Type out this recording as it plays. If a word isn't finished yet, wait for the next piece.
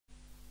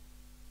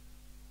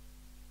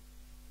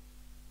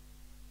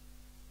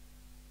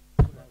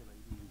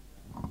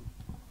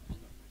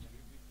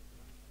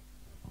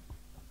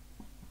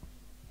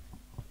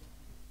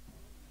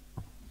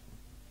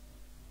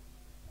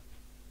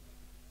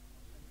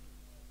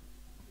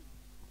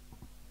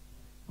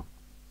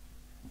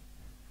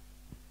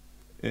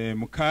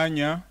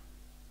mukanya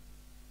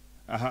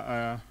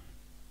aha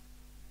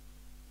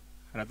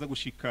haraza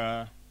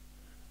gushika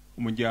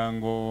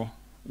umuryango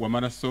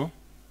w'amaraso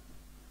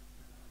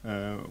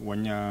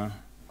wanya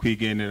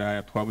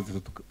kwigenera twabuze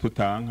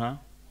tutanka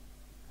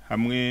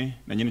hamwe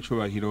na nyene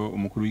cubahiro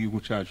umukuru w'igihugu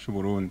cacu c'u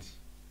Burundi.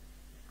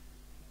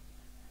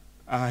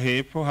 Aha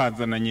hepfo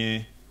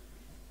hazananye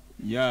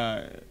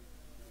ya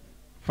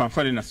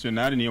fanfare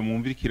nationale niyo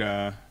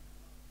mumvirikira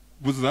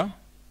buza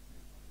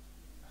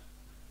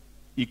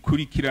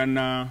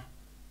ikurikirana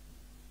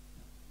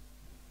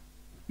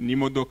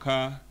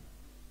n'imodoka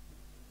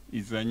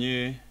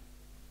izanye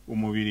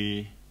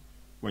umubiri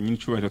wa nyine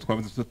cubahiro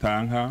twavuze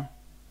tutanka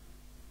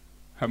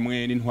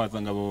hamwe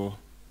n'intwazangabo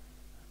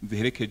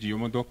ziherekeje iyo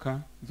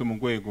modoka zo mu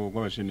rwego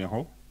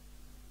rw'abajenero.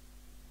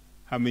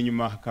 Hamwe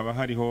nyuma hakaba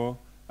hariho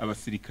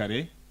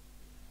abasirikare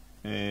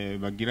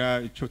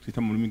bagira ico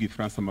twita mu rurimi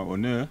rw'igifaransa ama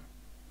honneur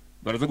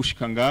baraza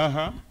gushika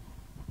ngaha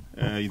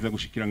iza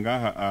gushikira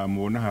ngaha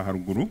mubona aha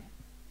haruguru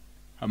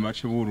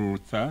amace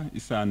bururutsa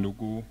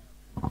isandugu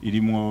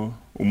irimwo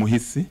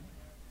umuhisi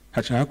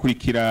haca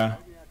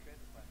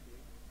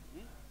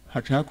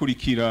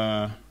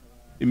hakurikira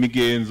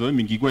imigenzo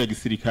imigirwa ya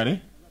gisirikare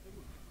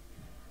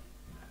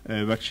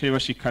bace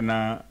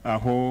bashikana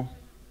aho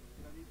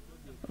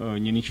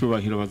nyine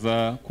icubahiro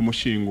baza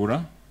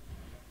kumushingura.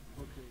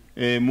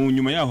 Mu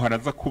nyuma yaho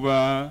haraza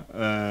kuba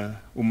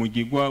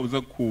umugirwa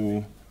uza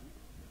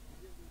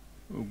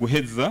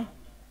guheza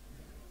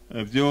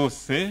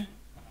byose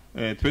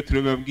twe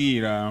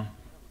turababwira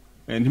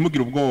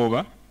ntimugire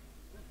ubwoba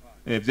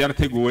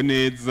byarateguwe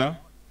neza.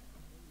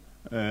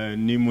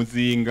 Ni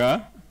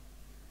muzinga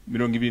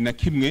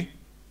 21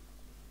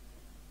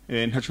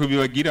 ntaco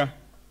bibagira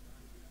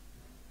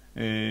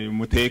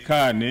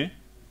mutekane.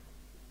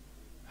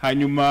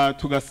 Hanyuma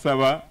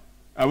tugasaba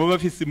abo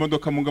bafise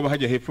imodoka mugabo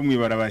hajya hepfo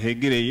mwibara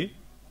bahegereye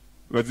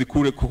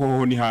bazikure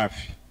kuko ni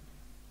hafi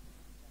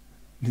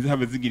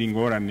ntizabe zigira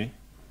ingorane.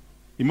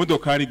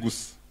 Imodoka ari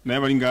gusa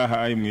nayo bari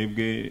ngaha ayi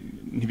mwebwe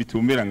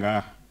ntibitumbera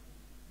ngaha.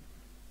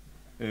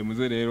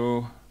 Muze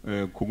rero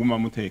kuguma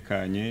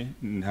mutekanye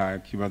nta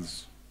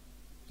kibazo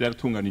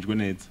byaratunganijwe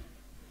neza.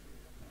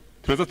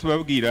 Turaza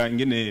tubabwira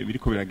ingene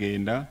biriko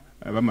biragenda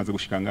bamaze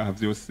gushika ngaha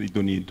vyose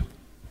idonido.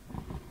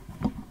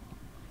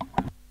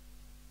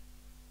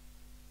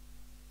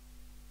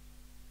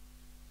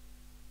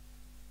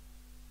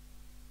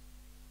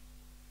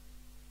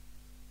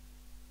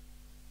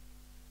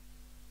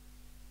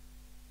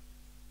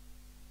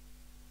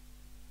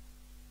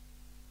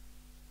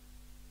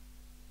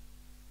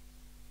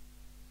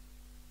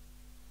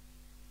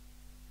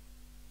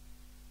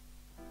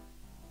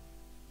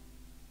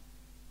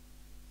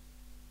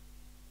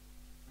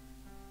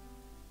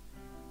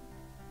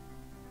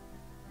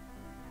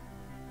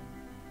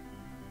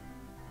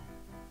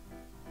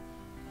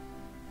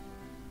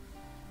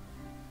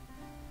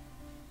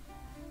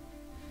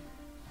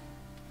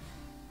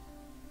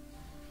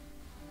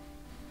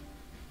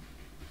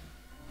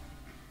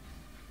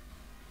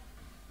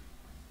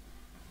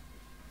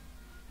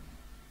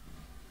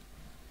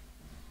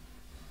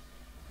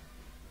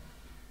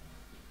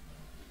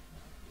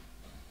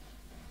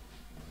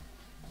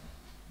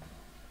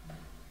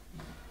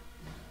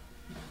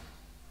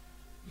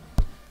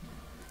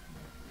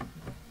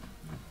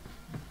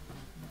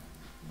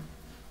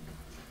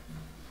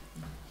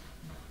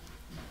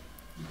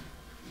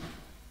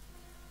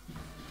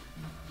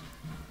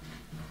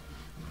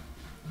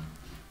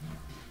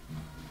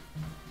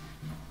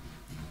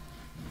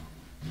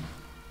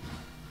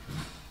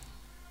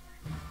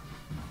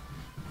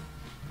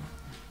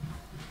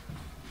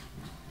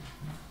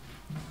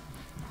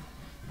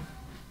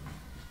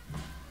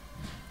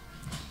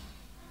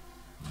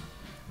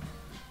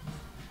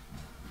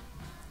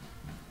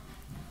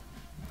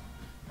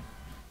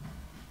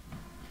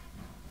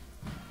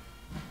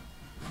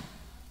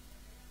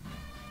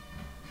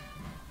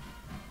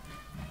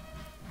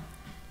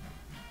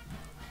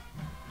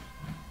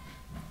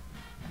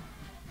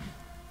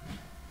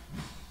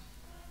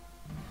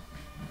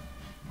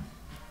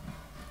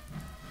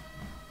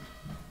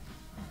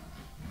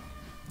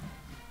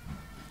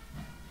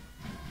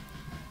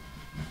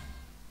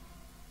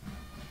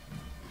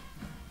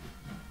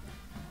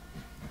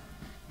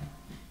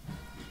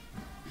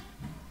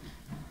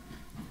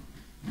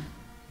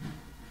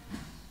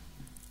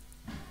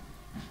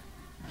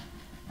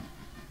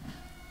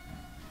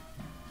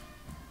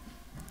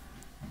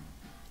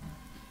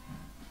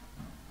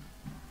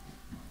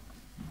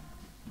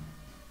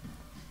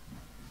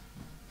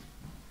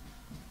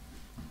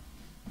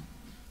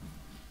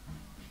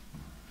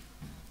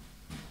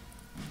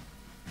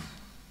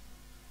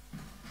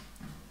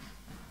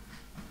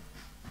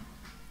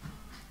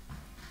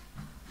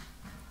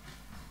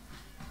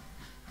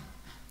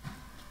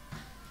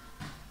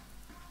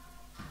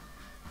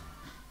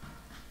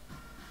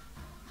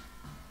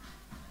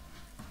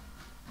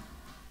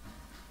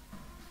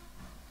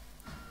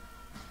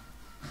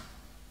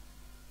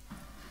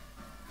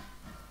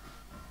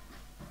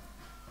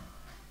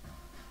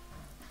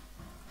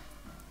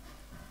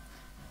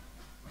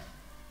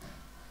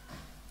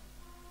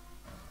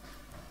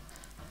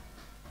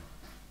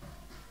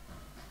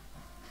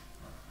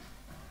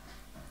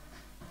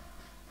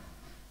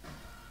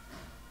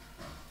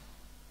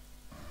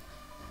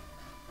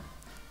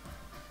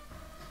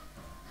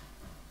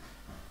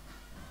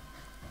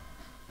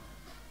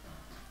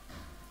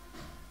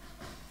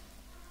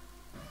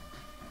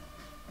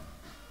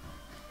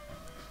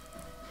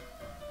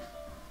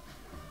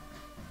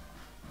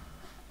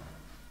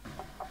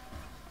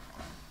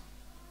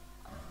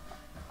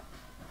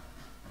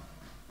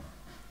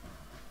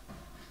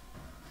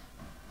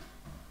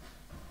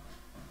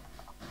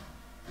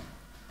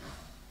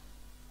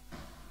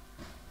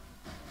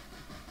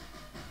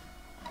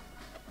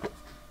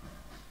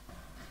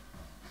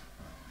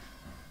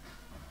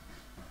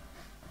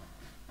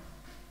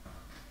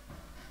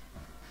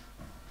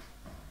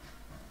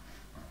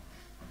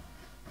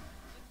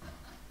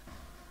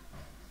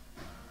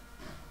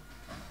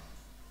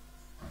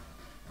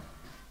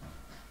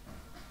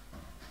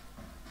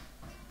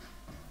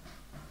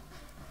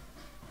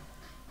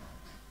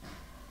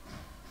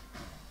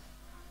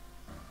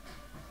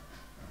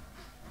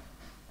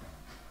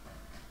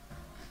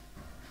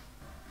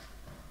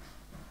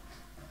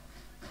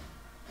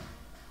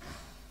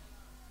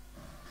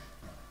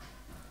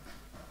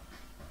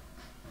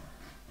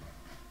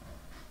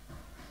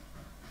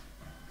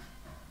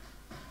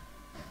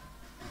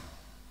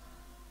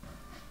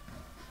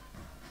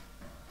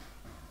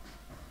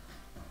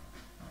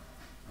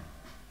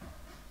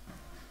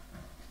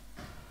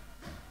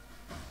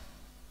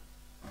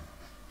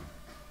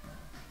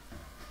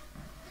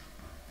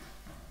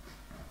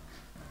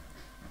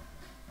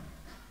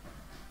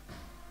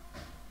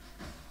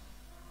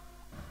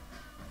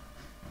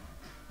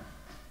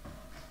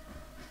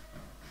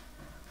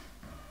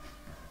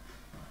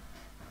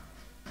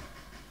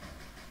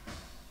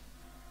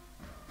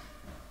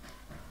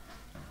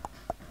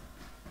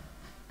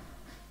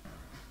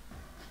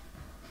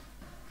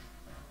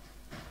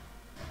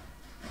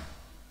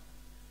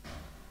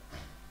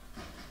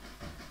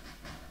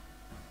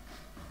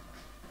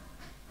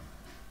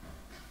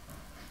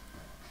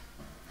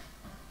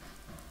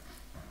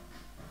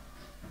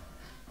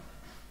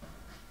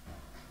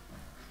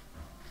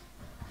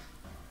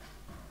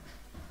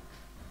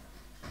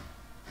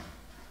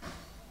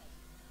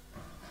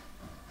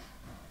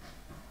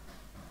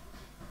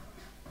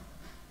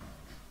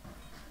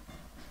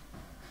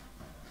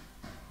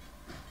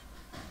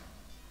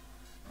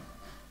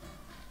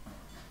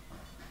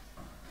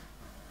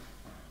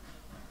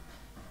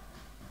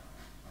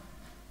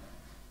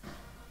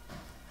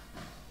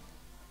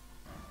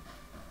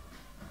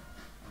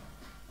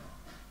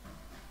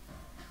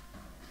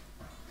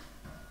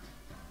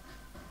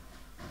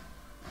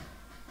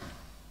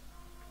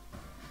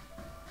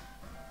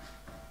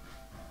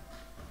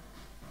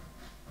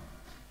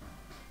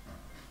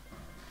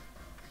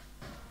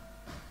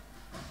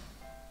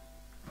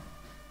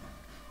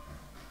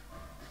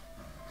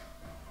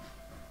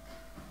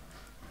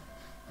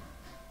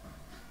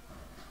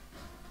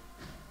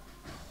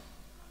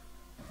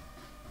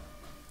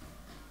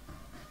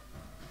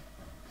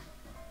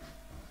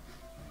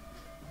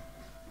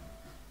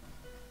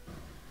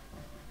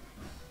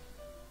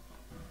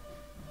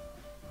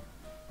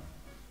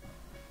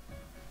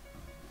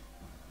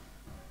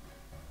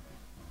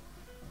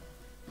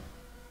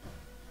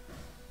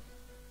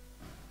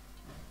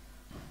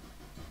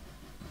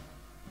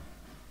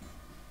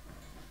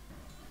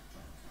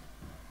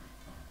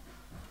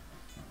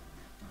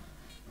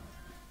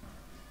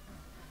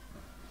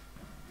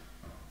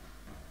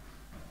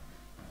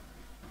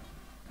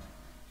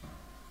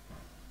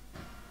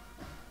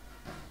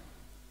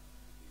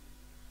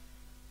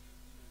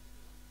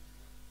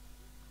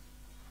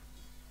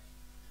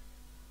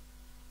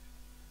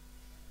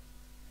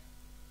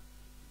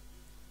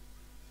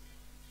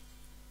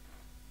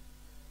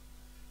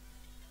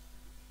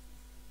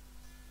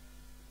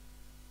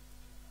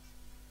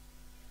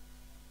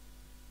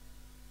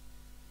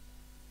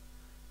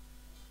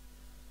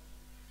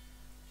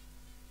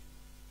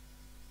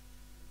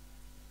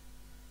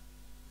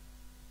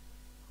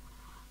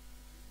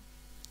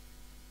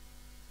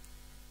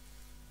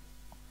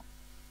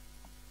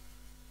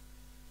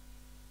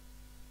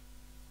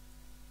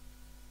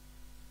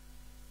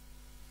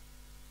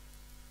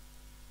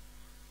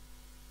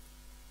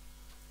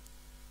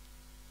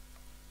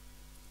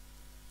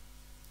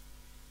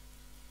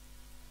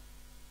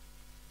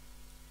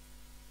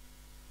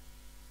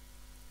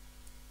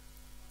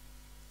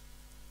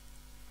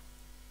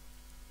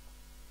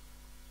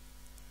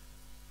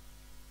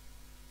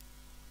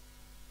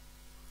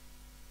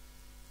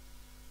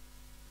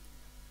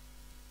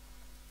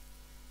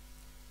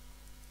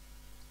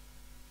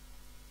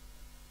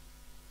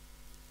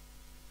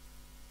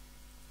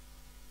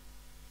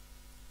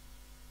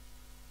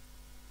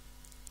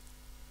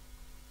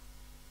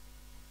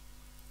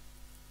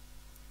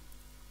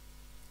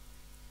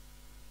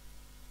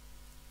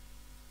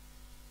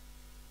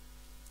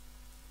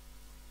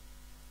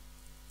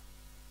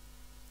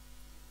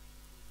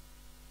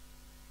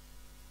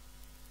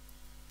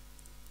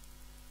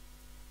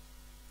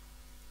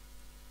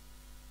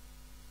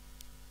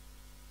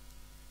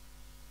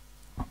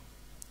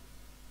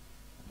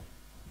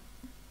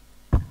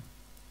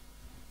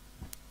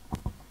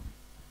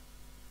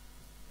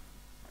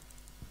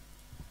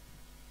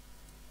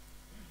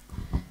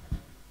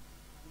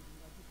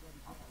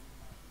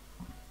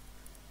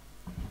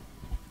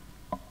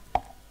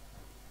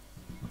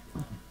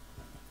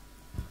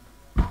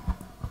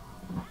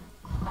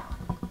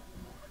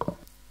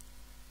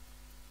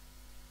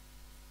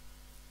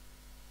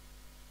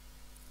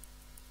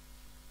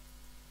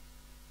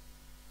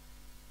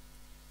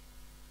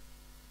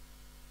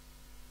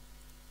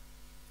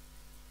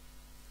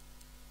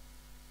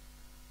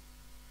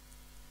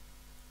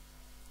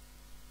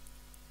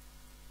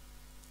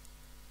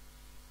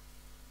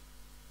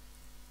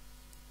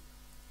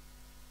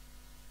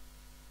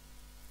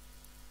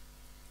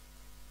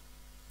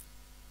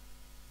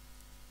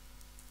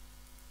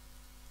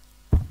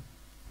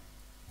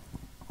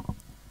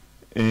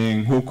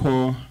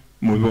 nk'uko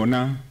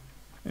mubibona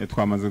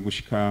twamaze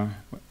gushika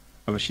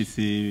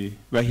abashitsi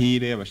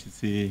bahire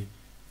abashitsi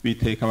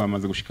biteka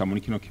bamaze gushika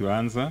muri kino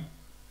kibanza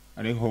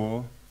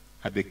ariho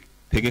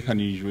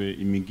hategekanijwe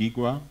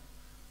imigigwa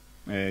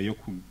yo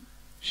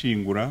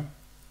kushingura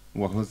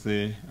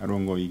uwahoze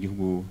arongoye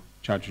igihugu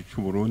cacu c'u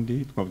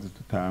Burundi twavuze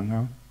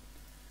tutanka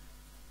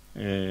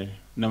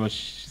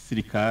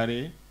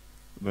n'abasirikare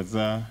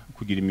baza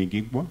kugira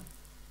imigigwa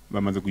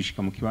bamaze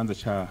gushika mu kibanza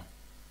ca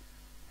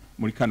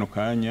muri kano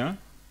kanya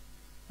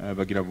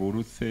bagira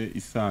burutse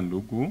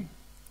isandugu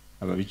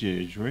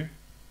ababijejwe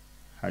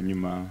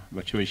hanyuma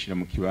bace bayishira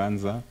mu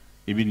kibanza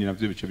ibindi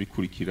navyo bice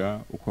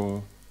bikurikira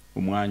uko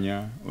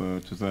umwanya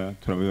tuza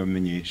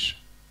turabibamenyesha.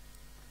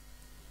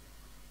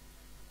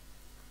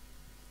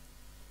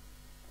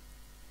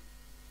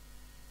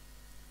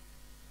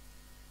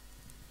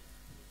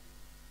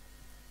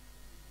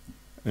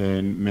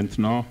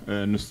 Maintenant,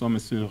 nous sommes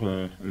sur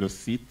le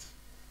site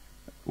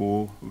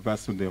où va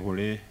se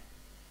dérouler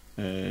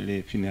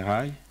les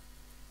funérailles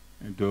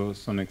de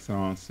son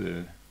Excellence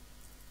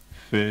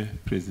Feu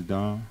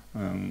Président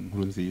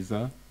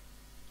NKURUNZIZA.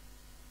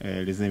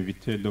 Les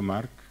invités de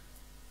marque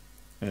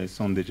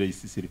sont déjà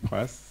ici sur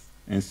place,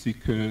 ainsi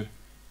que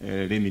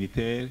les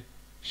militaires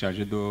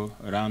chargés de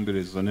rendre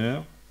les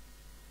honneurs.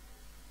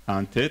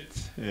 En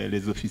tête,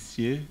 les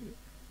officiers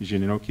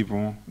généraux qui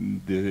vont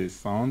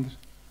descendre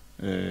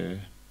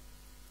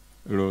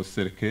le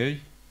cercueil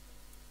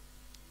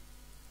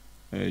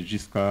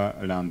jusqu'à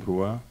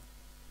l'endroit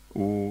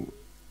où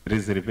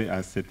réservé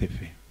à cet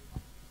effet.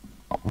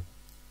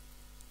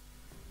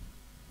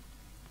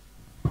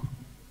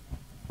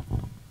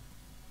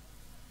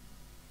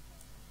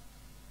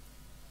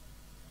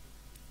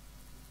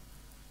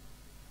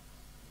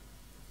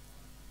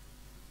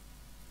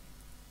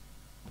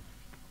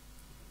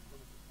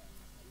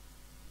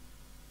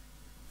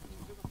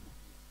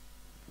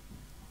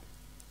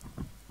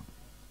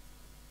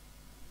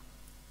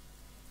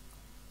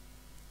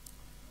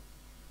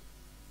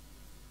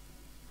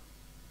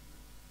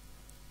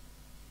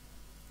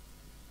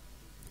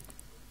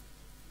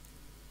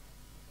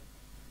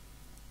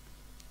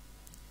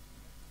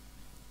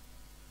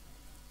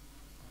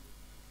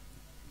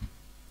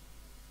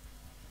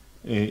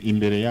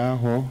 Imbere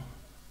yaho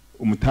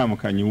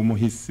umutamukanyi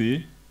w'umuhisi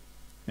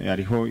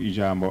ariho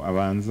ijambo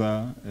abanza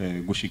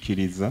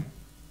gushikiriza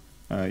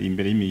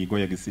imbere y'imihigo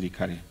ya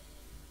gisirikare.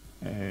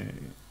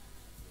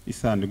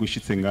 Isanduku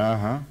ishitse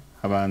ngaha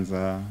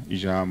habanza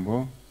ijambo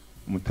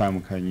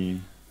umutamukanyi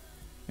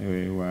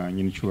wa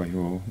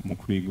nyinicubahiro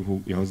umukuru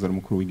w'igihugu yahoze ari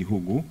umukuru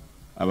w'igihugu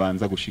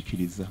abanza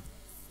gushikiriza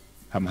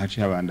hama haci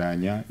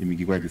habandanya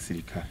imihigo ya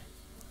gisirikare.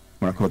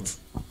 Murakoze.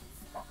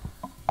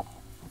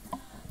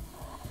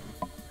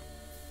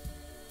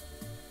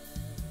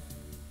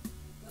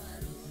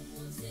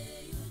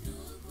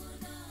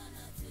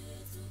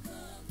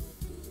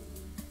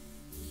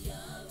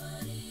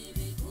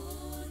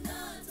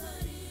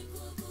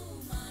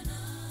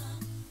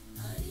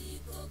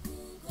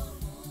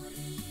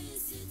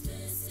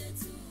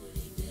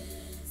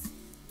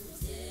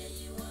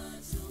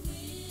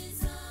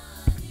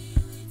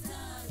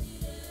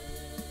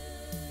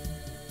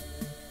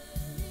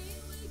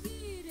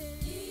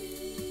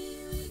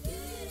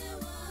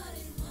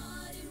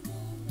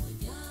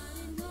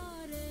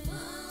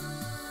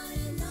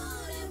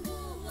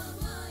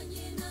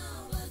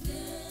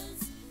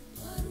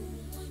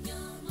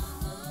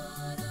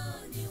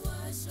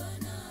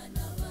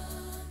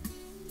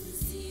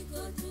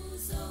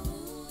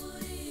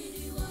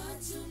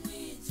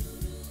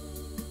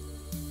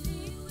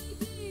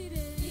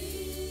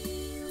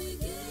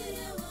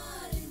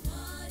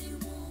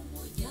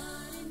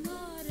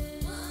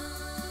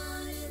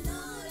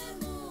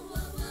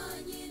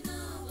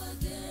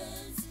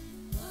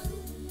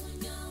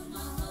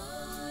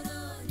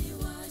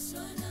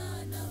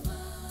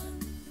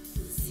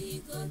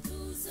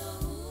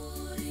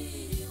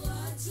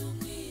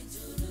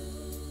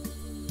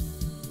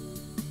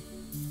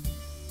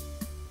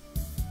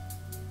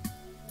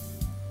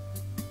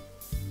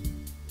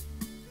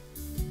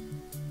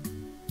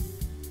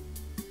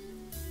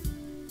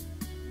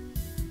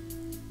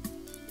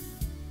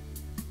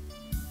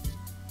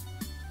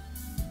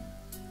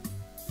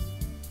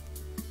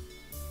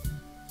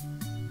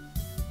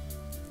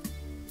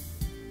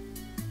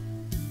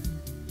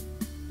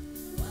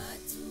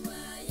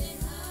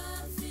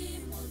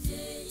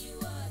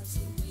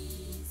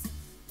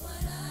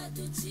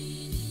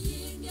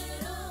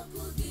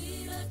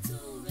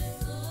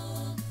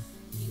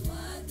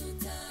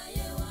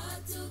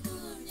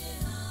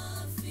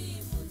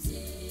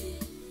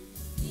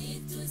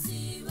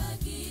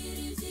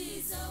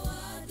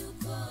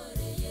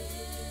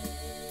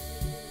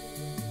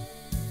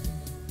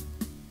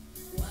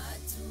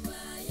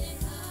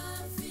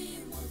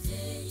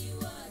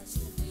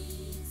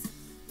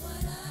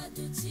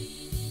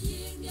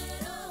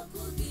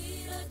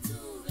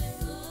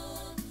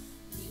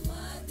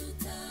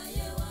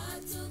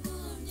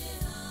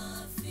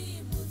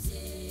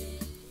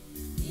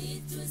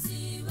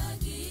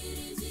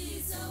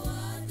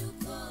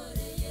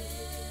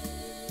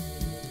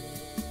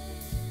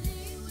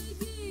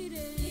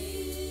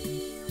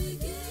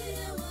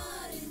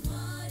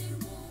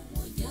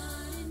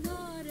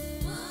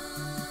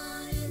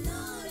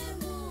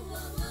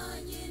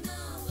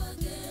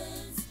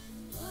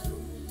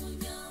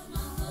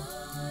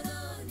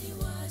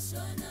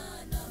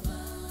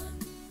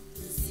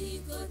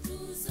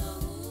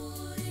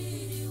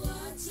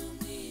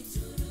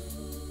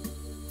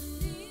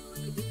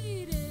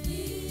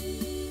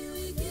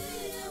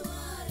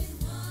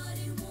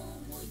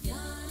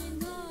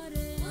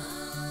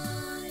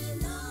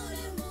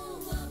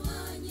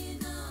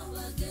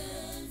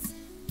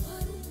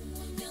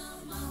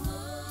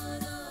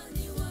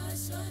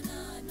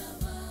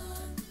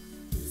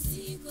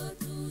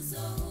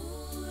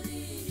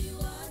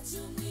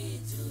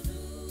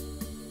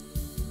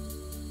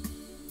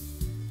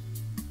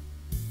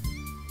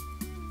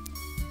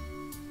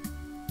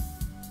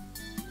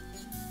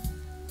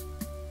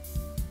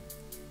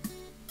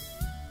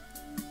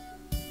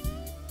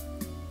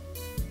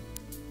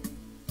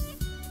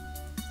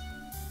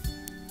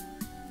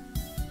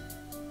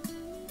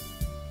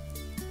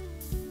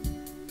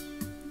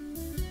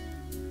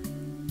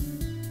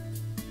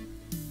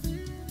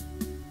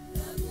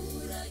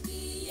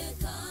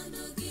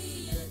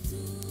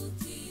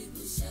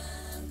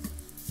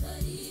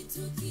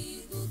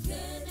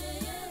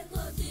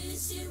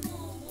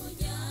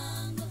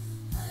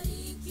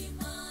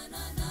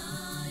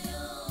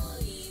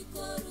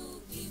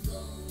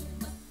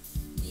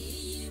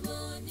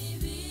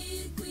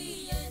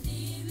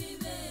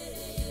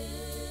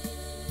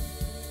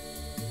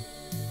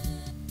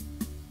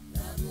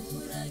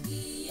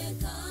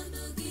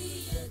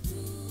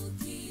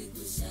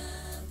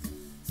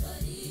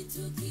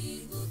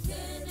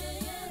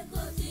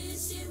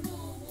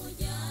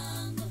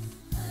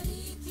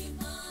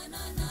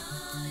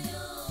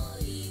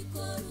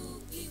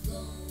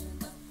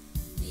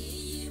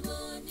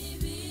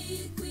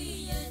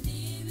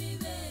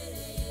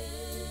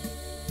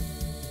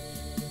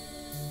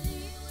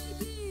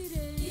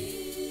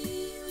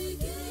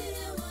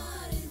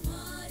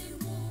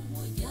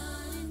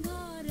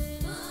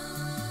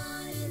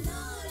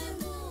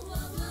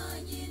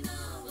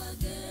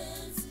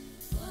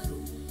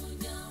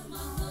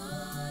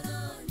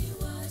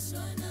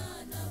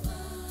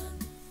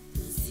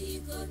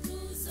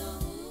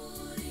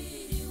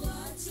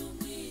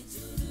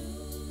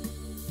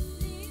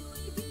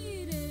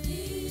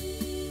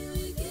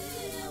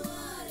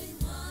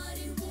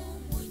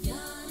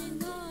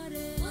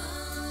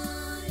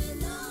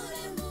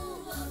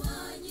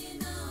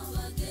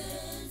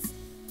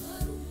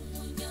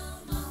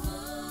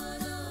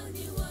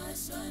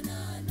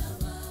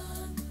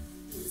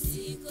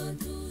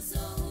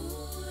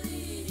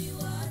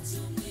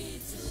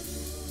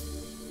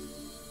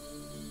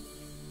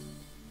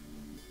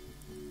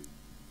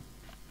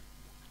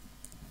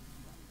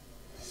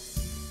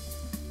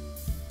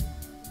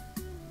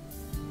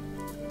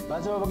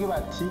 baze bavuge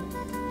bati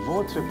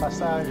votre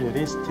passage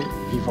reste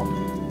vivant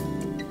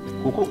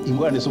kuko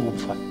ingorane zo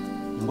gupfa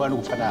ingorane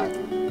gupfa nabi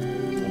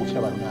gupfa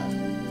abantu nabi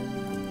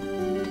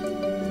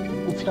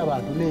gupfa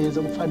abantu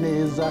neza gupfa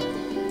neza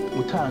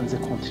utanze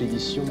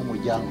contribution mu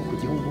muryango ku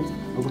gihugu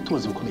no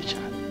gutoza bukomeye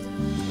cyane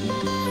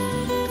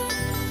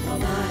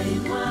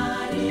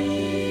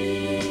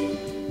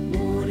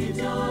muri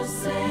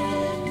byose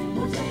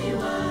mubyeyi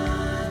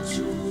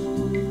wacu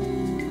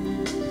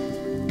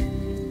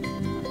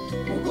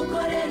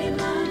ugukorera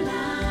Imana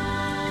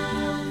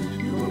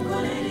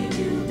n'ugukorera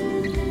igihugu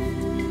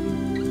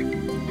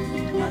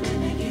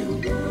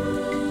n'abenegihugu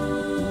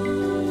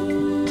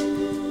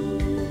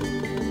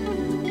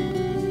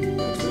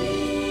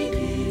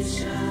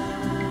twigisha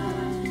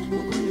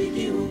gukunda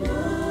igihugu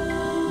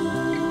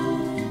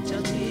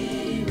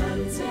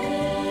cyatwibarutse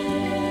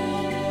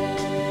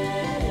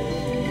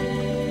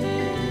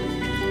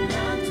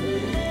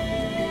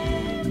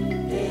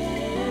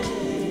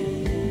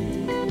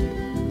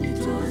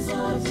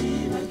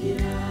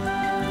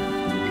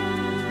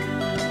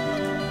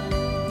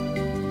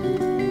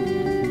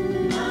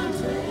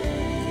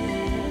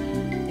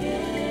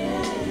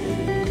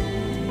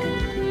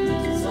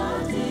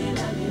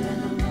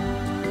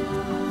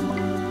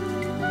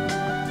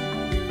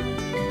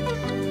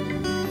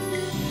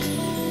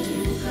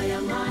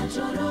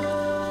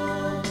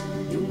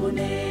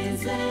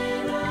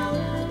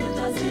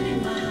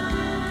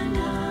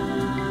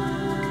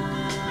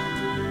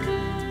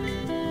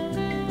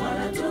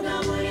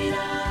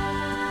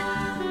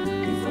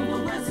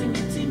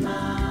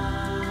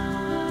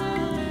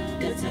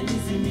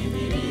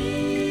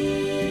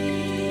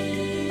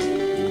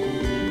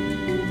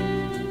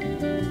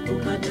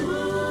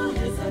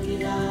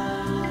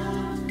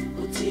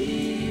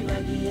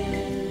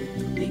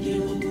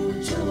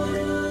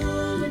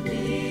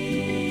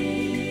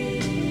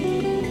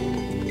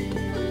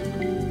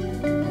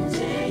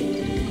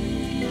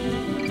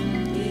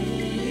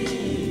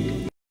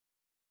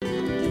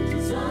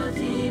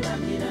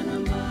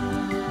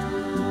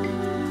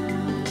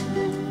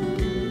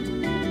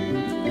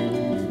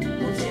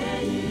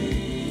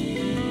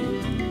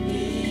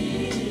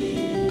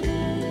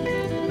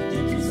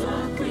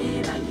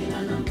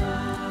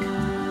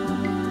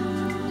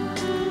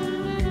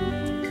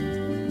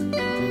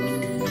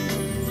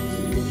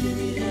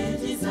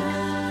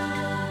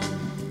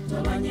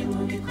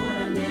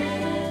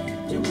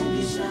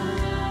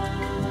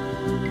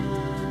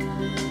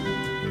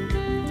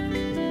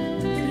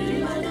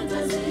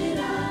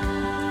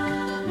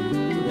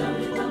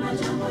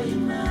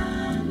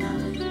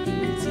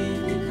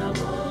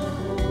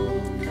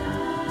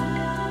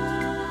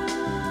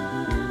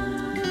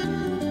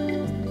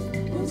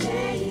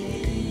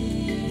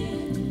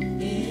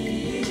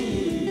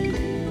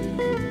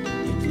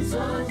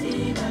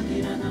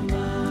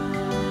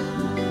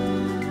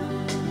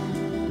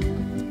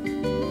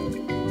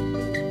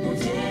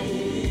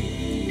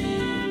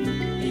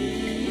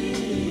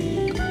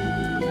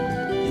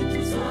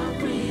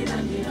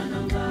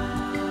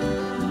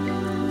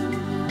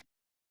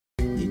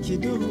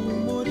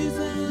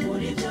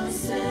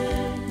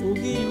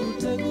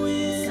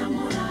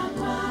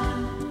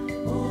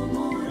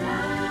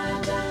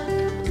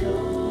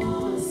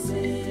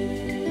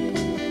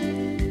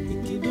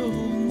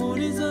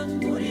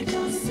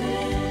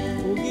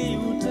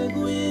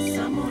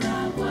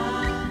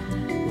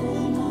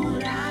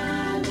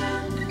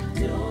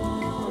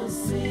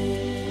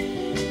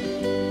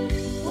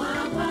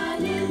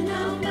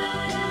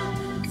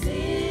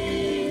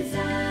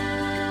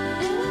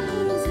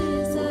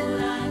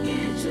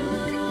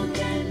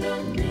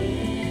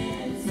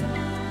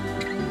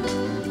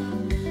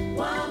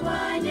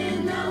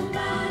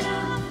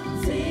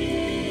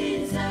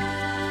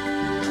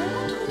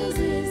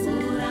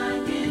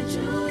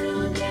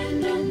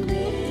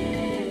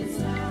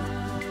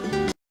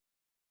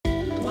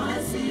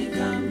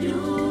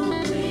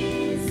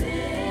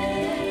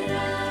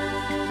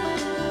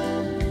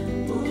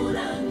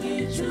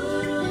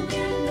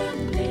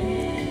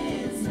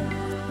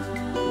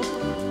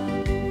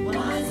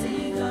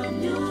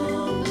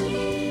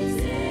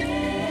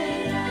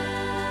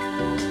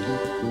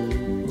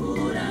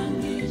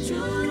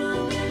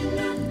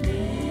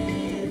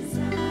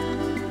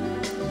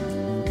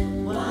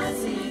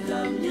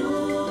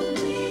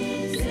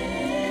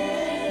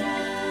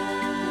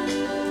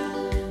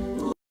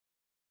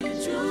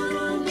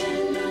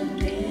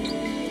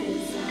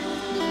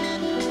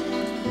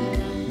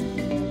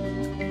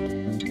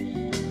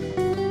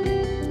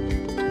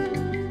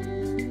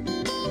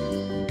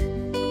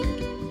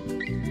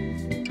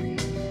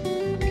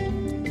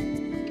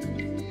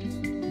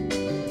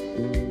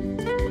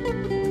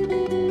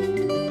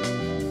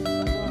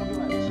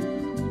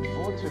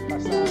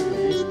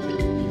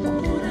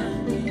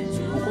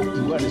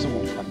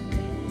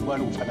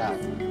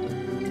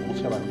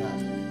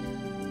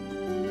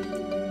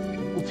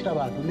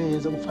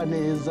gupfa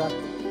neza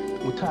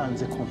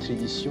utanze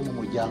contribution mu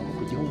muryango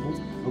ku gihugu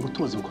no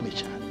gutoza bukomeye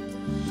cyane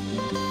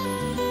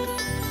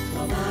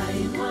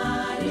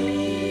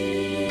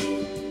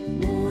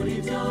muri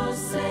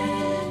byose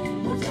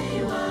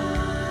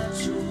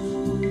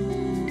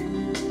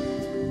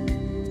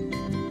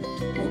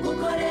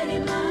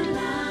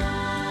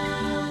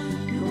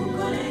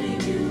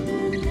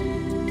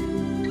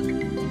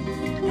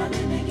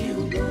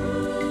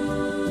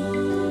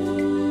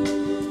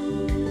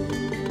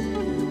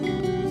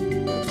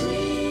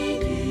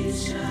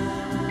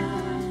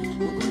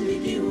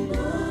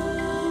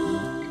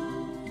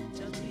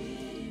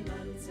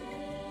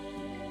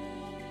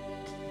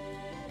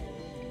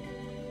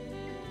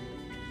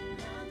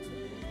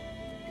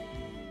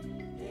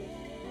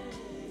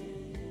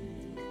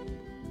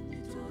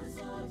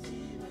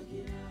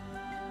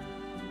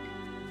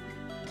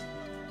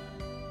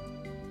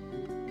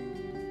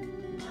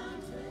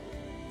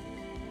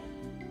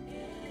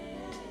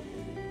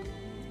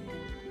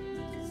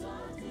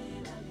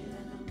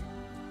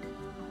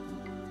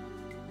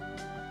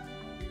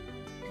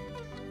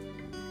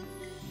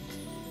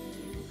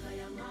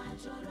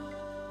amajoro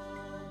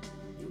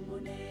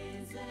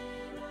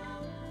y'umunezero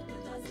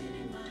utazira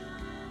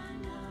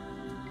imana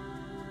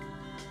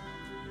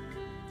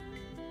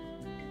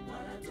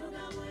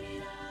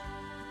waratugaburira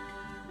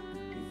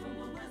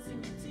imfungurwa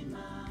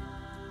z'imitima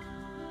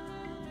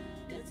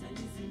ndetse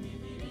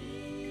n'iz'imibiri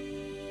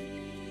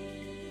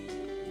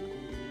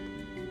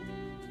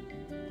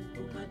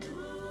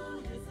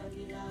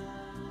ukaduhezagira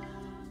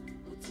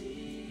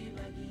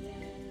utibagiye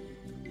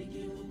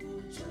igihugu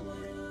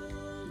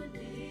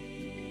cy'uburundi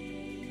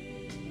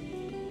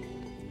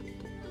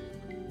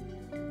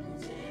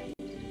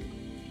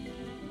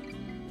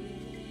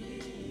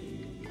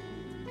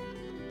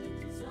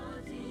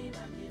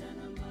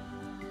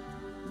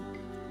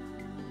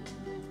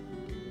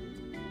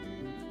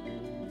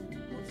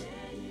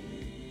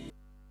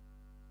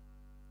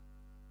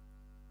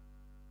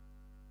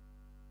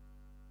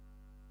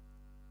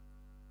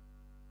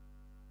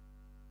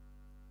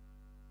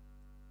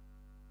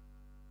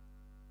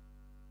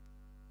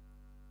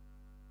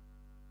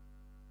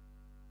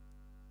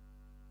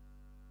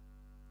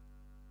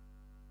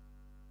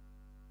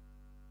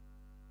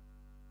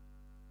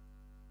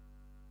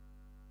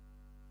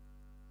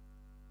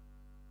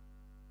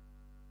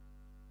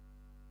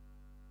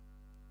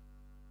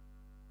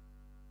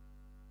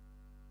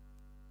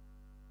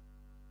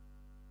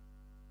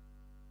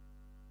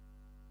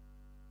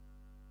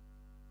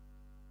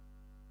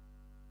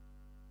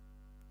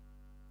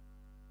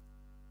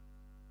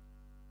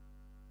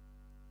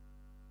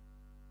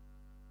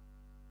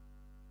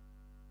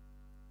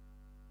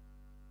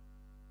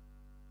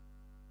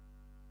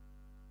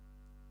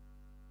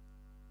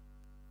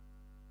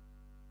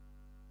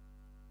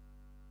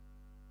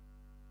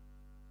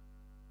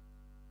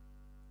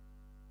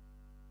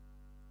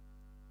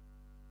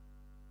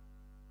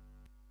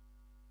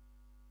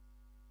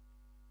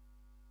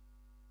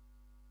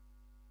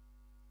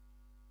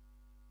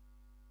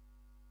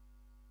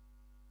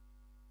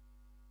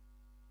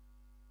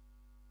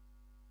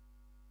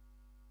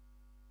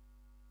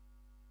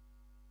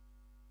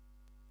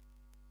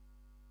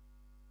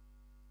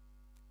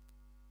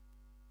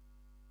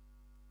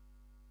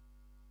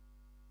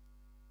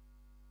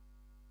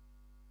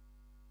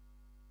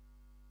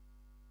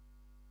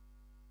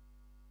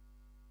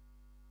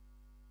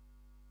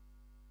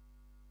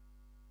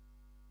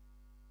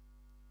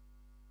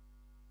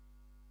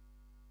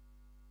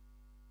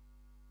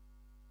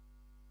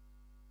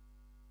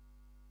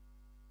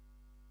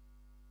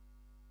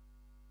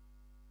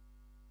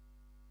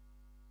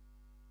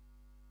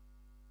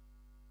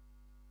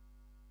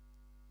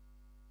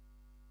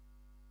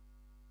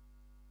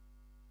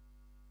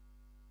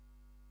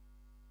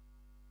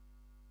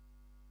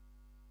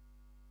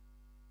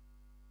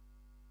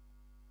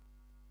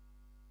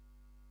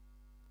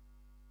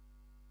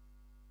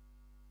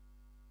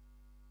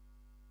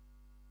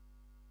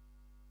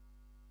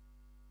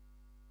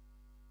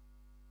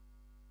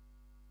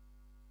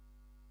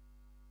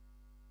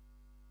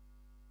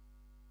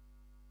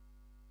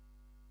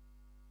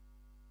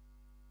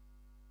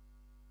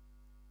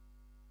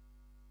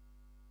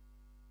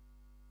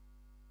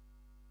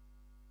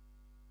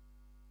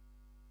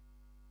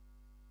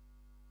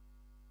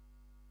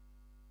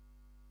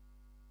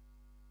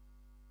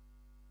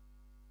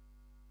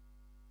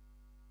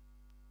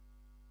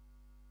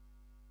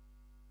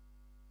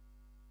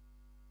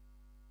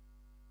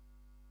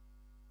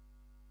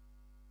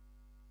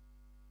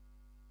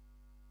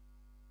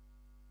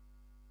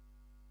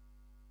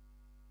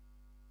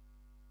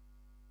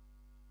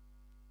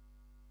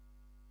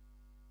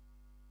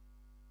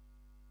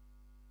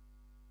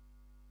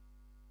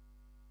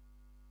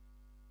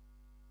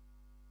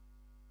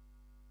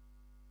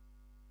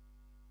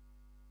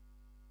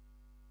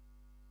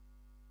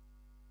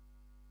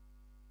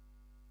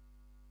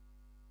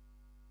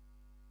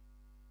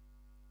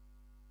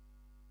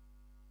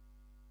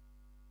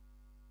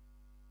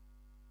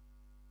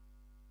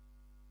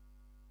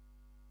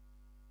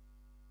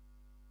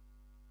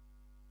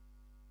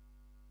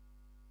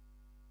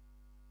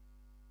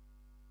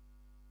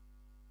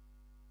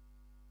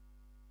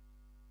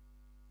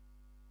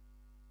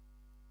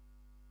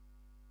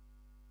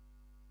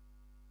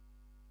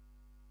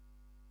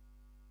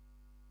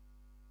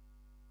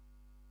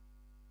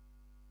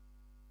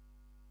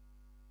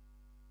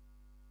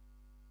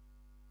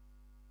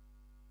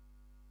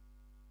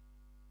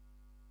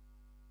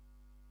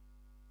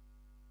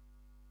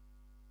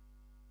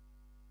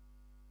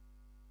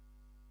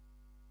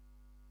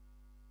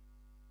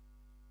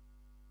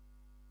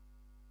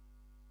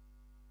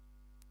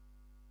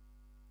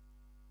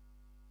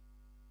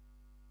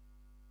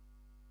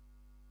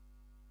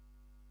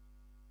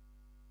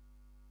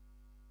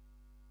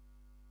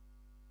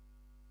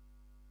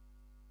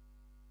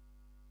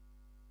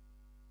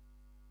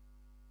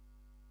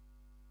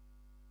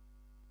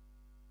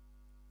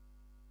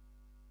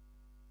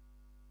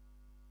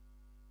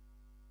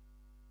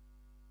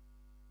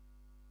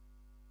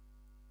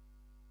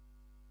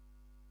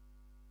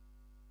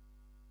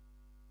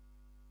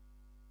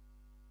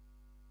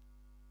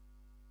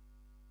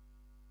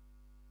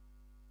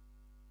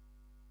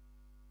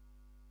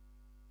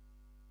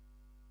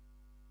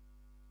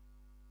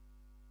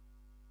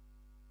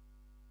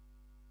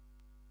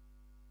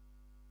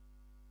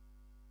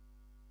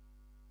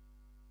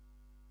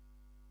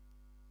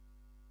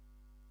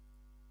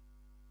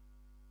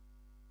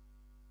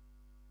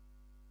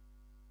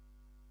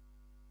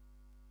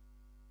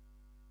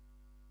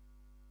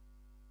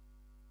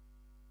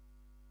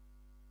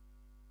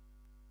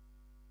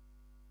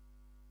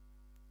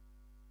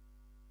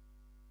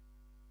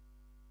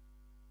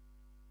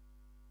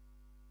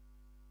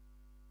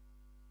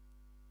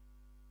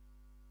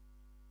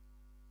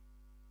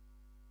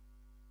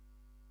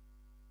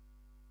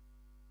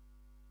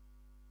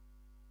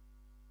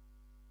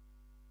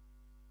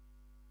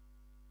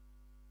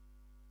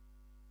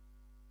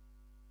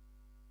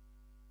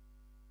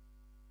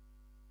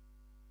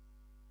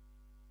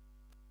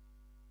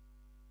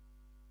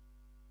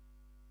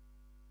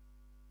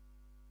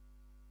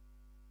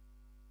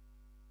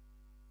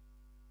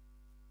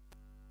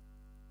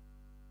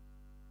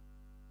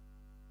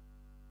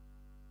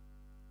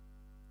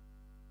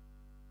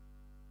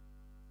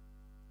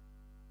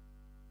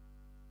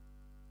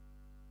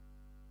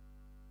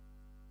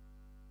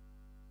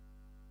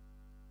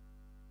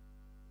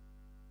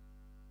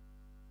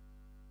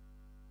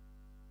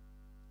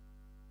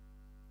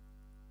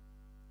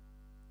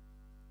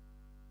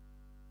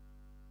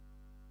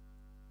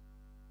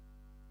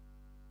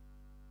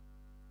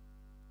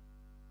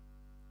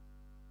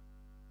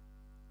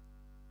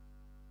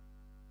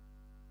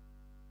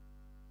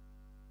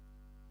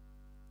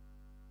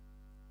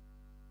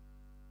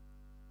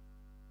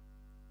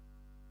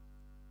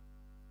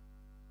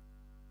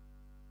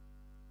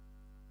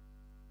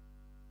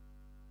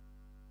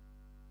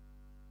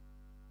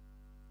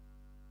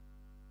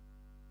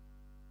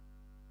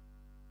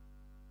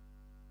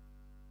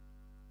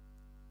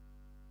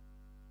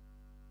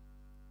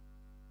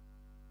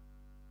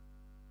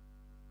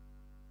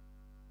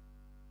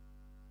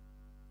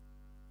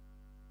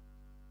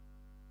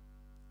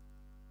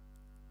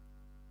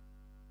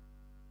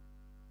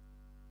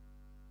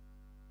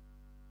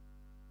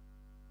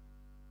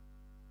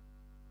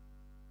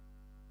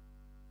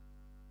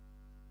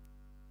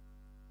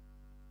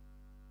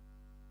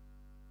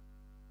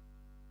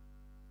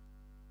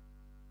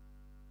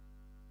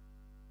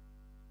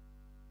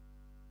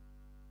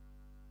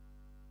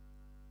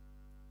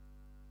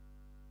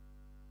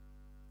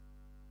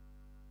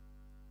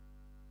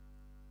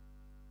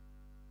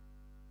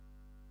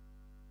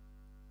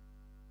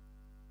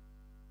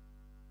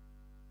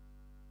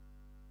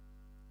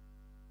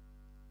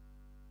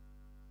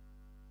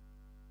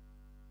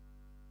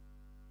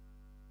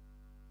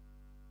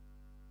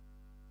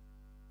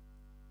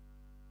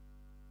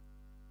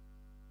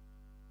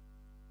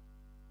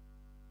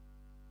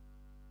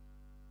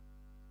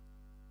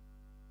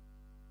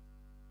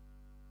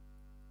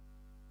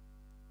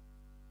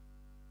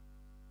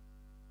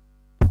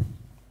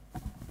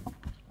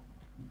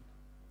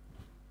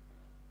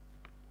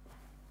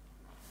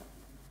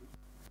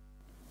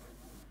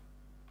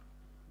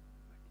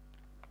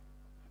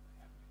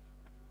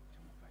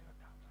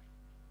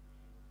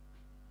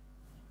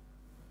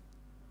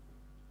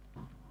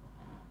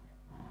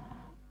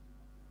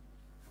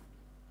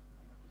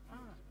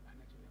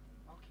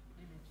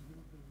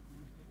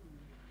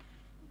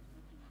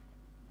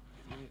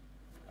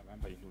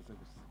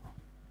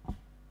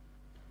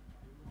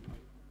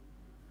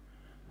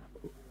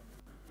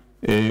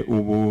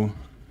ubu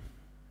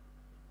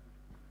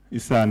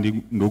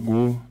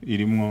isandugu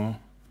irimwo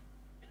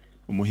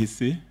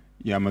umuhisi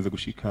yamaze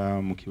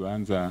gushika mu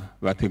kibanza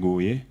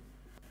bateguye.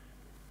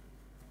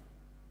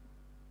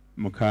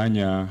 Mu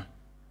kanya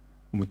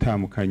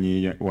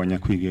umutamukanyi wa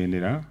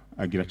nyakwigendera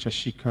agira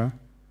cashika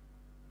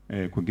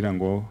kugira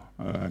ngo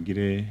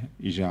agire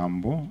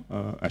ijambo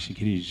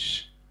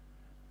ashikirije.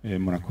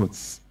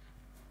 Murakoze.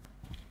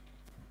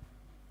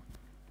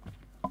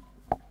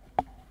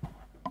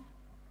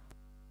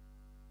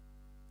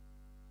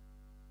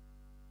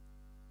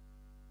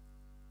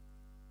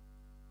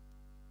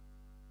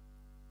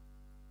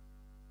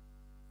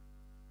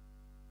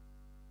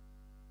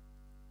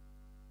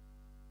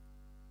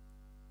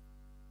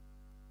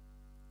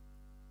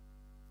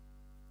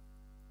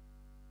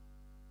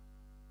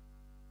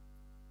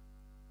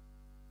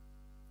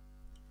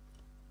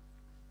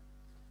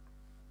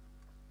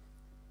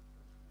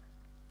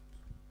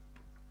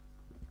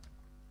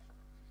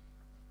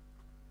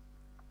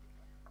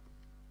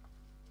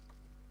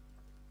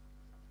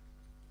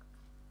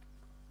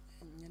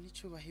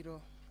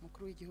 Nyanicyubahiro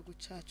mukuru w'igihugu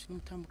cyacu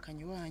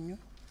n'umutambukanyi wanyu,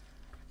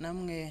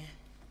 namwe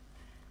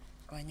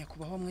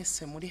abanyakubaho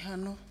mwese muri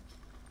hano,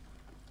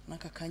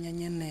 n'aka kanya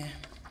nyene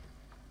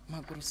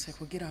mpagurutse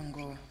kugira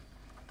ngo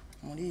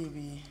muri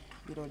ibi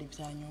birori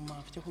bya nyuma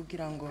byo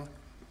kugira ngo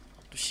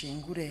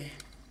dushingure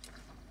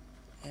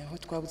aho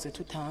twabuze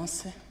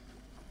tutanse,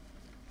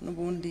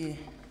 n'ubundi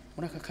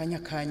muri aka kanya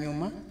ka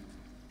nyuma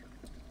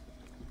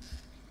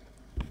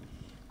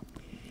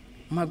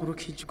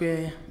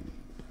mpagurukijwe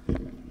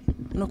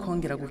no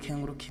kongera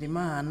gukengurukira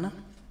Imana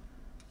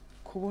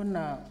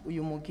kubona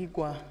uyu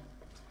mugigwa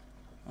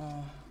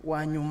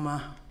wa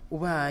nyuma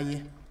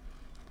ubaye.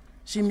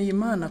 Shimiye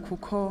Imana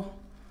kuko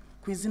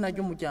ku izina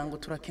ry'umuryango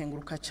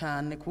turakenguruka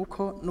cyane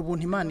kuko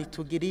n'ubuntu Imana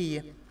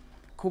itugiriye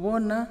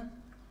kubona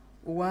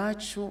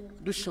uwacu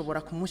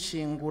dushobora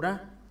kumushingura,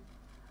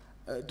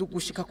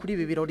 dugushika kuri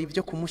ibi birori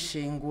byo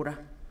kumushingura.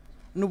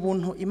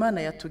 N'ubuntu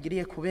Imana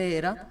yatugiriye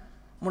kubera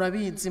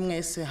murabizi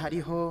mwese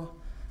hariho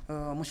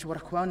mushobora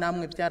kuba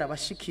namwe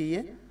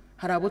byarabashikiye,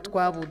 hari abo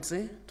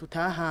twabuze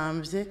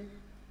tutahambye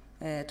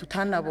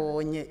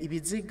tutanabonye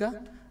ibiziga,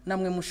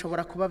 namwe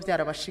mushobora kuba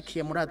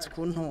byarabashikiye murazi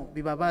ukuntu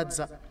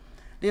bibabaza.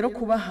 Rero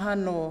kuba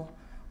hano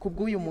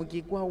kubw'uyu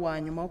mugigwa wa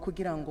nyuma wo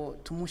kugira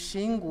ngo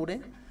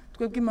tumushingure,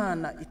 twebwe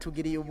Imana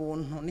itugiriye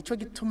ubuntu, nico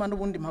gituma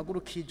n'ubundi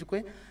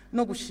mpagurukijwe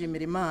no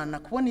gushimira Imana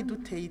kubona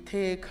iduteye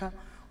iteka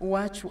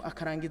uwacu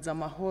akarangiza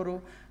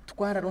amahoro.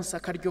 Twararonse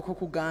akaryo ko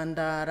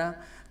kugandara,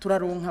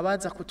 turaronka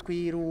baza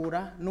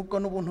kutwirura, nubwo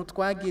n'ubuntu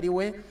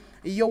twagiriwe.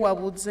 Iyo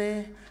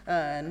wabuze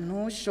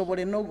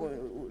ntushobore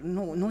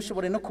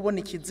no kubona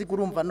ikiziga,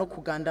 urumva no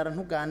kugandara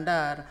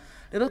ntugandara.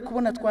 Rero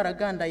kubona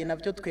twaragandaye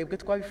nabyo twebwe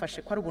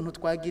twabifashe ko ari ubuntu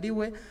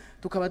twagiriwe,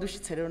 tukaba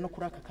dushitse rero no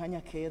kuri aka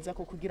kanya keza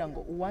ko kugira ngo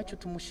uwacu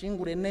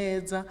tumushingure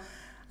neza.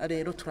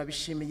 Rero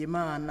turabishimiye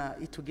Imana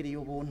itugiriye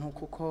ubuntu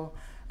kuko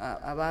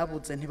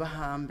ababuze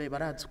ntibahambe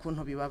barazi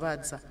ukuntu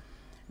bibabaza.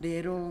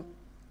 Rero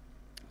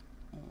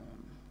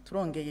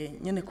turongeye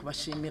nyene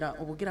kubashimira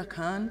ubugira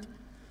kandi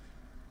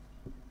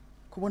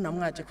kubona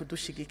mwaje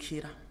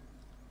kudushigikira,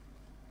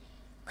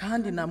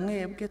 kandi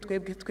namwebwe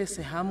twebwe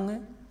twese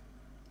hamwe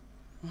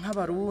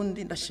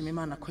nk'abarundi ndashima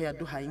Imana ko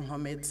yaduhaye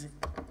inkomezi.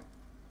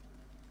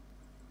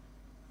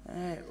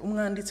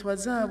 Umwanditsi wa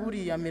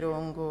Zaburi ya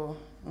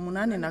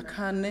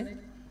 84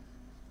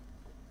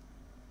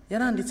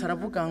 yaranditse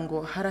aravuga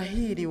ngo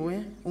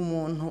harahiriwe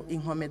umuntu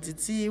inkomezi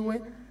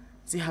ziwe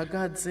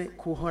zihagaze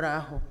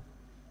kuhoraho.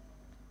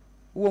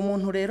 Uwo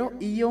muntu rero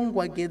iyo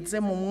ngo ageze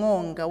mu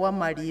mwonga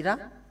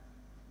w'amarira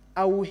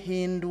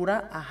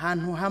awuhindura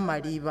ahantu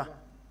h'amariba.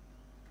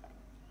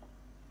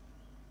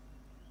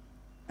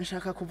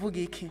 Nshaka kuvuga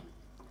iki?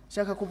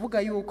 Nshaka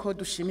kuvuga yuko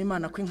dushima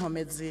Imana ko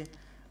inkomezi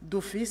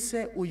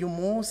dufise uyu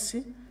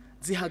munsi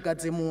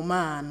zihagaze mu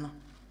Mana.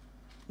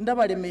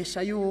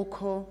 Ndabaremesha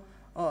yuko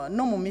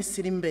no mu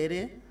Misiri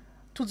imbere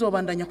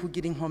tuzobandanya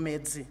kugira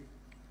inkomezi.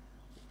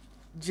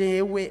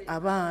 Jewe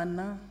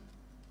abana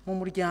mu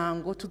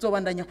muryango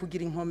tuzobandanya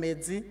kugira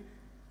inkomezi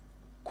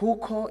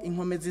kuko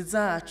inkomezi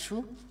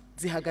zacu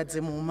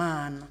zihagaze mu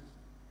Mana.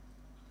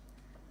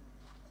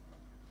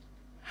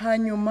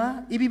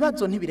 Hanyuma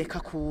ibibazo ntibireka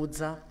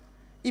kuza,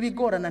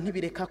 ibigorana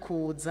ntibireka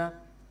kuza,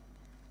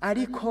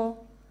 ariko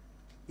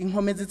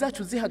inkomezi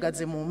zacu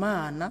zihagaze mu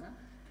Mana.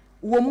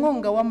 Uwo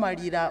mwonga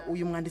w'amarira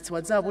uyu mwanditsi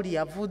wa Zaburi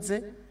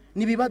yavuze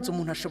nibibazo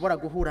umuntu ashobora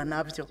guhura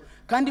navyo,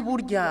 kandi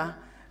burya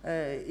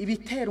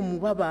ibitera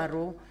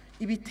umubabaro,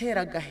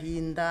 ibitera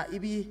gahinda,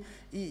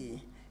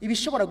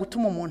 ibishobora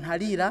gutuma umuntu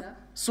arira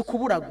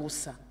sukubura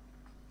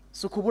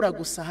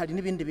gusa. Hari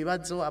n'ibindi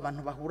bibazo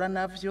abantu bahura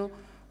navyo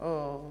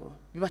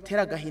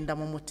bibatera gahinda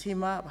mu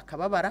mutima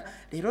bakababara.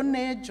 Rero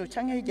nejo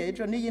cyangwa hirya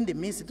ejo n'iyindi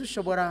minsi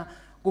dushobora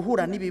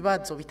guhura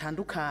n'ibibazo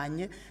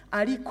bitandukanye,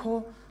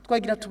 ariko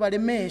twagira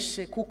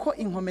tubaremeshe kuko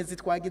inkomezi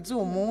twagize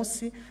uwo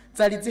munsi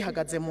zari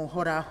zihagaze mu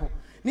Horaho.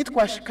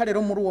 Nitwashika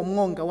rero muri uwo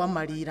mwonga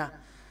w'amarira,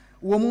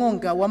 uwo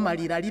mwonga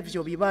w'amarira ari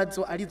byo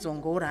bibazo ari zo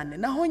ngorane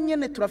naho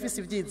nyene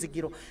turafise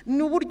ivyizigiro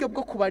ni uburyo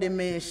bwo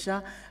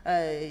kubaremesha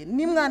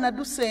ni mwana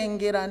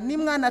dusengera ni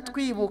mwana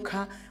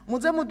twibuka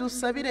muze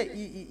mudusabire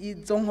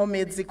izo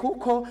nkomezi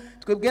kuko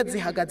twebwe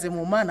zihagaze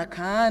mu Mana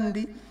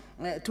kandi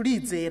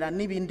turizera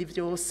n'ibindi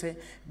byose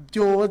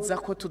byoza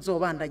ko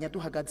tuzobandanya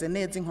duhagaze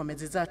neza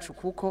inkomezi zacu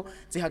kuko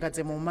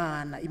zihagaze mu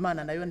Mana.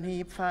 Imana nayo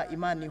ntipfa,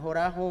 Imana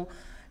ihoraho,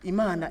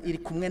 Imana iri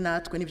kumwe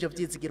natwe n'ibyo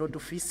byizigiro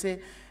dufise.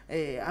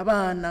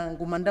 Abana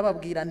nguma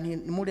ndababwira nti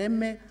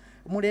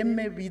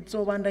mureme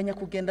bizobandanya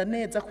kugenda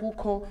neza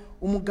kuko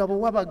umugabo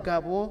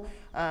w'abagabo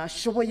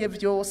ashoboye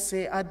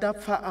byose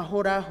adapfa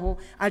ahoraho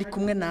ari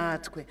kumwe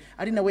natwe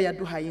ari nawe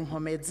yaduhaye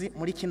inkomezi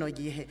muri kino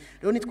gihe.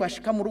 Rero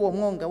nitwashika muri uwo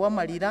mwonga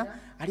w'amarira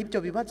ari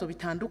byo bibazo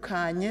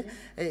bitandukanye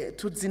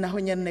tuzi naho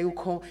nyene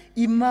yuko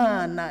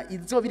Imana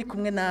izo biri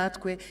kumwe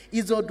natwe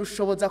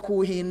izodushoboza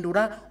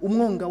kuwuhindura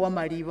umwonga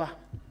w'amariba.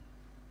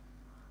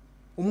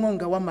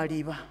 Umwonga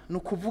w'amariba ni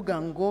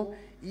ukuvuga ngo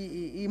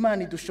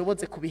Imana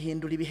idushoboze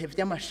kubihindura ibihe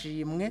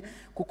by'amashimwe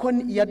kuko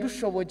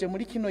yadushoboje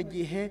muri kino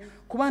gihe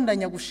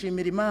kubandanya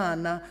gushimira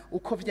Imana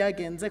uko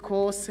byagenze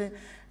kose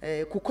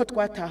kuko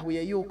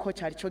twatahuye yuko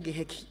cyari cyo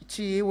gihe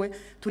ciwe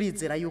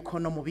turizera yuko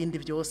no mu bindi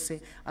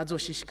byose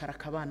azoshishikara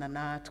kabana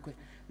natwe.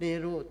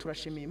 Rero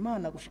turashimira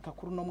Imana gushika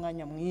kuri no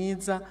mwanya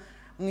mwiza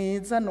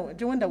no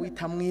je wenda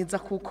wita mwiza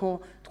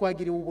kuko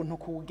twagiriwe ubuntu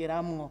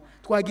kuwugeramwo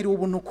twagiriwe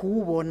ubuntu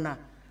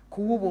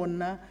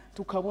kuwubona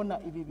tukabona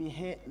ibi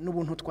bihe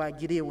n'ubuntu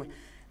twagiriwe.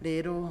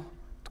 Rero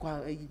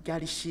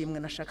ryarishimwe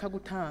nashaka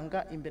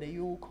gutanga imbere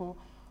yuko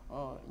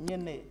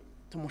nyene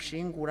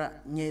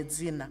tumushingura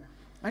nyezina.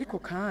 Ariko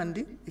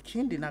kandi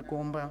ikindi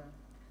nagomba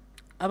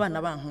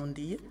abana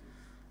bankundiye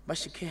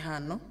bashike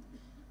hano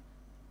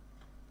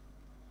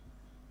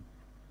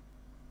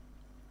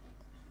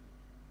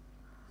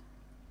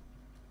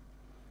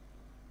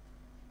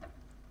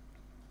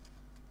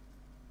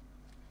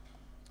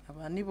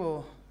aba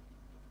nibo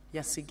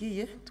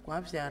yasigiye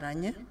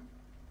twavyaranye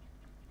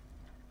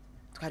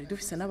twari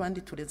dufise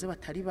n'abandi tureze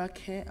batari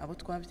bake abo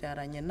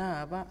twavyaranye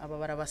naba aba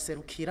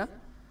barabaserukira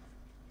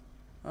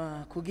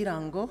kugira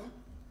ngo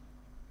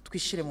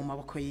twishire mu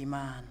maboko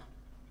y'Imana.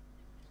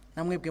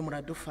 Namwebwe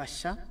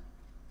muradufasha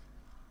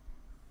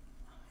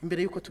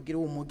imbere yuko tugira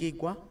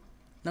umugigwa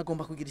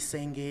nagomba kugira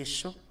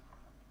isengesho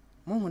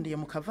munkundiye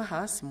mukava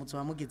hasi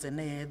muzoba mugize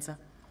neza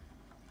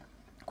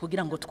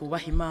kugira ngo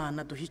twubahe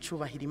Imana duhe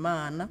icubahiro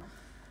Imana.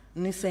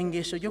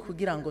 Nisengesho ryo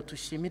kugira ngo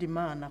tushimire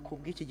Imana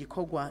kubw'iki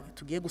gikorwa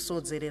tugiye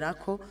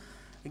gusozererako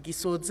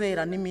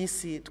gisozera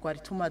n'imisi twari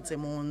tumaze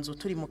mu nzu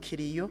turi mu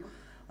kiriyo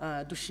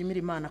dushimire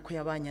Imana ko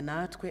yabanye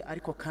natwe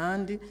ariko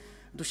kandi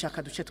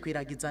dushaka duce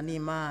twiragiza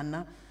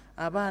n'Imana.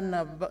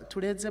 Abana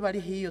tureze bari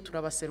hiyo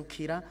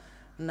turabaserukira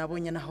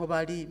nabonye naho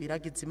bari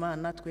biragiza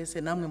Imana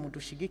twese namwe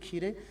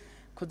mudushigikire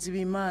kozi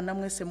b'Imana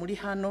mwese muri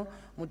hano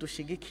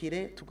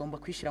mudushigikire tugomba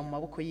kwishira mu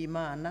maboko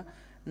y'Imana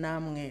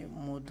namwe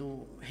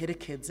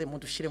muduherekeze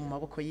mudushire mu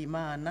maboko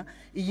y'Imana.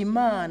 Iyi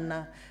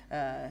Mana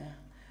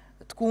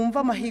twumva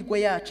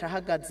amahirwe yacu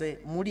ahagaze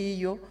muri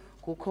iyo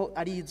kuko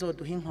ari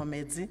izoduha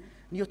inkomezi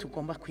niyo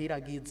tugomba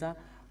kwiragiza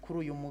kuri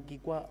uyu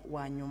mugigwa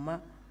wa nyuma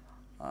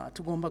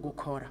tugomba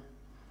gukora.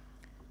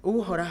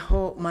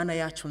 Uhoraho Mana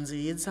yacu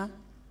nziza,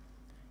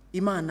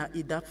 Imana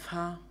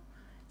idapfa,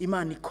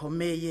 Imana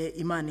ikomeye,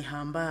 Imana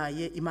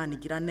ihambaye, Imana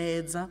igira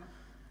neza,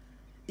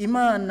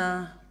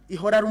 Imana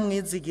ihora ari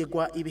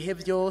umwizigirwa ibihe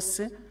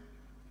byose.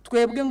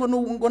 Twebwe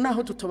ngo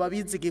naho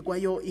tutobabizigirwa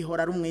yo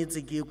ihora ari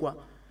umwizigirwa.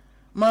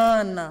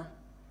 Mana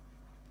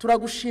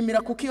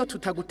turagushimira kuko iyo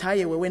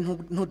tutagutaye wewe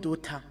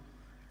ntuduta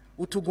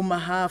utuguma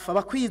hafi.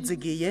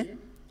 Abakwizigiye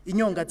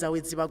inyonga zawe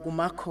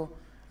zibagumako,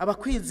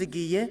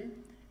 abakwizigiye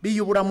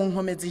biyubura mu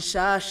nkomezi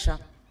nshasha,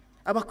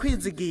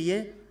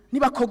 abakwizigiye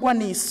nibakogwa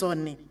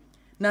n'isoni.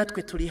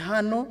 Natwe turi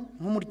hano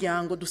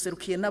nk'umuryango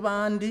duserukiye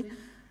n'abandi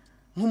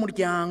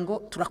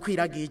nk'umuryango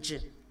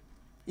turakwiragije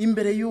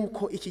imbere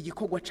yuko iki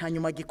gikorwa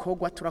cyanyuma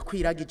gikorwa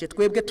turakwiragije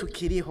twebwe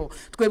tukiriho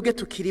twebwe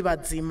tukiri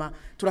bazima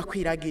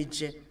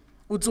turakwiragije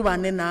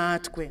uzubane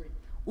natwe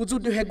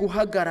uzuduhe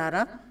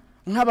guhagarara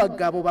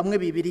nk'abagabo bamwe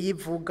bibiri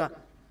yivuga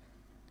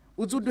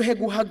uzuduhe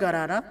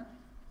guhagarara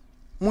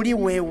muri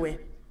wewe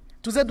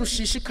tuze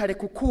dushishikare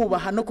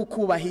kukubaha no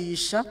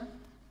kukubahisha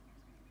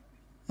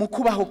mu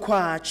kubaho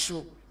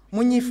kwacu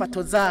mu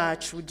nyifato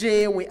zacu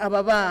jewe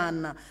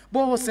ababana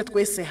bose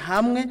twese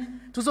hamwe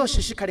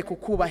tuzoshishikare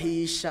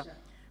kukubahisha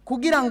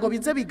kugira ngo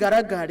bize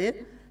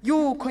bigaragare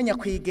yuko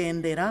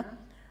nyakwigendera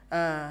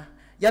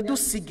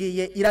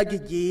yadusigiye iragi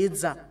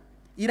ryiza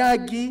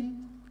iragi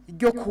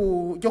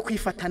ryo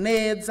kwifata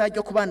neza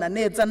ryo kubana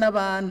neza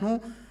n'abantu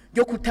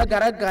ryo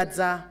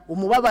kutagaragaza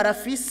umubabaro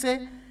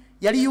afise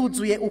yari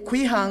yuzuye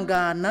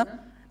ukwihangana.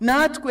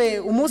 Natwe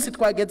umunsi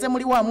twageze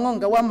muri wa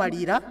mwonga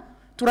w'amarira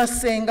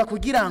turasenga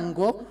kugira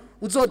ngo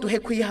uzoduhe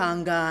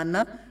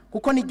kwihangana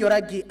kuko niryo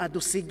ragi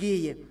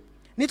adusigiye.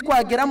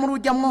 Nitwagera muri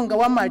ujya mwonga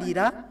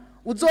w'amarira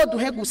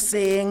uzoduhe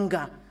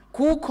gusenga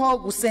kuko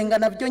gusenga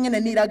nabyo nyene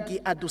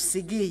niragi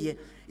adusigiye.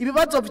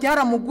 Ibibazo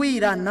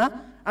byaramugwirana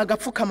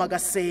agapfukama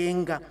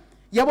gasenga,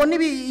 yabona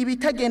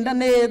ibitagenda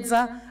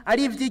neza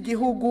ari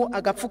iby'igihugu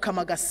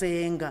agapfukama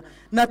agasenga.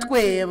 Na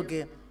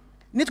twebwe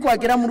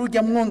nitwagera muri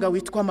urya mwonga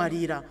witwa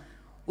amarira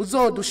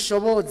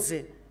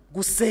uzodushoboze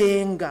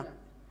gusenga,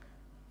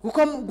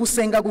 kuko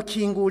gusenga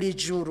gukingura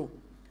ijuru.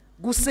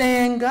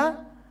 Gusenga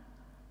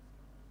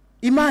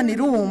Imana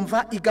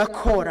irumva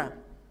igakora.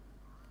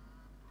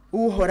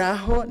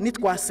 Uhoraho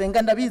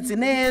nitwasenga ndabizi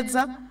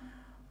neza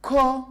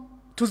ko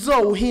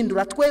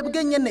tuzowuhindura,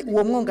 twebwe nyene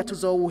uwo mwonga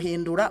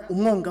tuzowuhindura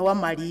umwonga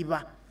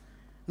w'amariba,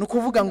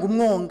 nukuvuga ngo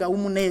umwonga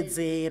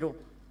w'umunezero.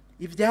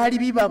 Ivyari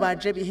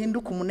bibabaje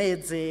bihinduka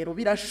umunezero,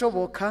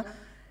 birashoboka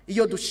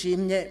iyo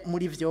dushimye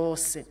muri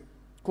vyose.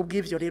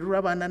 Kubw'ivyo rero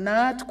urabana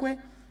natwe,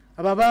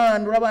 aba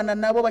bana urabana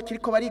nabo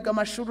bakiriko bariga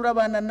amashuri,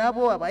 urabana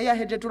nabo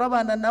abayahejeje,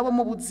 urabana nabo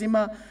mu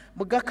buzima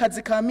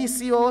bw'akazi ka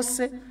misi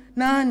yose,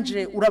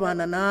 nanje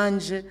urabana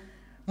nanje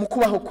mu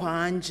kubaho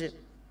kwanje.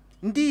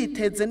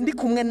 Nditeze ndi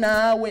kumwe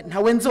nawe,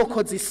 ntawe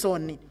nzokoza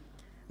isoni.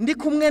 Ndi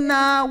kumwe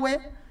nawe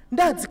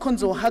ndazi ko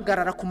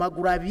nzohagarara ku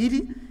maguru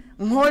abiri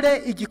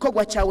nkore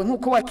igikorwa cyawe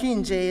nk'uko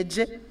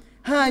wakinjeje,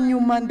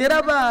 hanyuma ndera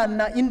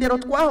abana indero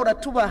twahora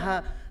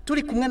tubaha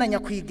turi kumwe na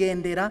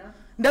nyakwigendera.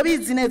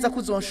 Ndabizi neza ko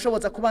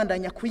uzonshoboza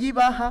kubandanya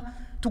kuyibaha,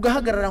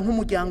 tugahagarara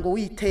nk'umuryango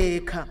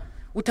w'iteka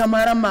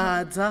utamara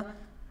amaza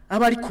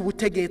abari ku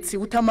butegetsi,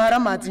 utamara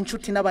amaza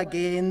inshuti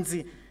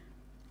n'abagenzi,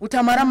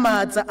 utamara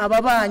amaza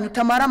ababanyi,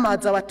 utamara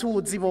amaza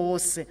abatuzi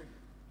bose.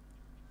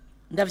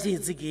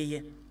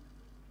 Ndavyizigiye.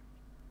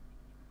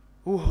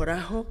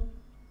 Uhoraho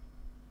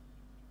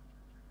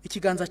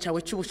ikiganza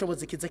cyawe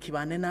cy'ubushobozi kize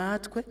kibane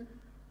natwe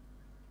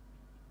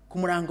ku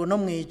murango no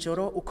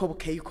mwijoro uko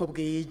bukeye uko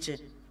bwije.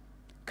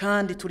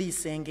 Kandi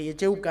turisengeye,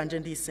 je ubwanje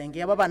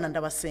ndisengeye, aba bana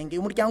ndabasengeye,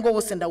 umuryango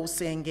wose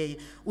ndawusengeye,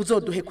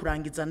 uzoduhe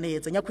kurangiza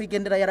neza.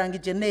 Nyakwigendera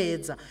yarangije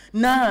neza,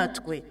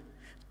 natwe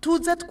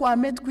tuze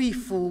twame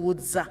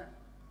twifuza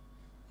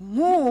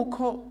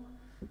nk'uko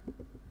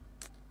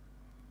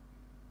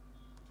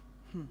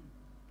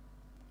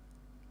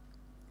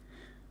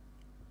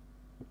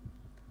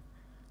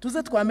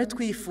tuze twame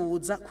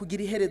twifuza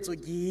kugira iherezo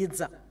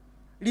ryiza,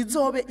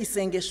 rizobe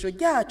isengesho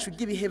ryacu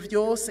ry'ibihe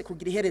byose,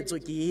 kugira iherezo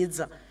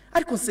ryiza.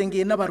 Ariko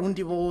nsengeye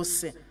n'abarundi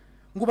bose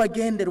ngo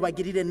bagendere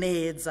ubagirire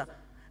neza.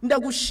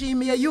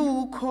 Ndagushimiye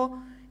yuko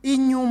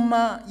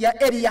inyuma ya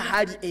Eliya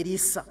hari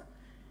Elisa,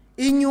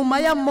 inyuma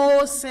ya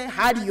Mose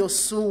hari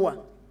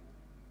Yosuwa.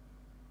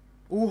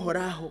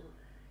 Uhoraho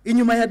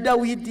inyuma ya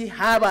Dawidi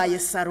habaye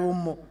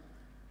Salomo.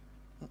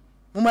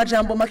 Mu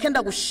majambo make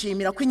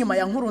ndagushimira ko inyuma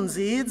ya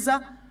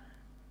Nkurunziza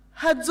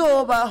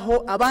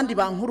hazobaho abandi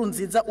ba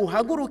Nkurunziza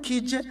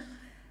uhagurukije,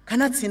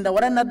 kanatsinda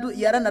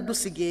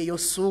yaranadusigiye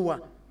Yosuwa.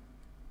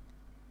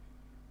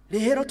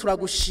 Rero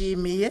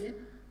turagushimiye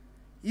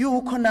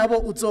yuko nabo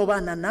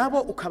uzobana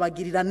nabo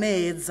ukabagirira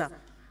neza,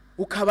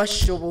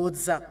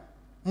 ukabashoboza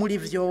muri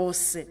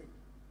vyose.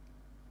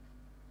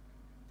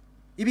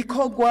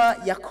 Ibikorwa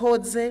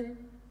yakoze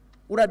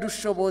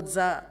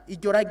uradushoboza,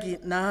 iryo ragi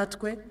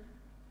natwe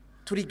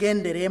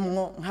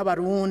turigenderemwo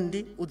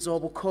nk'abarundi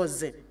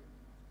uzobukoze.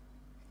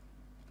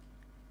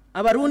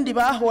 Abarundi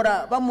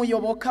bahora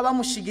bamuyoboka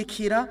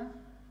bamushigikira,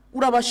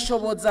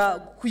 urabashoboza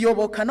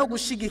kuyoboka no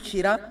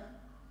gushigikira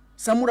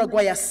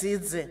Samuragwa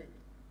yasize,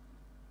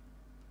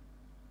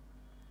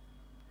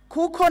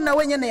 kuko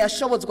nawe nyene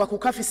yashobozwa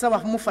kuko afise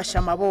abamufasha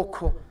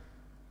amaboko.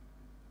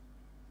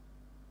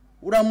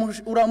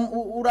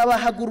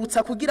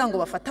 Urabahagurutsa kugira ngo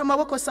bafate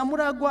amaboko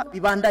Samuragwa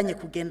bibandanye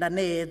kugenda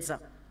neza.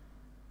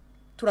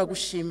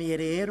 Turagushimiye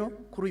rero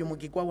kuri uyu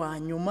mugigwa wa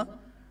nyuma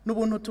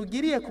n'ubuntu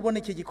tugiriye kubona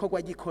iki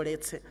gikorwa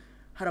gikoretse.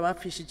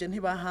 Harabapfishije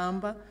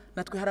ntibahamba,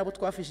 natwe harabo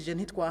twafishije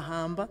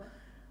ntitwahamba.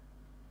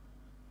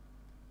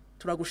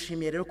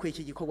 Turagushimiye rero ko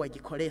iki gikorwa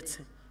gikoretse,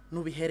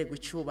 nubihererwe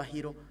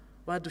icyubahiro.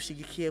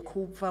 Badushigikiye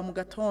kuva mu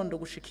gatondo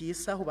gushikiye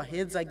isaho,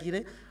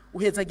 bahezagire,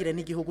 uhezagire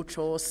n'igihugu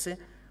cose,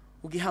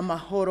 ugiha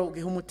amahoro,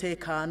 ugiha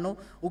umutekano,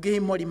 ugiha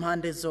impora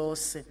impande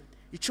zose.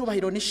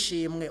 Icyubahiro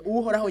nishimwe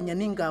Uhoraho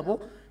Nyeningabo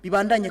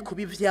bibandanye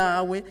kuba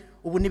ivyawe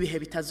ubu nibihe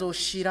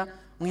bitazoshira,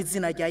 mu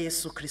izina rya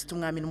Yesu Kristo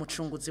umwami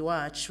n'umucunguzi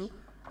wacu.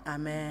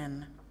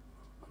 Amen.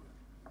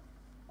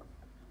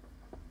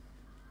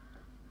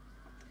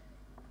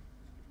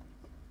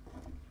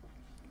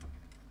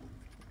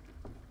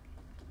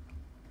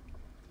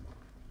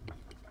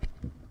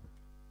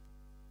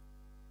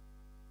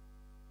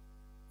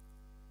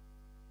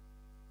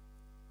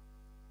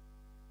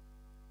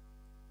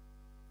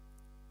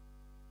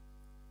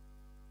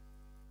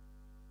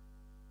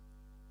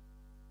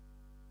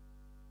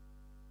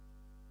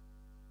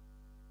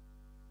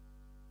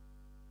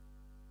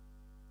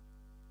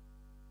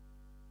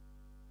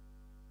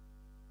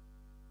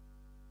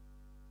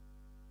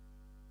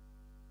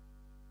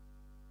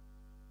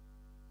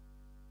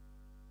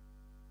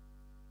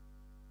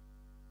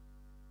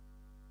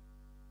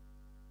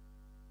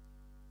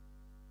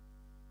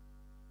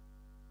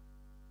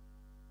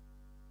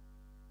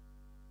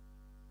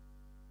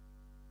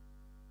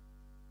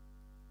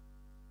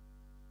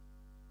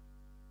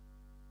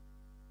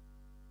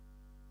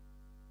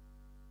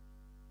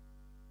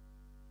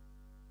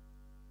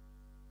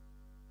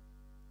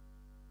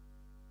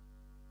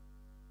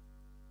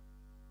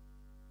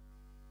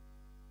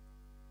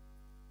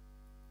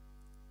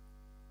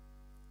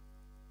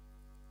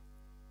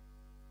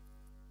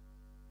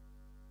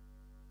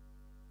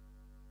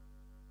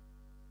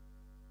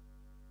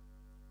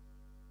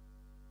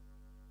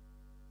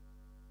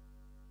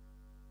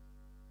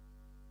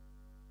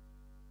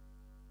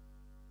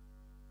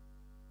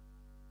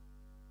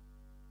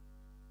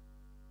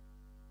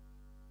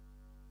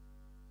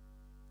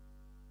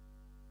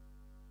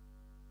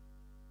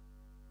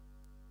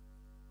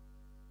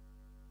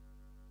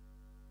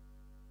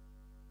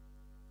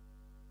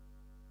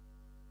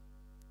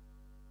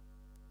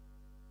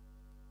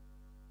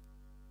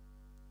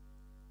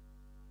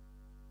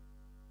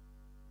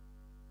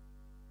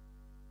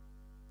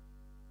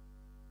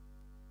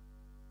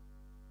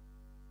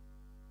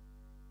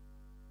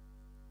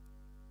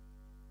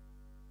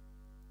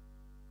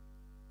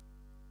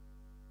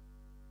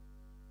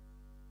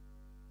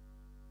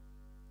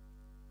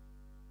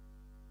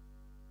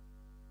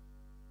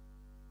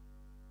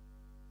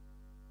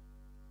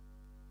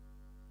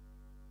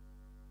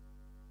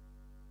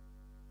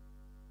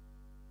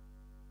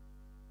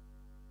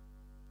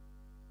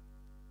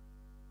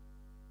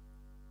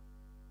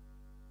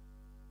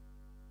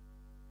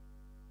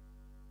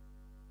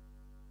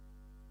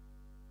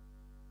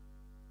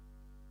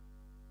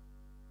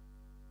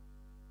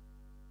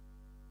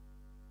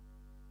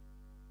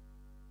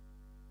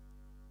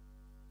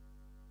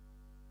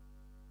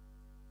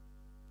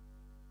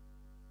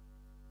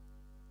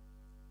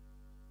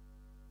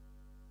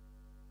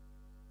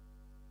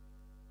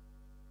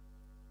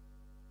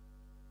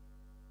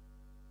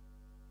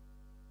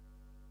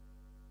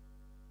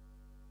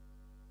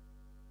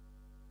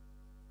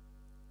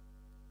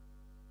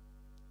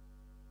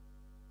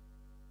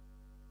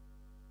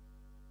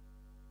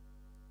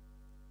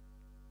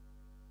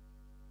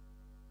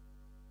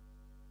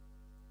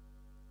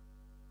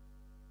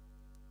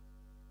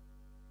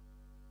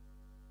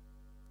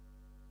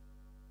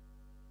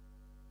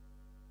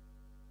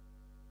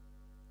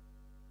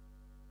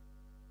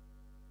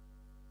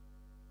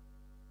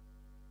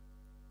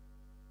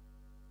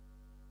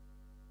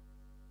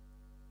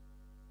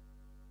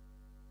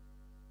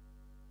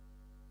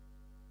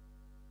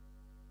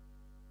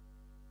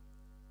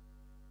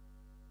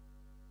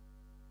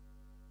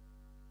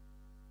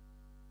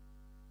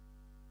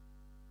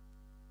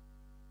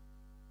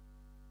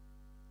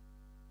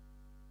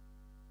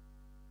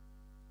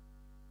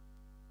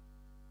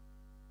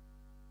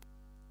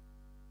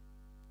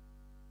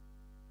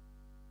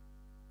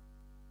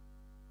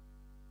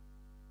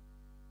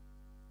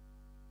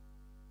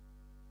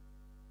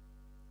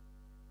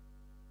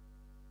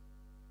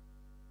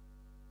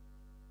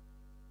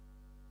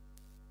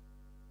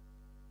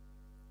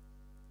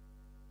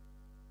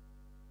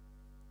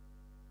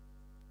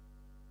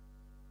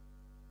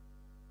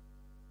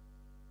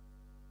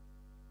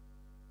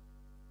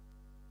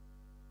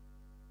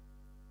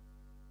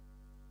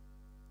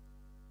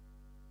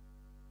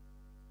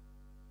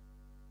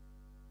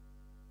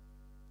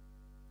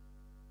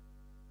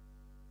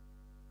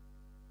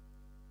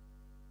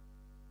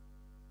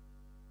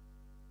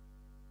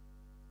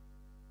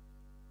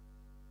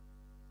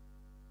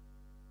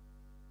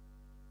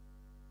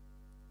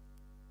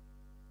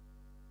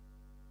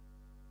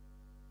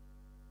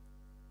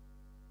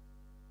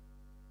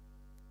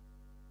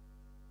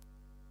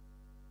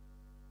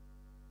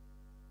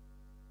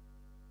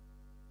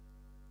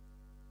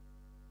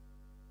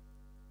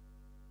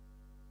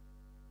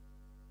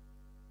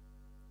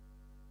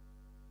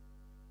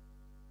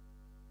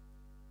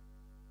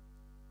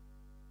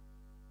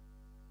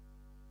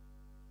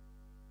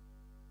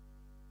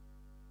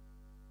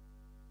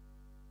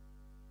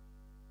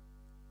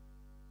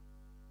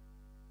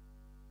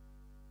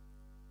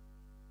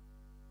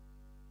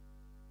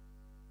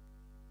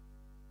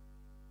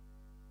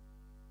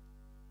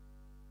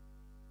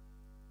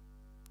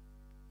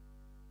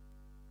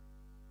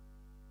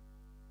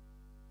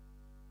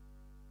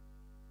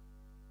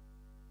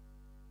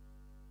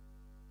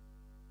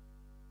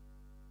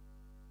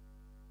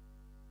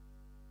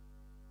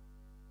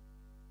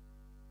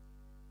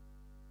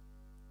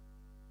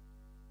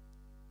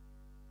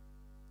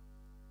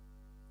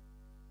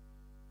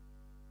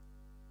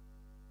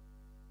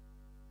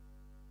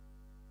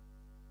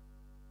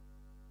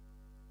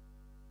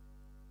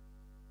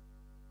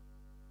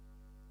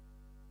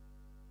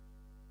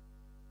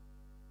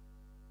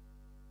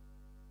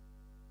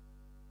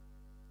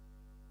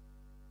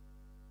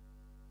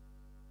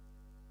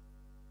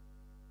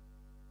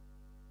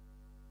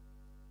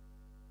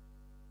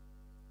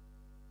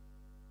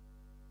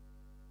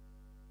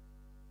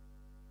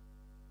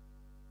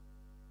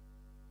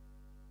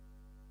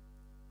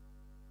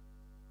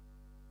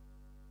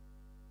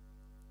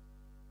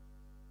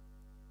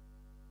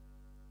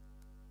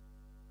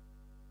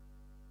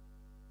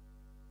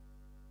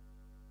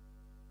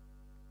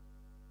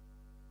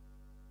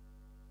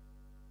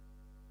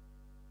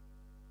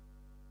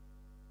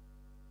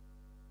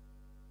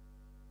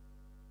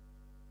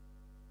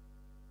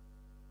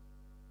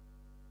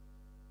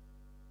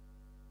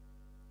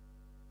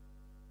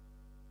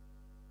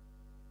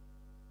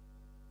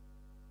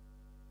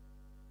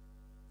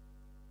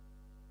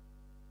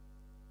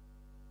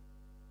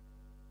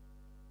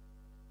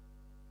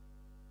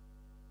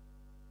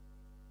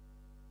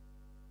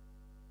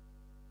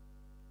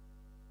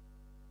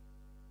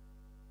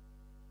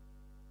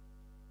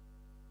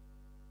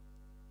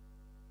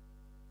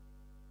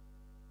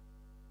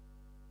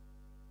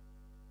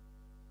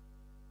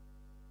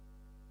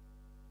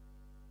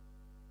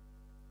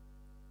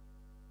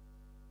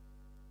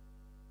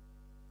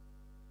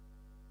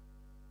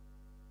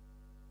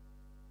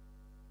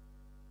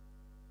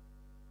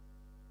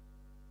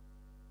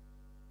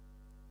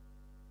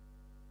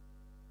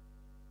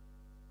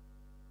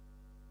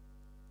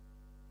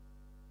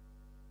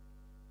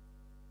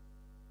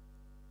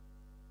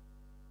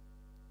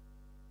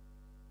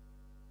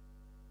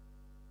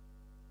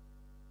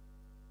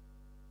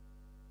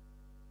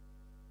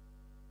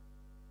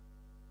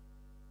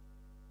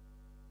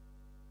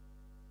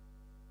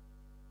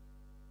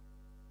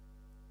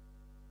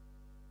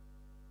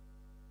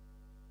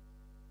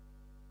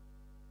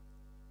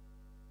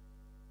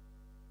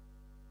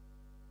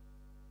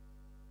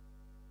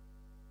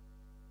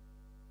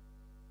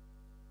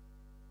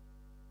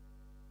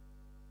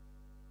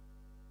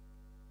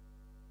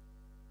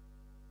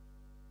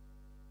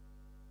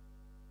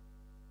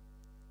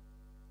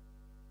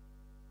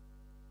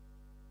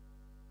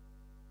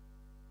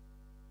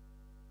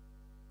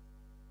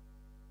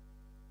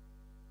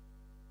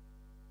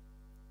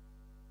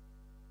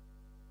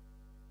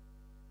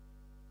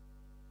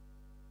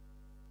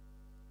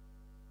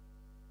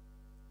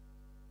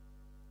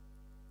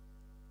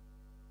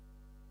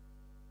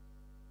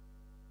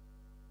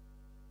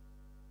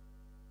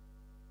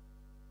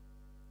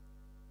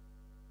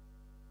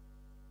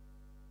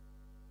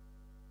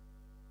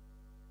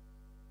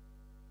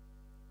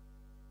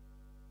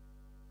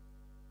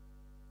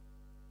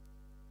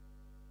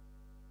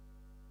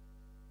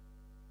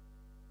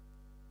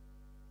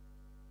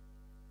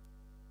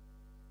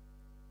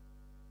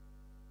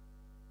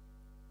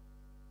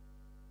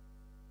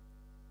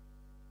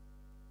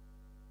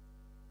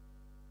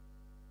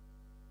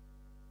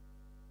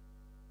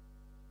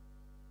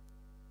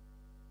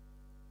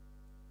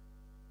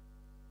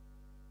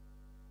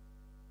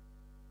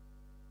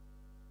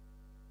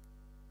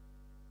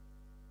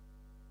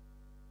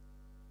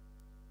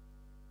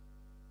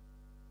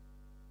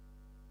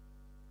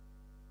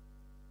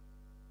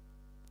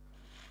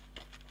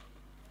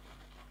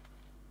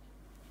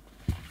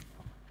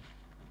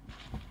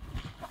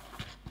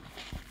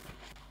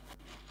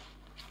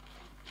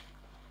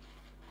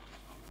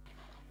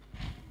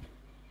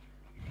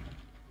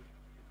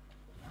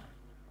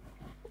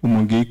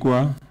 umugigwa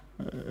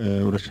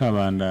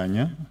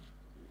uracabandanya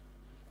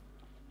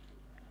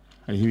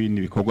hariho ibindi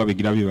bikorwa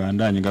bigira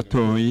bibandanye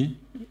gatoyi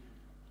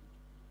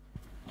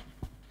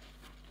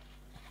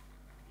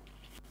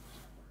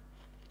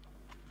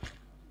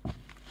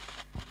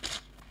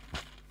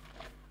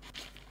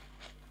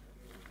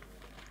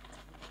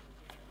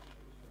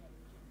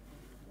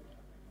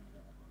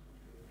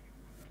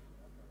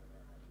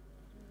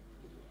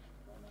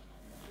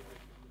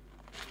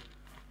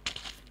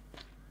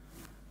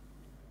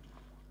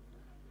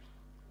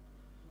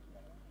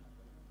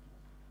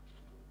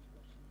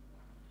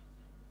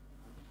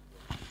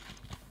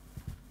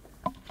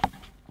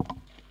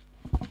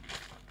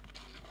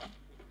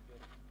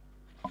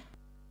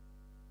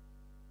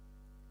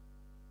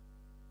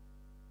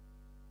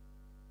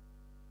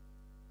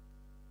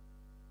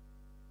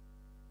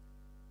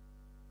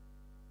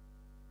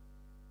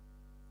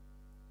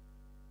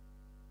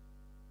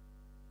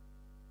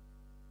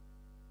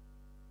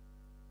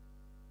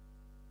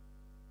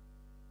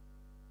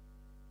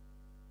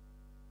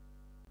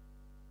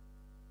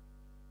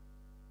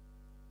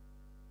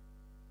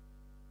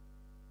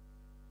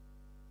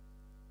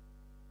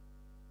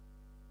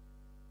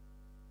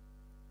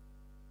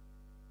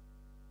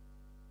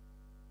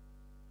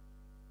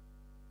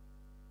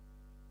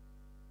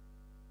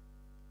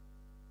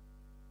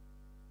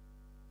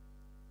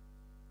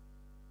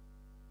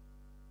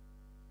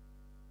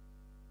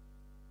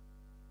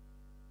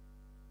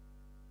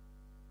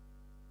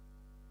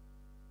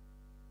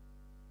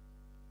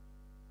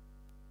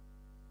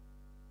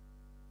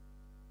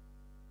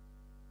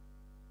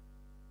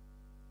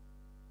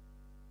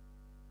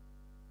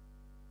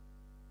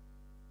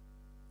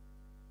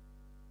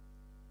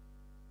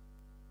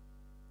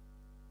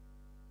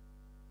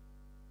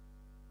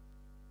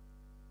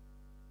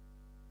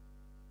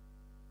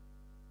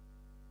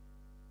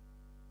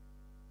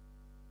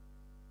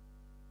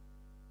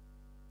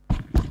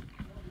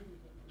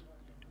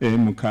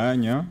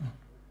mukanya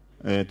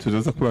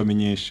tuzaza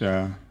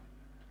kubamenyesha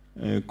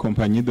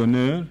compagnie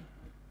d'honneur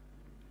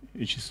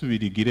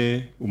icisubira igire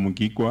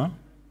umugigwa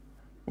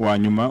wa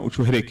nyuma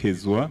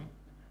ucuherekezwa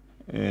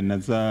na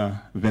za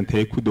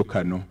 21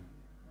 kudokano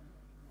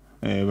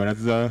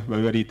baraza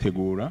babe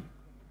baritegura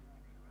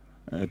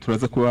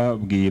turaza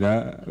kubabwira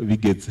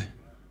bigeze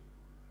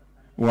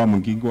wa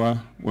mugigwa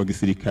wa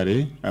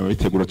gisirikare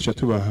ababitegura tuca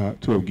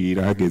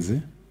tubabwira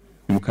hageze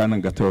mukana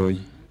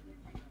gatoyi.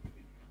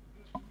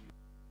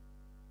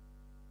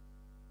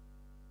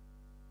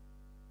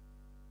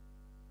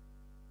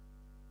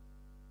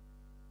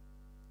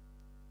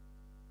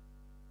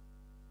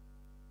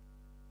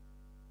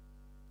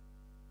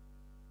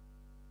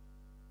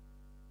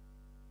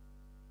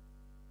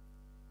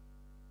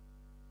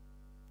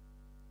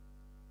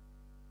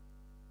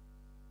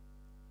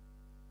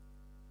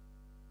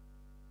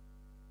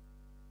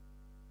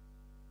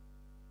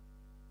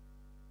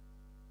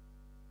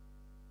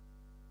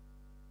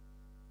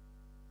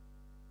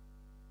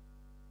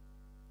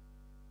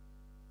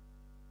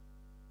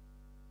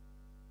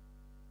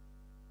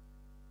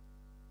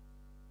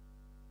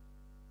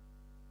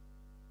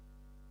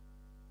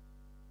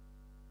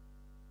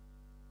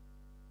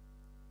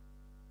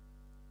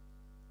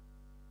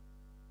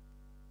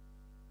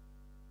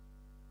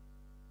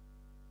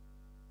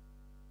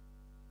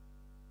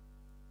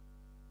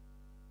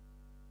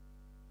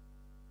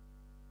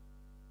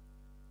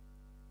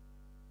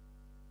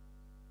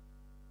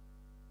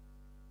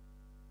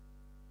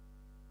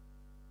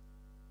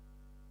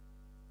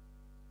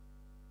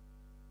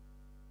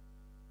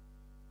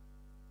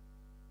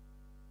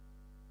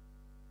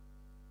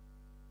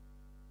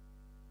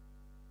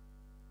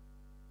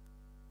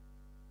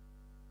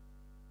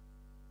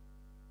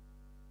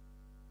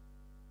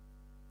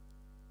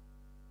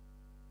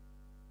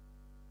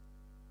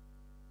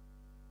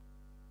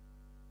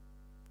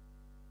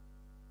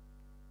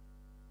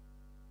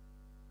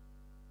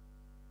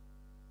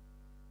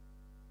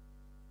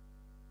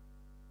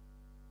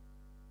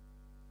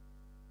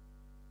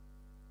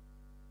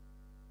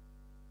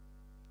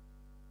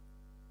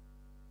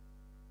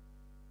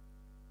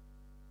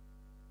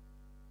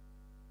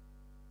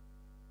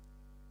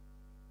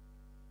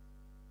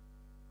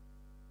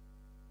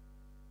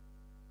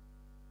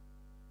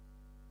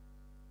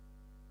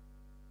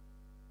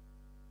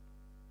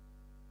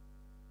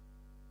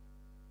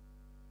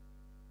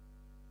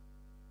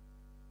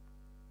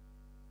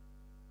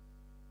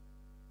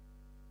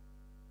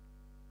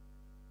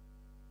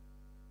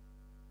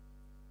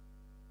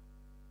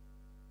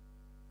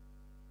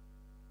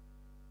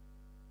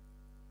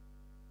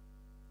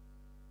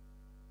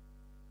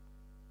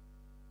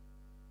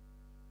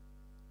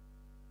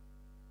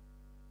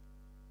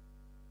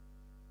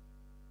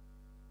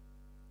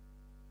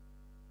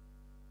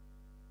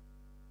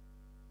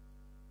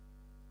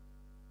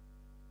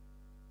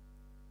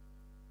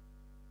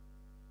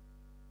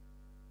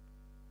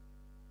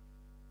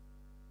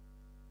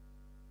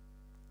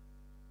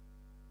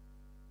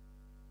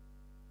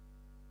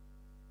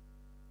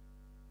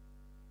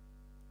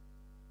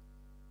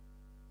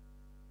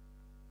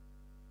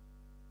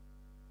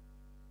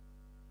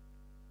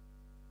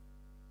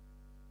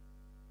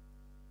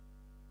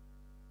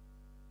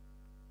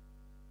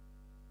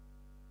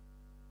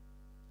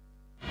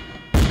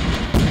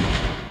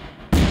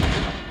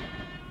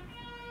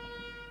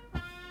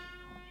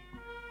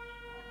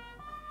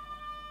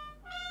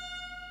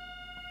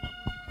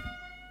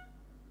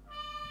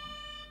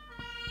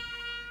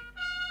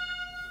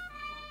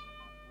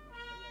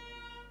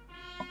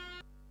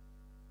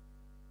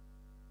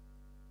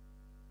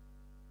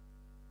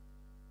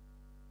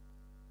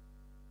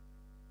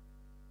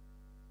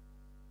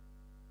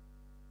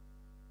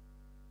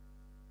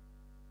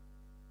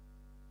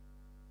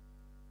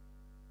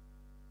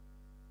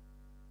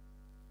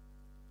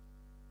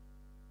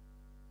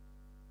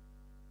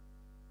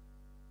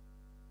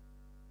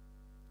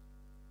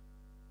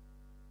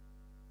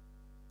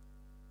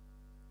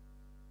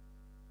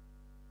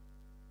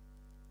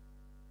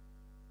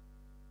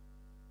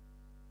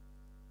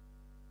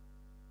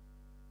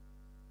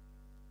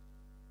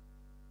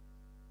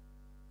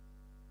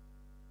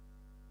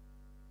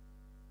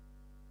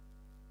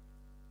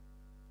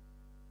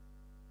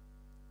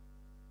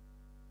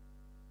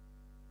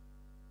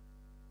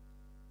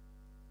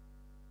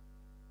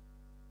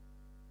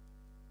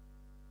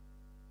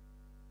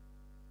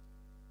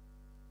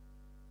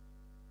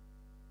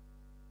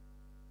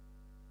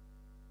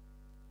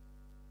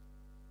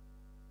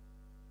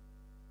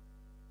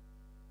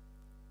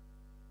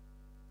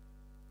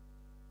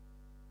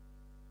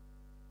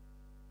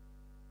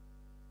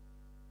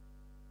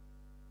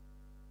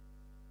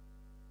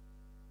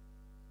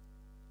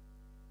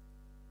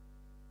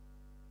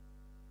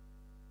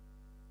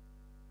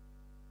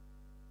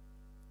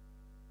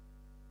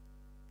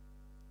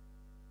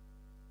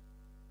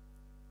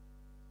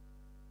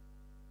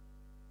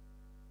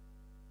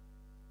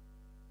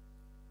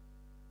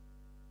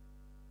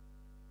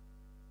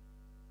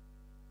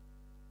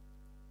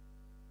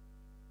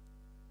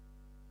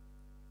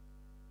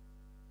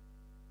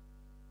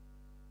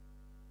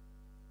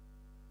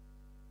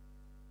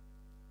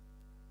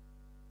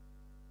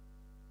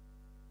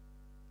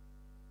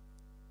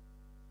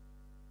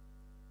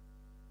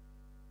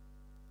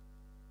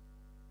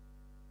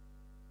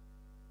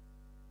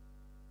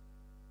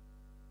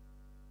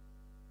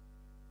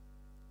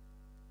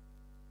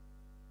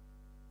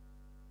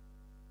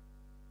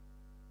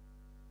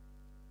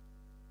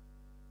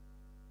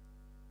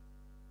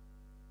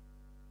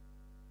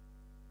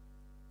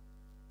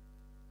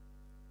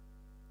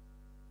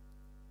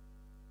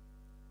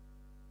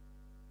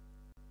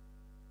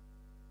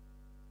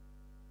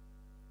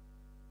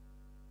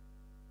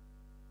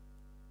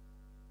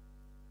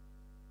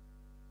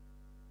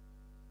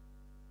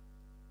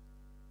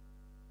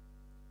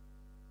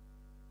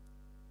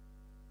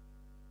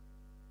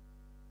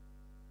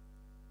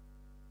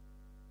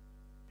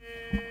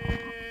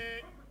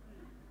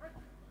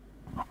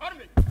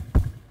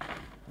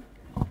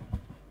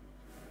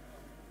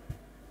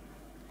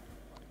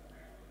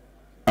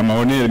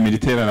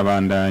 amatera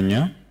arabandanya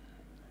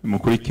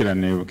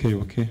mukurikirane buke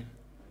buke.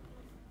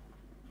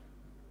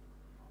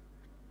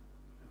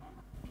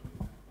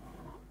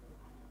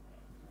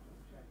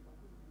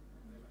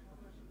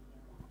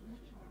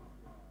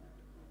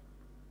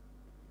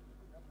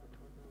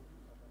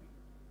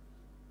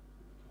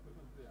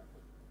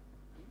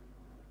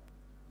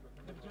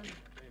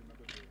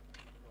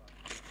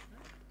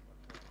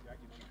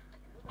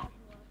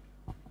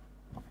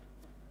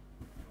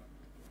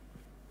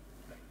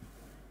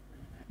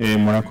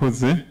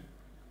 Murakoze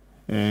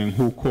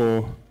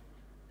nkuko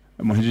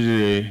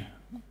muhejeje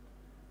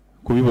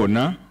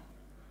kubibona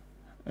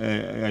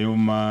ayo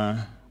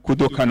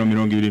makudokano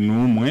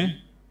 21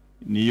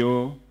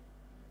 niyo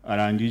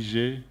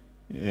arangije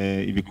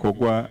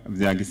ibikorwa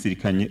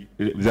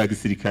vya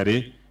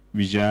gisirikare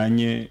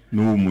bijanye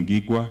n'uwo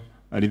mugigwa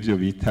ari byo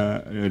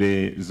bita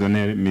les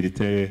zones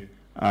militaires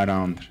à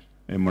rendre.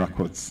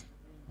 Murakoze.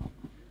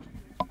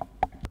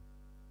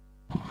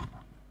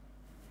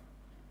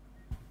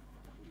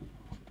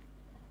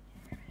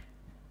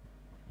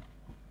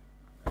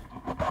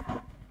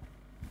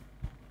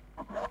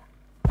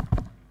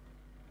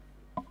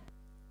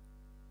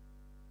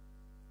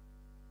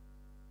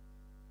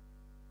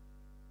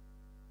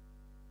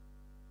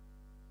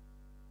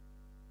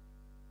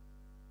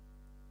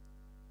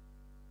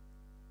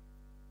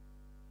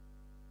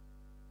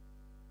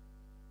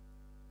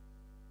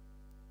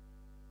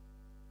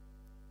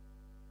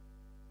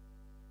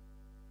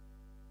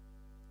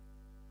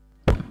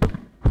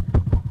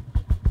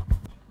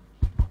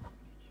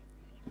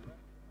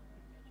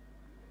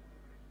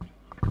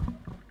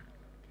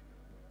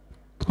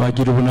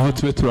 Twagira ubu naho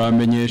tube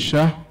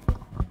turamenyesha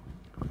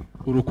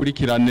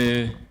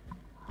urukurikirane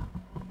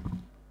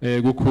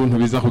gukuntu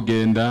biza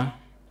kugenda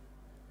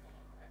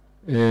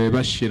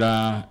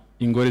bashira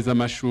ingore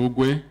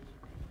z'amashugwe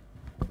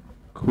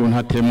ku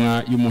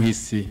ntatemwa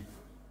y'umuhisi.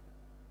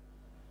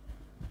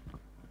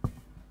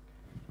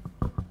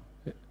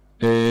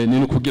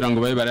 Ni kugira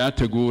ngo babe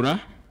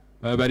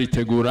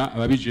baritegura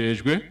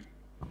ababijejwe.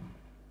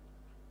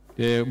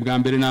 Bwa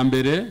mbere na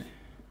mbere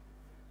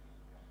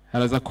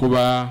haraza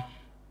kuba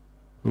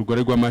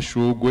urugore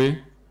rw'amashugwe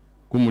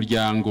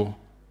rw'umuryango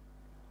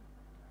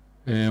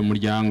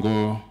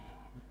umuryango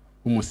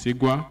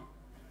w'umusigwa.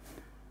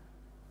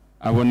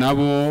 Abo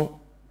nabo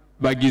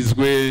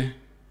bagizwe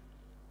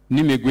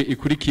n'imigwi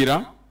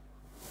ikurikira.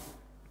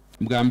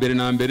 Bwa mbere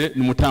na mbere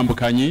ni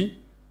umutambukanyi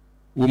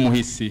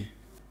w'umuhisi.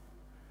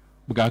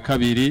 Bwa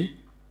kabiri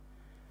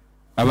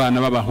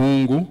abana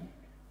b'abahungu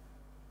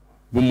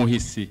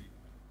b'umuhisi.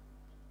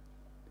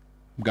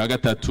 Bwa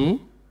gatatu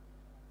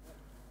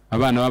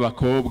abana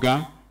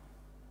b'abakobwa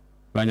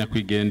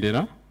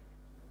banyakwigendera.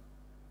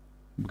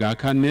 Bwa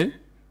kane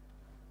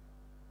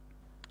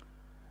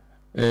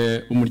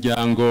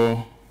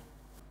umuryango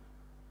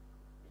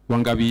wa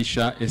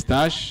Ngabisha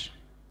Eustache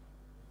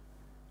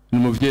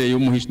n'umuvyeyi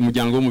w'umuhisi,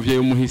 umuryango w'umuvyeyi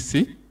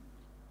w'umuhisi.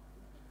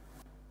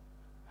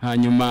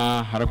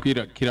 Hanyuma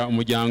harakwirikira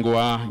umuryango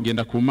wa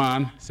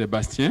Ngendakumana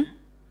Sebastien.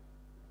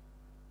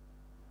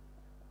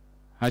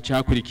 Haca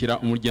hakurikira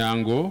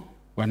umuryango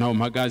wa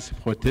Ntawumpagazi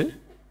Prote.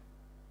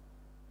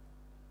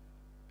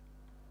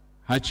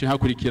 Haca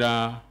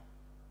hakurikira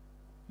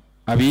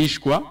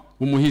abishwa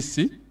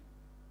b'umuhisi.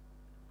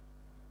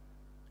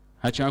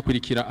 Haca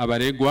hakurikira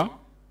abaregwa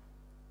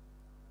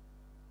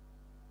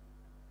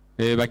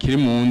bakiri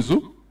mu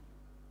nzu.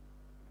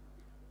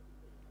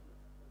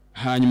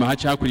 Hanyuma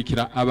haca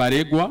hakurikira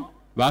abaregwa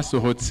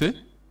basohotse.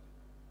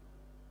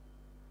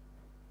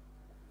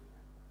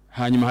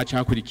 Hanyuma haca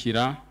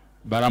hakurikira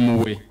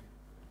baramuwe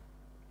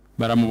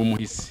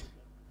umuhisi.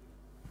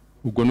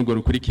 Ubwo nubwo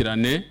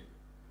rukurikirane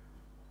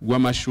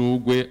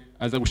rw'amashugwe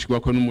aza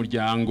gushigwako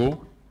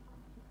n'umuryango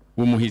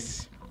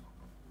w'umuhisi.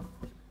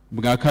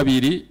 Bwa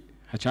kabiri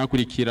haca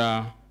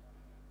hakurikira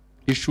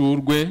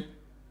ishurwe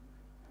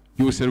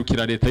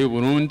y'userukira leta y'u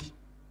Burundi,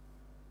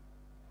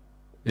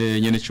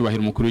 nyene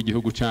cyubahira umukuru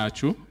w'igihugu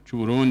cacu cy'u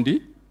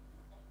Burundi.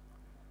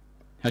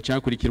 Haca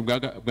hakurikira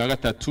bwa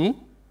gatatu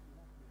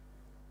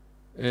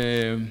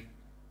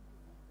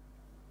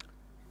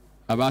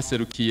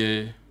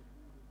abaserukiye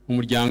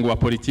umuryango wa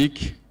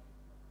politiki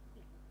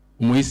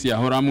umuhisi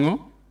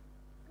yahoramwo.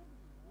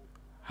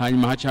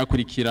 Hanyuma haca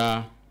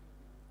hakurikira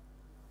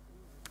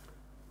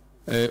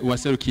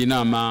uwaserukiye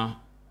inama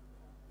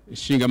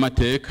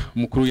nshingamateka,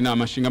 umukuru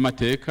w'inama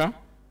nshingamateka.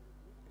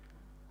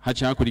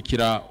 Haca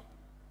hakurikira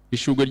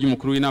ishugwe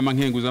ry'umukuru w'inama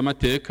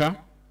nkenguzamateka.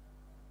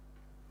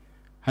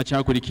 Haca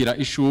hakurikira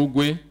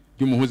ishugwe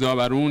ry'umuhuza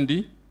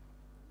w'abarundi.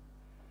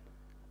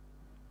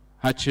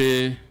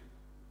 Hace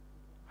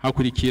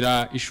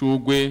hakurikira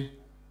ishugwe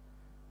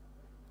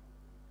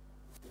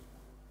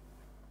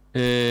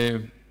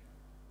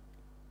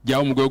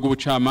ryawo mu rwego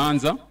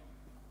rw'ubucamanza.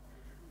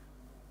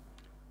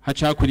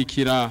 Haca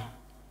hakurikira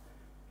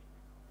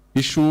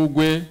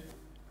ishugwe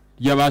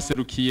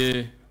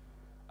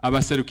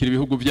abaserukira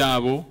ibihugu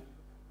byabo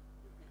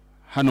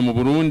hano mu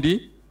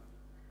Burundi.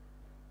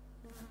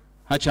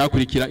 Haca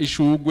hakurikira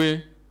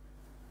ishugwe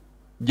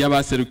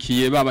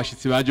ry'abaserukiye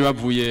babashitsi baje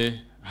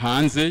bavuye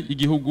hanze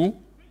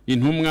y'igihugu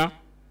intumwa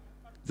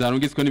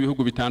zarungitswe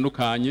n'ibihugu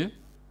bitandukanye.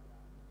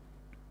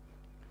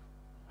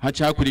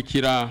 Haca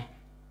hakurikira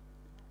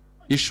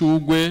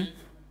ishugwe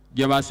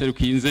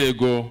ry'abaserukiye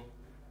inzego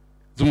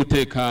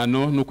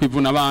z'umutekano no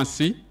kwivuna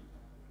abansi,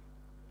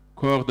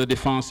 corps de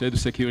défense et de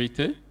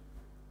sécurité.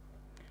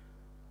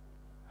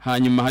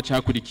 Hanyuma haca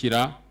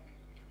hakurikira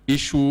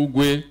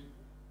ishugwe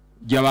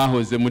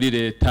ry'abahoze muri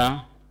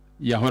leta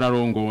yahora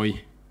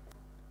arongoye.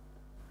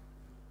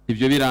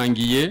 Ibyo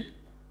birangiye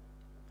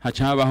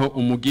haca habaho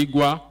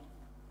umugigwa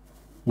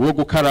wo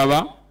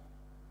gukaraba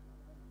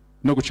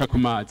no guca ku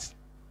mazi.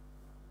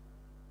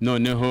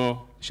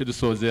 Noneho ishe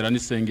dusozera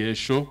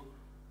n'isengesho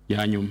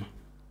ya nyuma.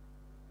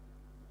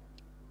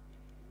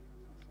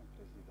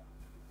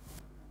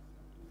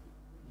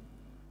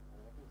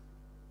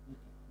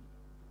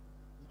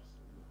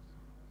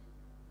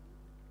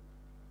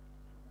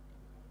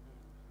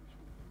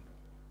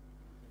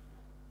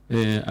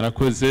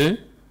 Arakoze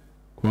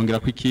kongera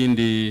ko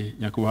ikindi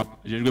nyakubahwa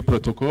jejwe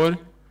protocole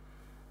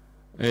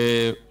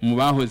mu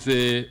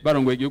bahoze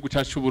barongoye igihugu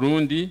cyacu cy'u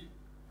Burundi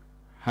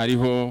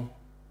hariho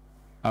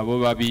abo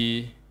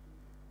babi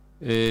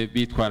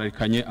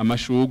bitwararikanye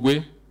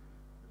amashugwe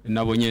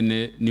nabo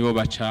nyene nibo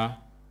baca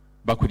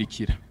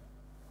bakurikira.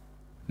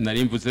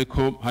 Nari mvuze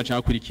ko haca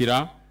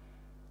hakurikira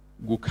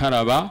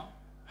gukaraba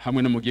hamwe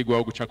n'umugigwa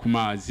wo guca ku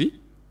mazi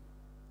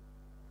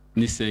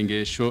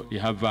n'isengesho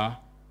ihava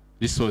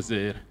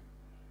risozera.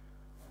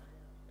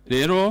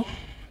 Rero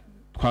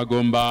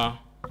twagomba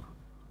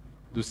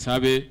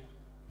dusabe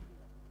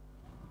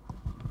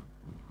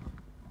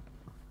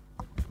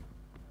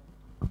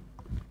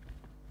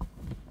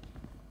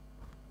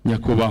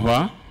nyakubahwa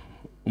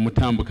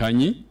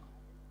umutambukanyi,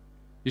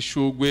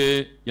 ishugwe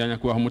ya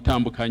nyakubahwa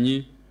umutambukanyi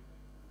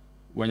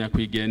wa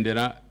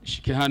nyakwigendera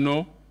shike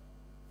hano.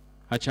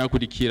 Haca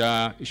hakurikira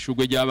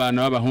ishugwe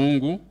ry'abana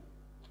b'abahungu,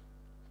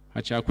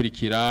 haca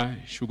hakurikira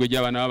ishugwe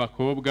ry'abana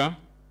b'abakobwa,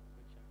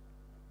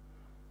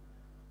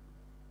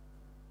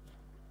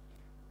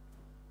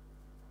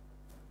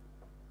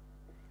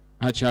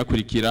 haca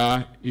hakurikira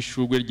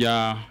ishugwe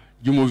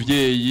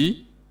ry'umuvyeyi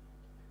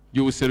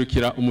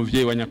ry'ubuserukira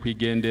umuvyeyi wa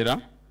nyakwigendera,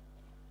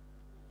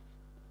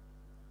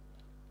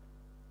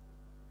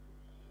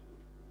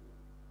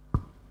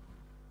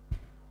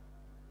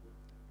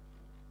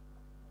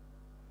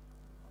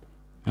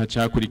 haca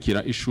hakurikira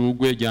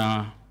ishugwe rya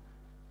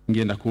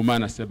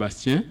Ngendakumana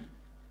Sebastien,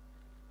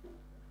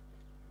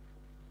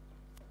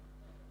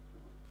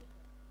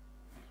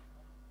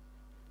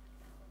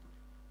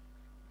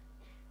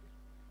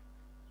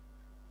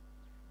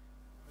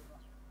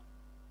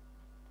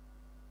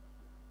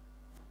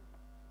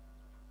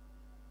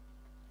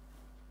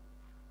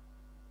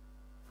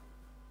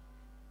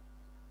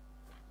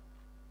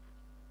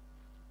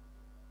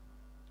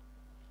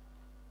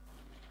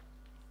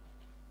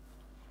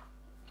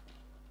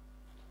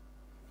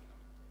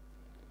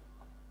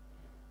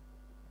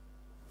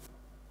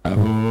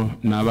 abo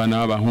n'abana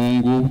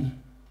b'abahungu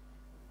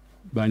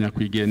ba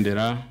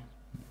nyakwigendera.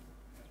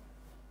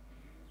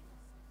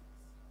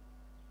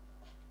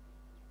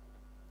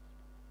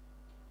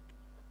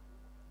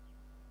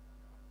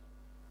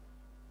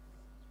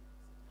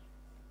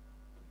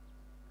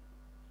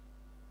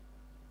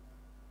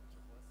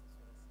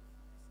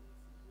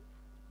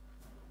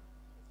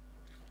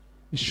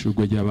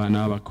 Ishugwe ry'abana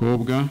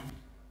b'abakobwa,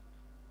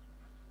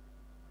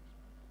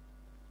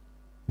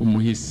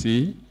 umuhisi,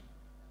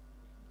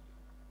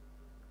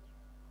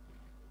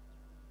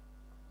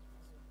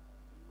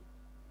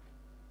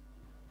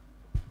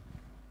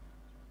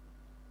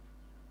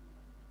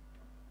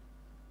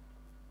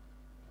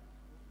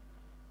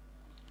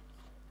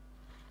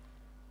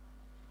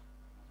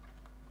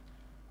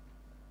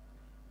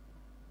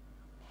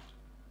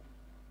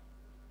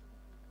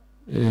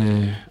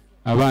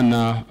 abana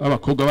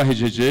b'abakobwa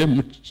bahejeje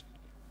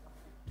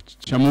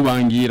muca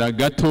mubangire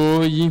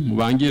gatoyi,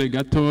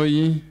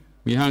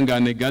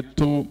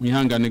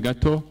 mwihangane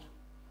gato.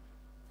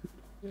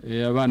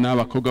 Abana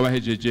b'abakobwa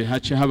bahejeje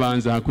hace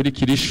habanza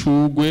hakurikira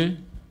ishugwe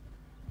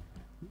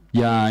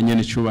ya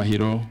nyene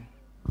cubahiro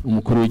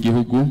umukuru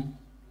w'igihugu.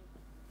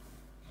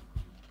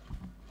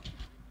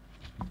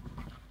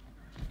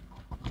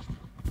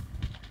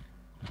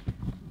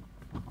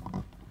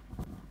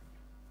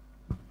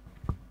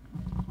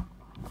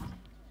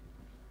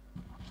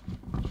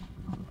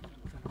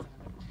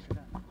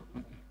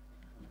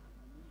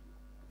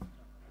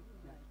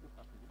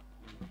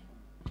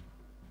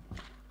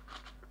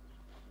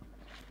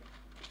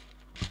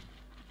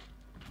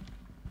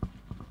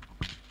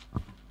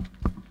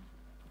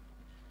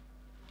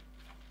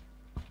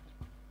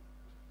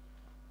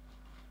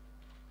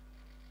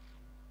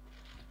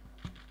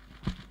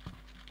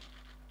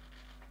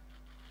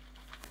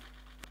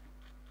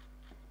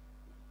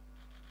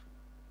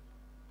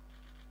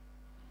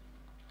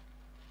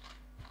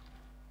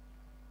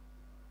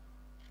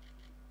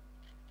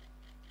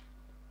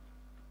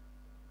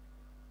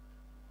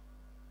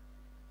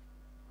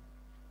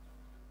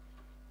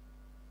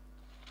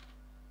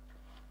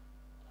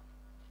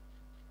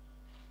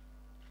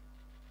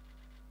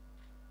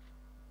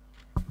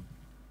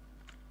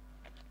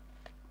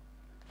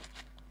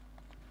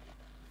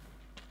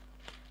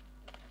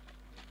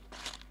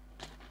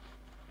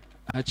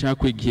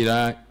 hacakurikira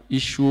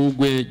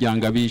ishugwe rya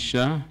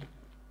ngabisha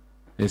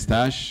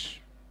Eustache.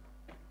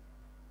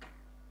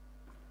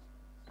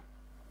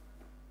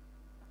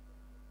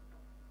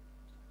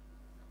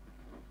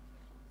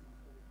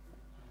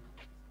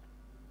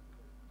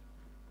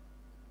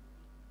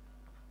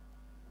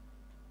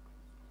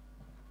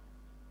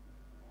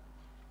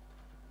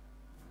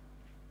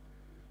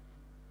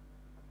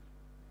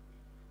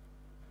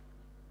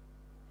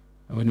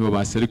 Abo nibo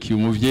baserukiye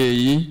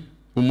umuvyeyi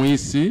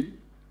w'umuhisi.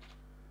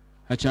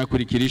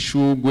 Hacakurikira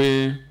ishugwe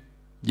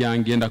rya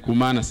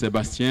Ngendakumana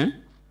Sebastien.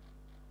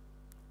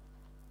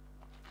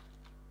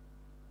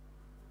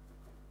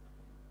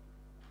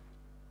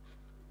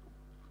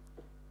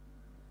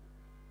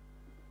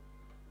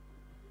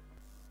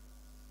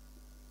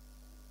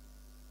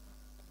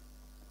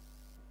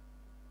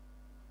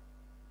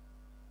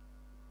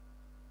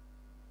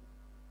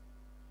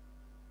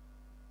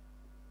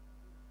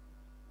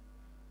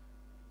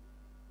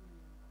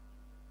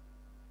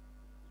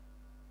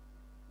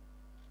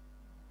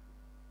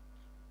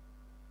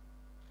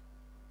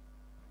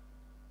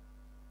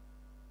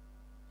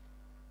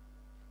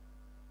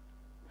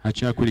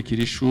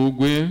 Hacakurikira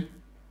ishugwe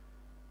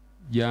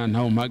rya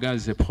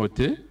Ntawumpagaze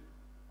Prote.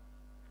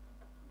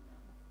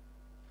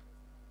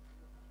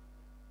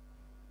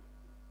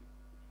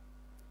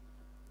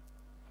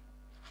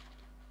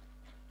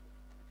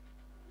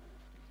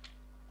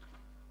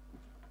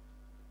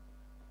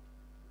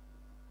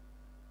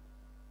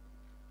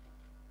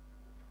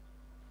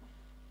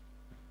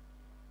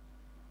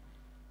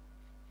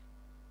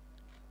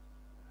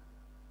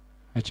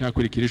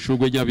 Hacakurikira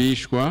ishugwe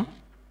ry'abishwa.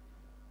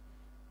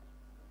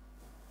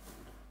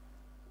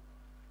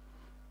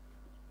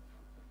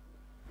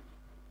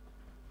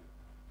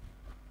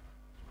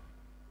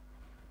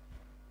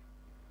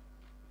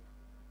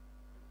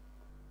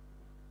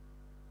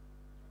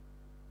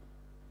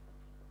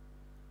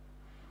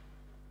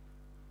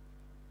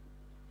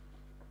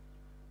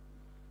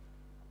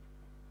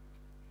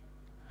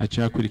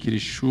 Hacakurikira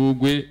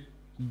ishugwe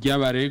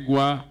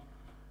ry'abaregwa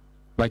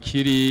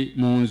bakiri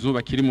mu nzu,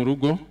 bakiri mu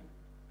rugo.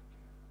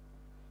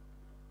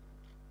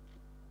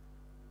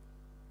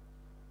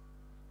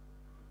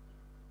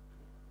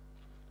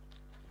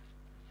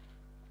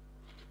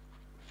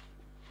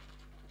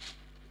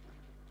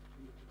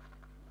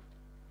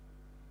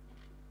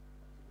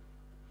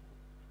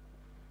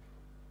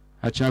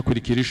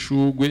 Hacakurikira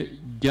ishugwe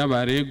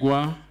ry'abaregwa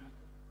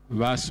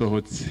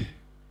basohotse.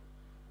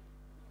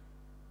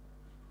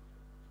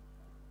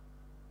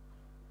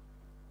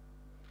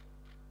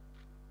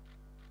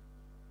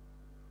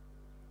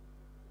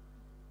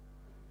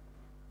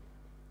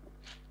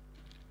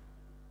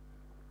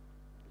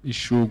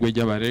 Ishugwe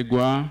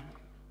ry'abaregwa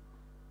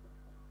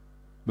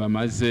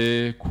bamaze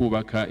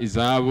kubaka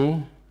izabo,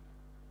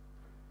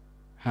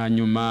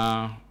 hanyuma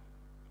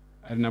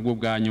ari nabwo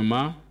bwa nyuma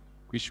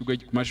ku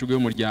mashugwe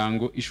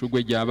y'umuryango, ishugwe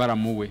rya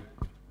Baramuwe.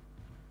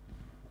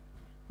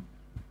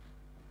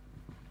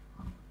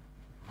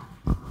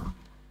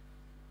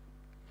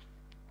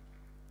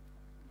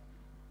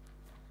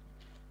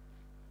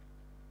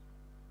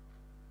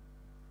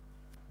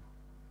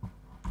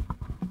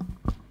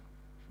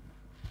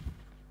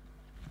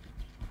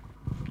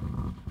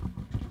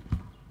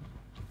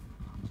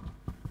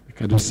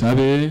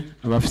 Dusabe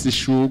abafise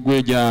ishugwe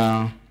rya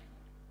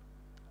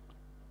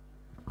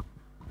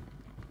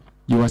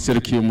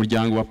y'uwaserukiye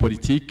umuryango wa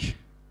politiki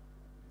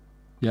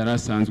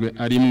yarasanzwe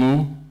arimwo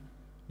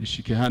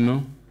ishike hano.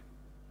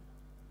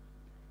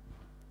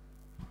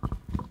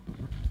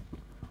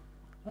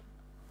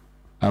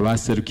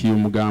 Abaserukiye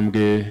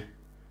umugambwe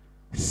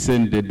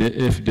CNDD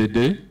FDD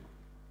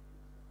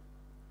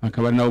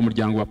akaba ari nawo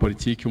umuryango wa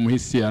politiki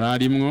umuhisi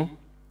yararimwo,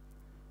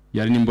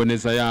 yari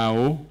n'imboneza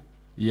yawo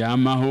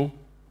yamaho.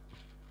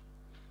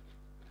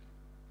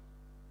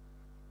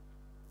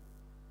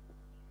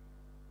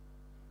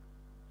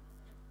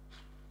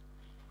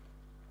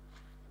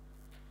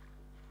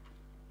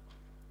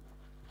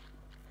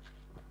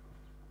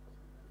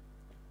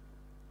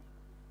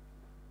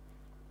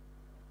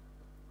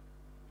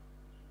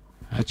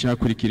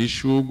 Hacakurikira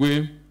ishugwe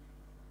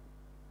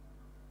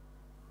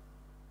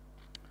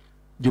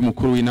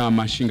ry'umukuru w'inama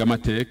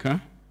nshingamateka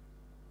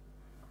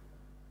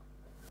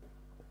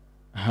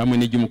hamwe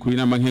n'iry'umukuru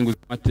w'inama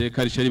nkenguzamateka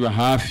rica riba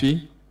hafi.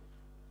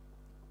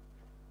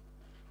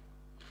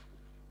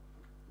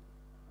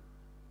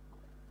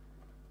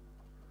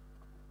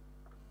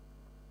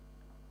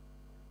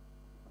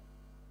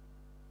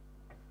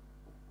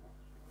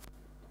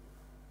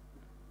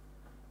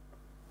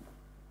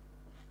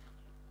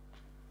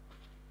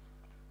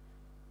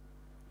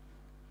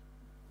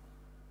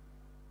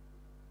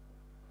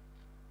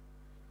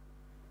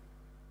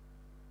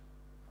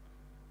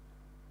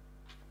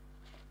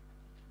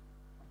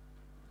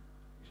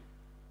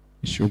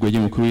 Ishugwe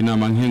ry'umukuru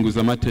w'inama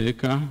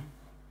nkenguzamateka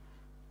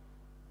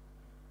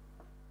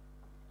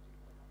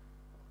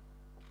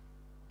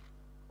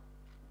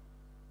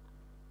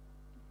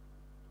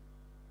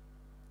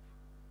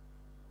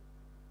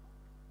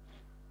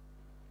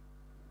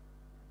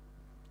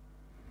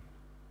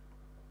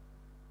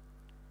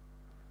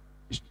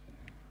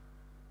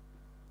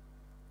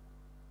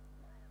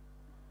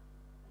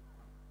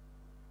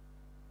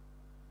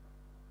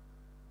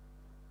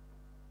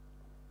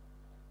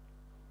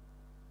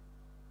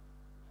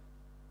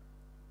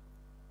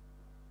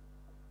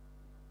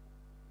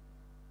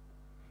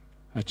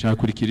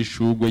hacakurikira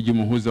ishugwe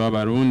ry'umuhuza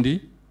w'abarundi.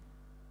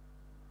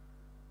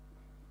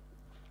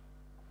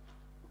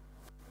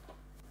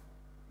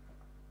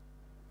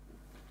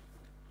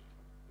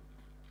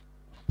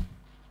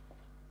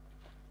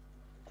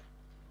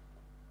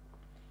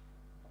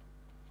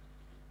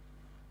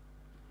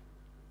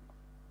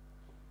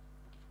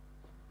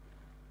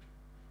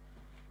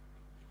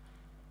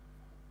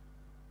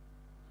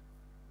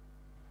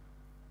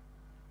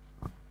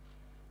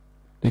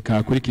 Reka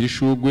hakurikira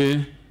ishugwe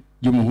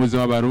ry'umuhuza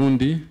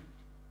w'abarundi.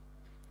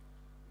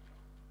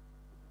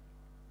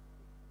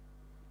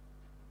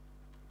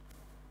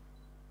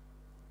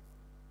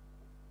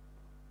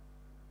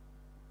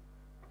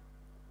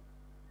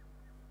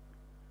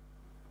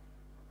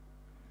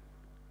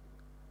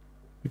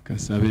 Reka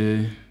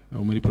sabe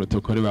abo muri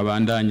protokole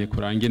babandanye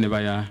kurangene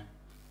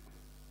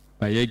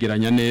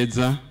bayegeranya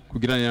neza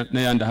kugira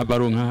n'ayandi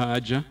ahabaronka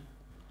haja.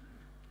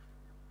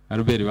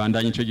 Albert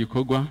bandanye ico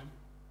gikorwa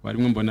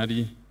warimwe mbona ari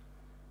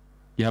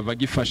yava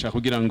gifasha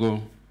kugira ngo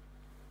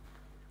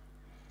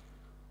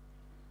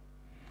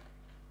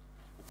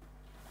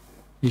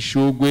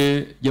ishugwe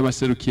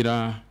ry'abaserukira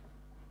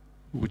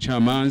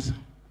ubucamanza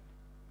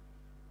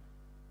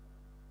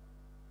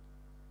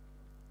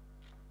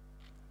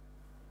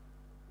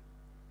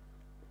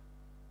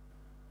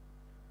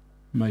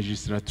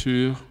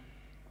magistrature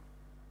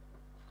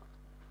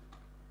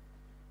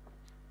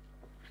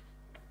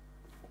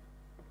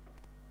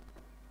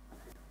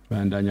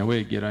bandanya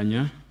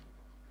wegeranya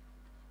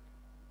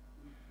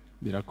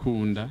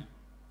birakunda.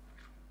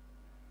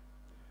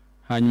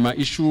 Hanyuma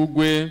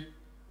ishugwe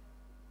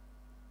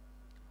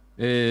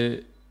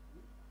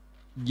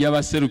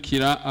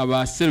ry'abaserukira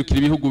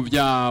ibihugu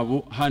byabo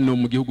hano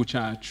mu gihugu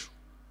cacu,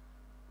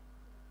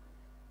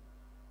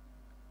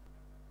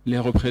 les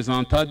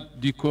représentants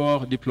du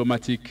corps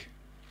diplomatique.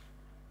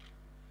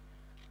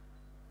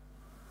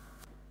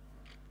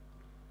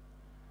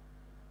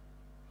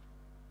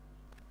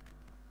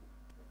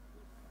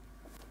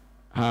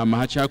 Hama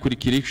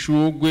hacakurikira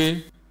ishugwe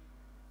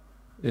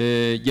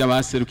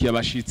ry'abaserukiye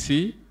abashitsi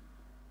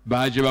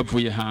baje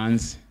bavuye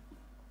hanze.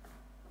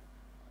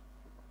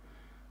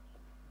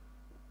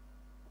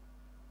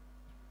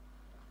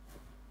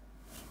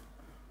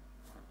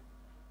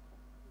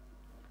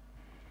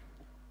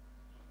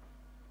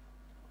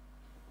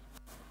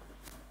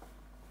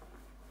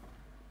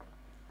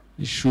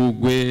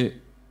 Ishugwe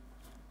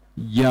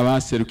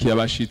ry'abaserukiye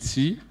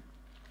abashitsi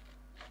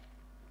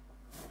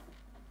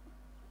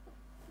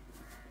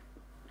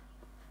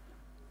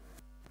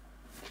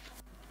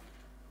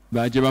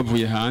baje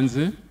bavuye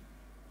hanze.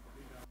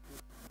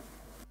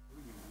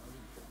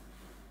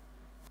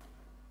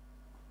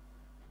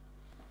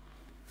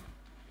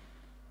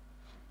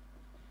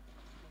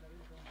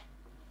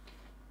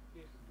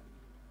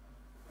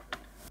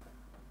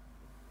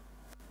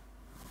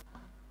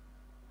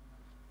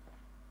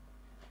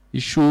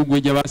 Ishugwe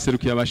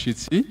ry'abaserukiye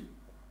abashitsi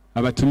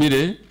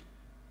abatumire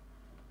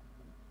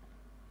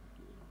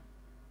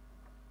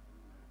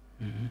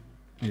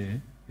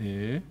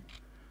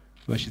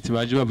abashitsi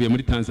baje bavuye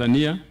muri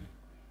Tanzania.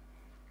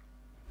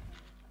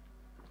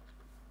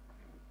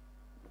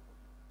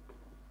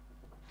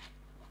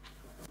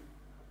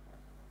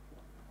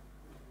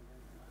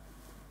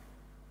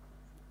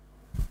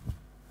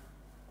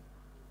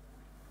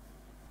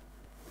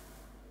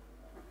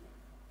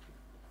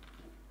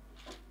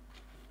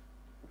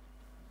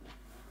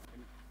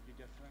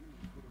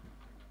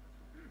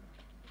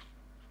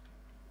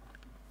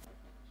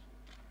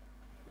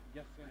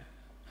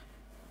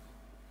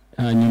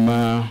 Hanyuma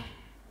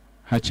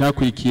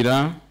hacakurikira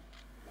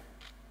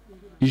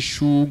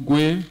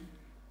ishugwe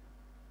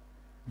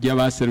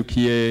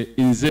ry'abaserukiye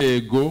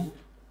inzego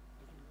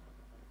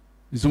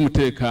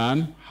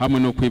z'umutekano hamwe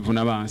no kwivuna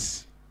abansi.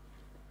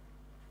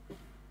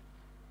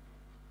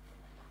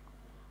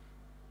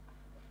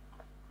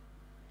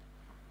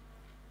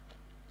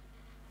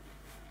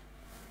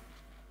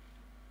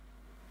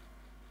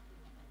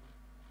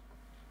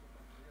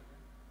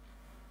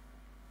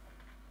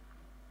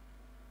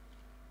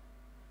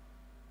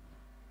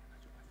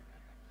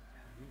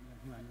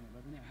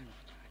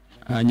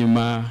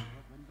 Hanyuma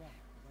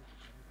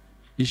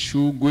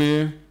ishugwe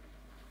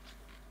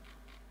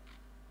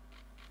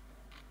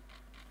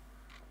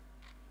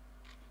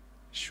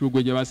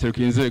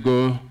ry'abaserukiye inzego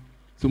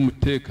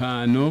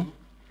z'umutekano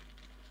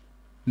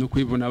no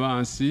kwivuna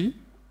abansi.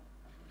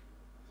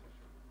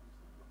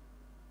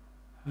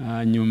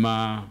 Hanyuma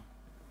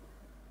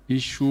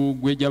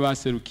ishugwe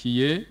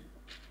ry'abaserukiye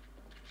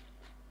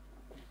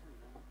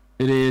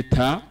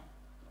leta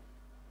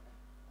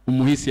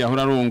umuhisi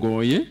yahora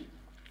arongoye.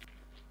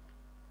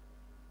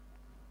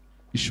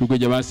 Ishugwe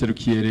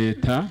ry'abaserukiye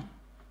leta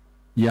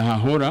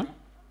yahahora.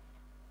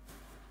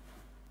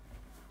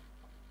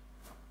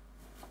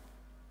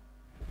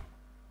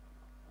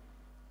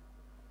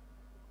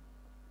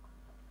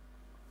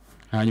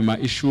 Hanyuma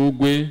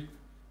ishugwe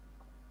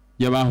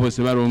y'abahoze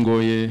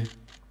barongoye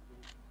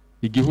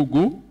igihugu.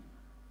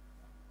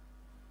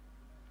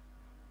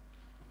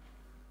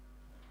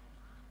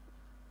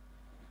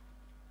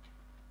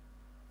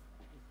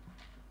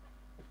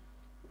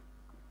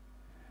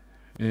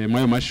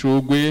 mwayo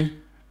mashugwe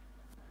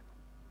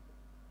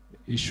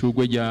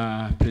ishugwe rya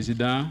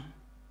Président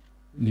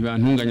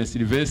Ntibantunganya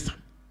Sylvestre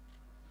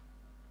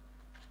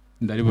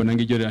ndaribona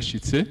ngiryo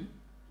rirashitse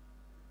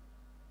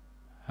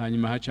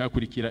hanyuma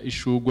hacakurikira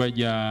ishugwa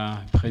rya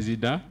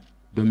Président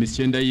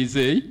Domitien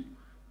Ndayizeye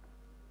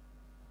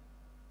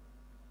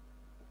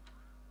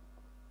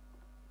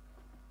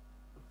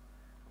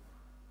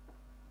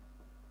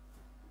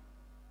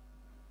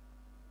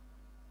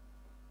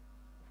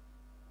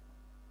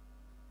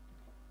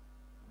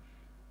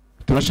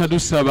turasha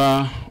dusaba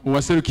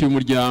uwaserukiye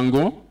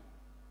umuryango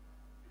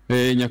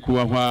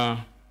nyakubahwa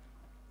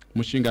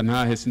mushinga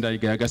ntahe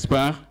Sindayigaya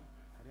Gaspard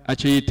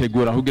ace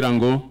yitegura kugira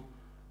ngo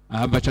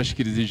ahava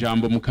acashikiriza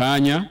ijambo mu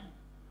kanya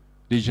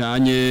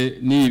rijanye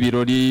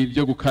n'ibirori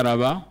byo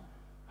gukaraba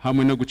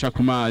hamwe no guca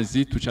ku mazi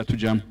tuca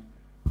tujamo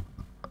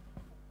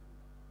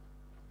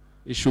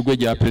ishugwe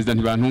rya Président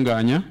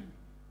Ntibantunganya.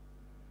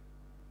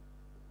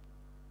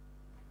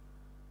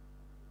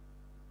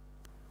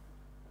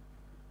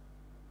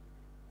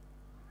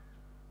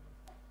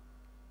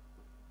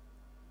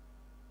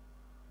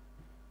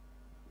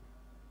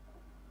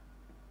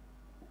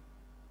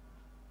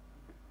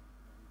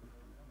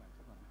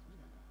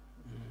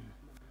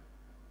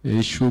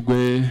 Ishugwe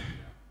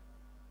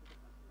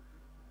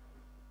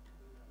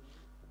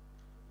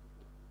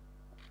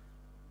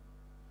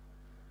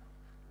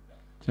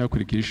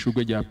cyakurikira ishugwe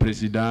rya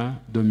Président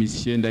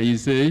Domitien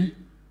Ndayizeye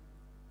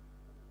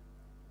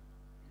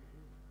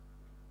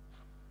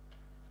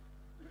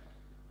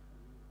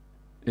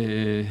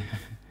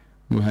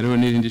hariho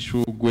n'irindi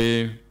shugwe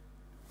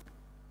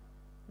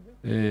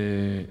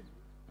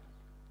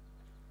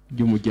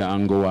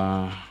ry'umuryango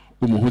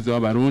w'umuhuza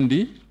w'abarundi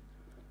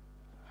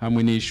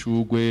hamwe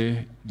n'ishugwe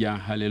rya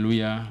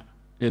Haleluya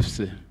FC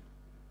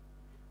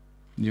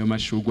niyo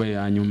mashugwe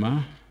ya nyuma.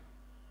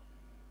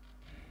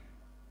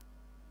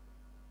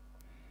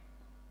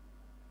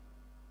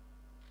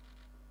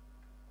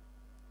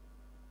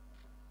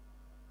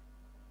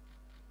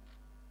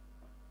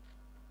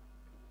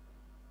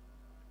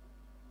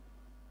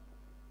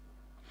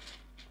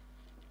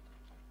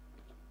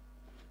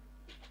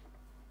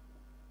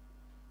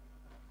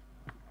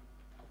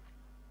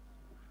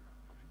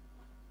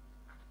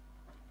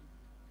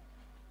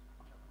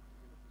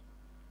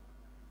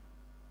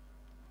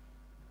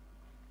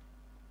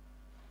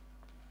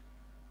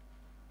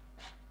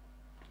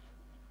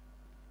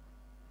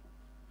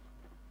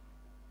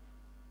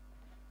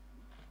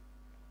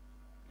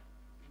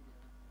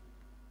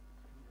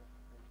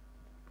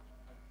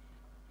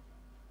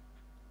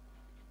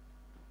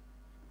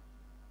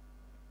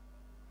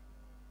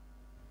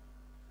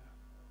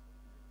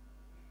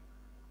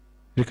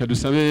 Reka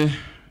dusabe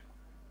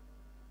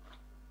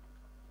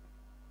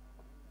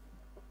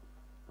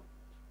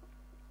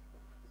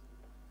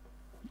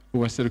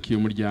uwaserukiye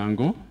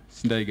umuryango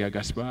Sindayigaya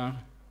Gaspard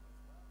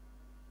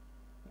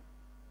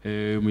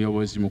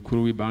umuyobozi mukuru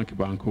w'ibanki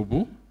Bankobu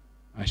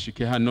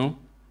ashike hano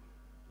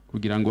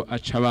kugira ngo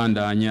aca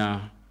abandanya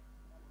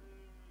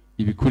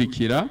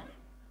ibikurikira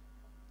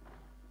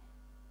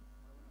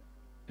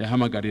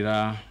yahamagarira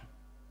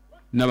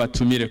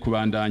n'abatumire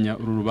kubandanya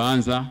uru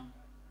rubanza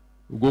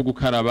ubwo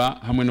gukaraba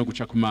hamwe no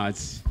guca ku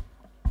mazi.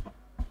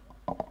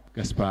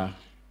 Gaspard.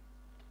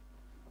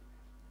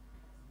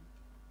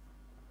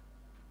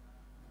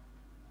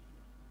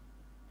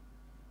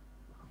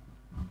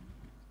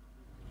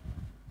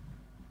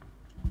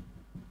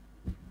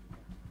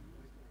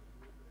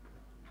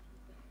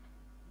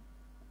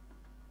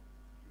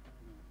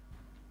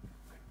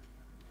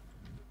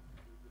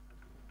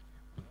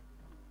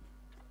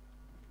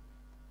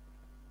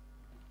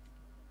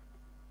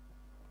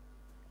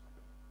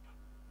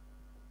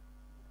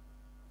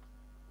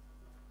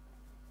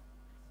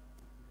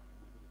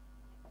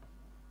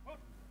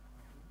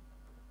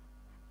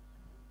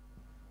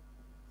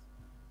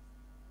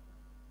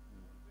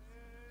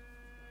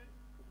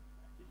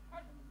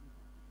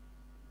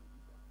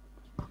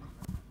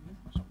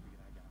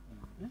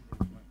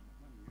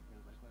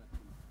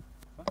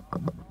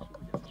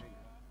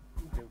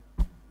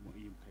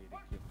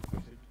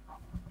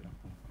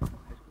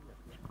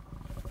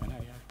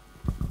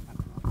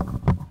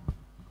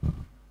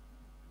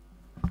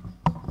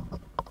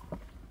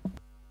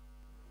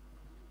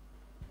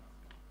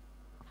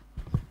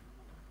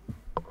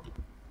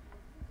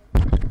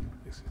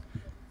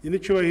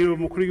 Nicubahiro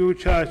umukuru w'igihugu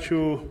cacu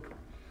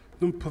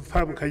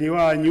n'umupfamukanyi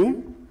wanyu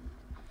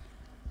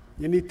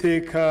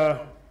niteka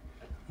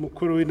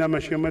mukuru w'inama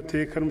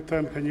nshingamateka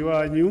n'umupfamukanyi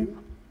wanyu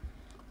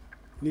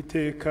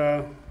niteka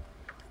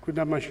kuri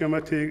inama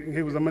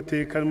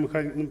nshingamateka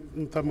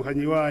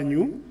n'umupfamukanyi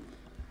wanyu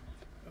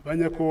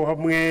abanyakubahwa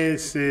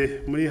mwese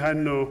muri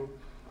hano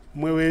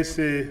umwe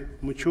wese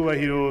mu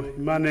cyubahiro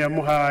Imana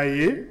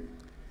yamuhaye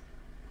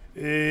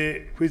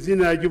ku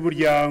izina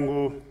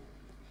ry'umuryango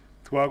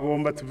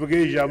twagomba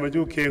tuvuge ijambo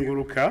ryo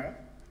gukenguruka.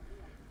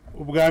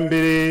 Ubwa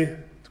mbere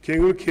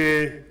tukenguruke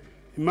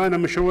Imana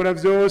mushobora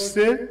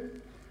byose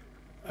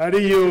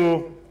ariyo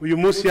uyu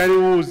munsi yari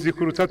wuzi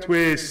kuruta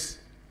twese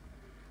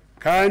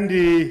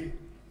kandi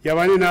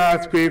yabane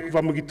natwe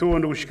kuva mu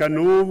gitondo gushika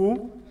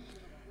n'ubu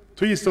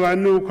tuyisaba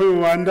nuko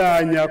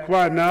yobandanya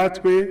kubana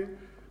natwe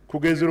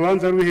kugeza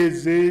urubanza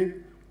ruheze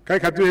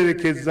kandi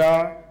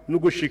kaduherekeza no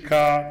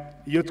gushika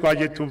iyo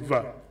twaje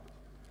tuva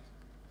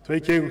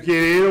twakengukiye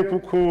rero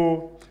kuko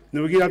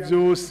nubwira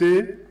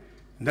byose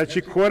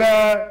ntacikora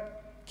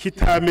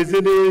kitameze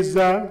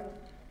neza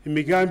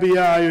imigambi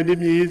yayo ni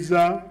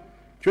myiza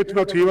cyo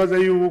tuba twibaza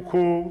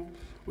yuko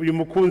uyu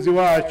mukunzi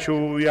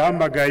wacu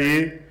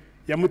yahamagaye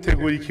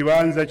yamutegura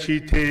ikibanza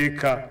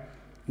c'iteka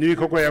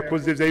n'ibikorwa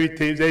yakoze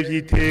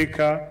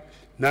vy'iteka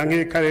nta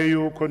nkeka rero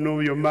yuko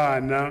n'uyo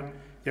mana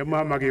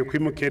yamuhamagaye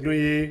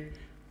kwimukenuye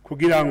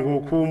kugira ngo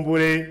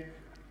kumbure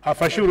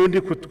afashe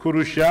urundi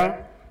kurusha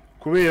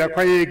kubera ko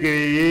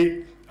ayegereye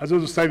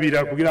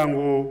azodusabira kugira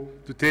ngo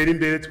dutere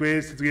imbere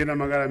twese tugire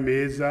n'amagara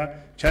meza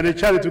cyane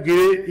cyane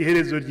tugire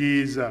iherezo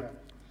ryiza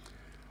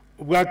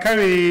ubwa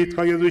kabiri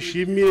twagiye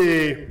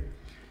dushimire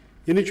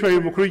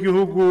n'icyubahiro umukuru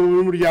w'igihugu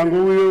n'umuryango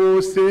wiwe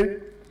wose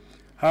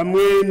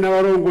hamwe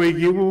n'abarongoye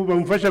igihugu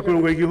bamufasha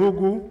kurongora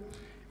igihugu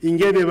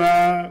ingene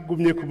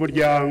bagumye ku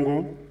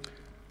muryango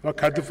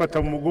bakadufata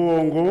mu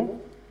mugongo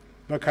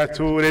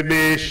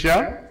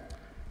bakaturemesha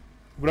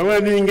urabona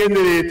n'ingene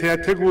leta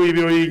yateguye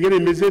ibirori ingene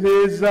bimeze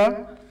neza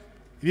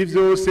ibi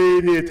byose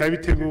ni leta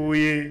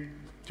yabiteguye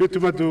cyo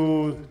tuma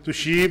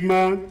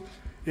dushima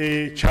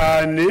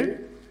cyane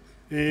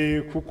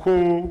kuko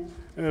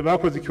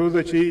bakoze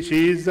ikibazo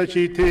cyiza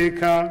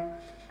cy'iteka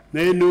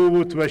nayo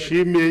n'ubu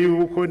tubashimiye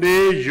yuko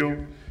n'ejo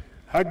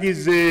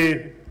hagize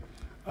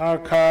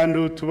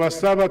akantu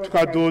tubasaba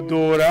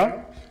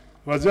tukadodora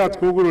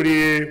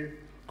bazatwugururiye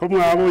ko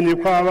mwabonye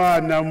ko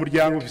abana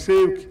umuryango ufise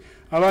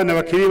abana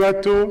bakiri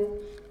bato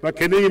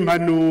bakeneye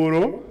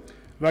impanuro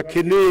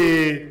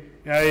bakeneye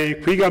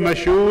kwiga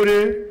amashuri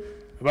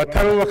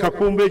batarubaka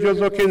kumbe ejo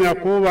bazokenera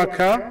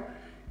kubaka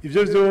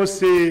ibyo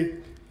byose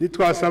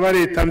nitwasaba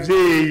leta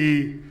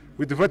mvyeyi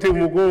dufate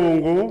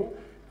umugongo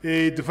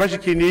dufashe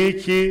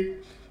ikiniki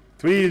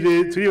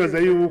turibaza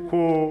yuko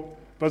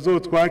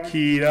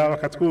bazotwakira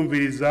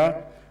bakatwumviriza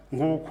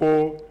nk'uko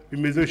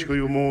bimeze gushika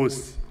uyu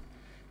munsi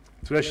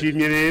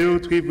turashimye rero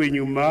twivuye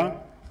inyuma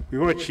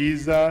igikorwa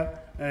ciza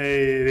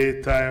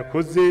leta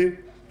yakoze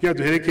kugira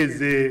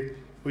duherekeze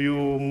uyu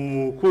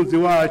mukunzi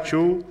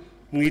wacu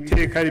mu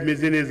iteka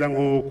rimeze neza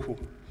nk'uku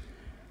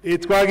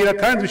twagira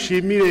kandi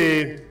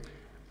dushimire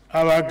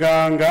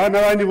abaganga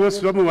n'abandi bose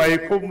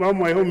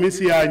bamubayeho mu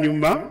minsi ya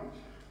nyuma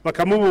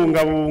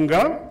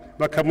bakamubungabunga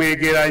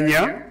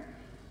bakamwegeranya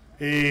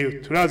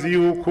turazi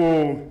yuko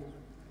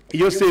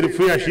iyo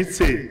serufu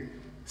yashitse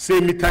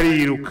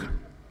semitariruka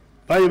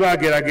bari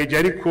bagerageje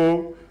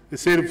ariko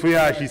serufu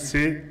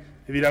yashitse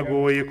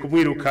biragoye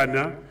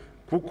kumwirukana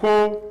kuko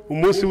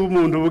umunsi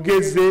w'umuntu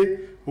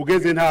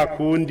ugeze nta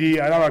kundi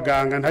ari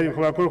abaganga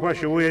ntabwo bakora ko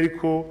bashoboye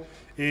ariko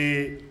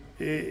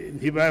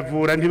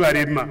ntibavura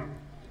ntibarema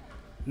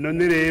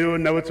none rero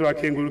nabo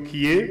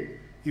tubakengurukiye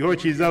iho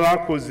cyiza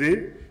bakoze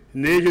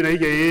n'ejo na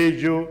hirya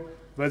y'ejo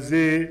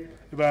baze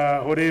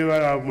bahore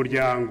bara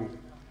umuryango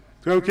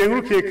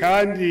tubakengurukiye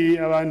kandi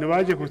abantu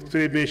baje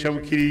kuturemesha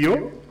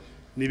bukiriyo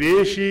ni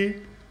benshi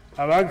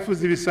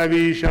abafuze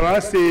ibisabisha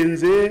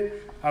basenze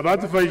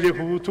abadufashije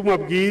ku butumwa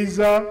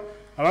bwiza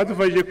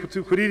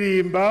abadufashije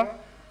kuririmba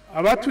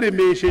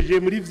abaturemesheje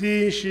muri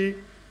byinshi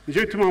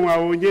nicyo bituma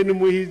mwabonye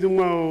n'umuhizi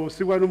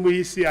usigwa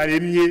n'umuhisi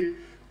aremye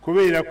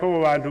kubera ko abo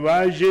bantu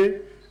baje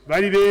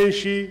bari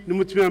benshi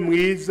n'umutima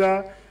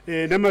mwiza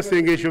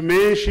n'amasengesho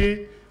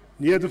menshi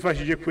niyo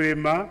yadufashije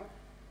kurema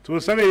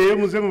tubasabe rero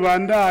muze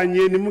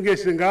mubandanye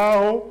nimugese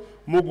ngaho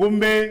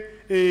mugume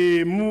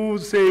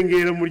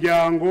musengera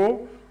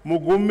umuryango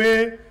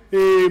mugume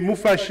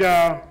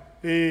mufasha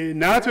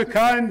natwe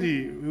kandi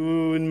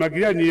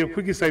magiraniye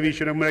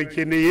kwigisabisho na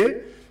murakeneye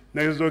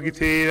nayo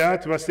zogitera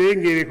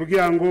tubasengere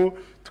kugira ngo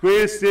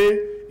twese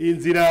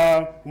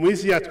inzira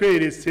umwisi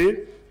yatweretse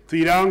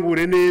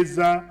tuyirangure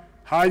neza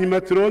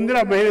hanyuma turondere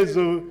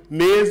amaherezo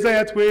meza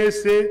ya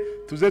twese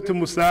tuze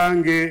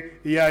tumusange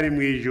iyo ari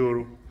mu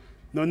ijoro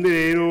none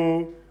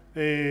rero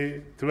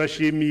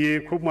turashimiye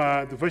ko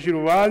mwadufashe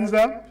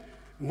urubanza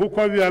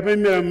nk'uko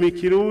bibamera mu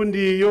kirundi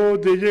iyo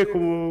duhejeje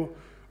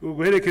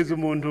guherekeza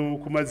umuntu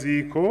ku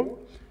maziko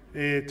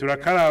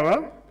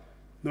turakaraba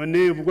none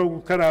ubwo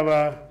gukaraba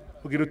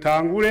kugira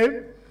utangure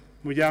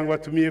umuryango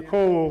watumiye ko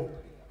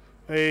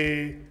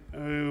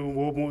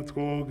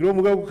twogira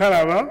umugabo wo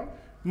gukaraba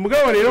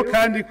umugabo rero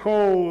kandi ko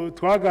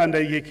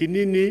twagandaye igihe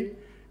kinini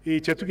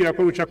tugira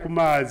ko ruca ku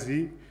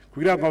mazi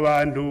kugira ngo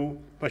abantu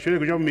bashobore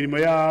kuja mu mirimo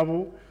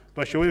yabo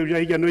bashobore kuja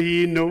hirya no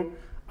hino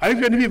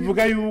ariko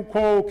ntibivuga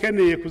yuko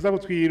ukeneye kuza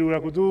gutwirura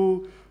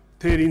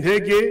kudutera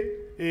intege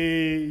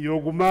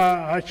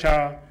yoguma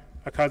haca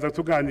akaza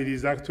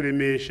tuganiriza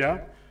turemesha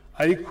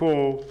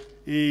ariko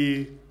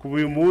kuva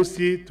uyu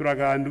munsi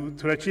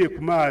turaciye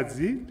ku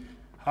mazi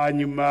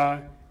hanyuma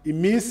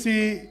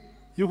iminsi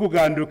yo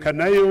kuganduka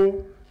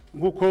nayo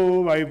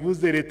nk'uko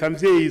babivuze leta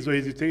mvyeyi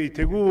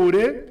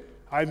itegure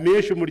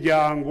hamenyeshe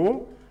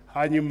umuryango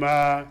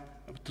hanyuma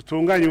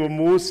tutunganye uwo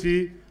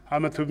munsi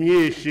hama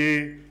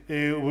tumyeshe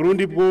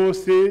Burundi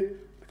bwose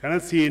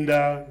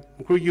kanatsinda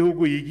mukuru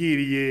w'igihugu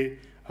yigiriye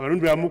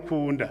abarundi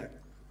bamukunda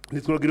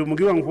nitwogira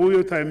umugirwa nk'uyu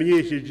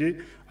utamenyesheje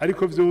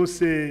ariko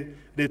byose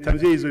leta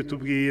mvyeyi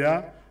izotubwira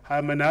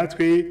hama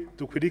natwe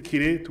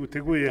dukurikire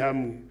tuguteguye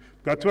hamwe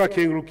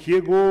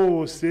twatubakengurukiye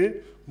gose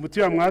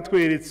umutima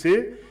mwatweretse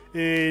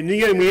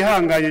n'ingere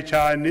mwihanganye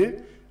cyane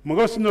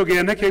mugabo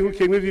sinogera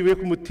ntakengurukiye mwe bibe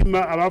ku mutima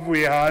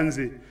abavuye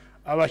hanze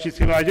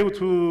abashitsi baje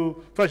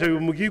gutufasha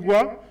umugirwa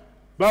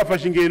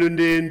bafashe ingendo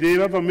ndende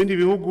bava mu bindi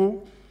bihugu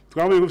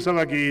twabuye gufisa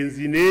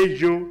abagenzi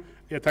nejo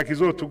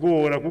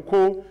yatakizotugora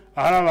kuko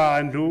ahari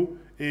abantu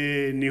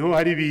niho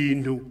hari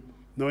ibintu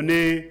none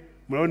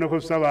murabona ko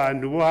fisa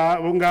abantu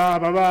bo ngaha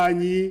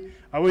ababanyi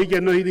abo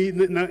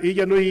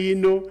hirya no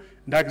hino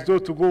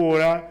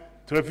ntakizotugora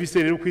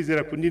turafise rero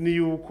kwizera kunini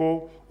yuko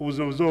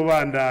ubuzima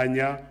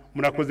buzobandanya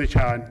murakoze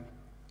cyane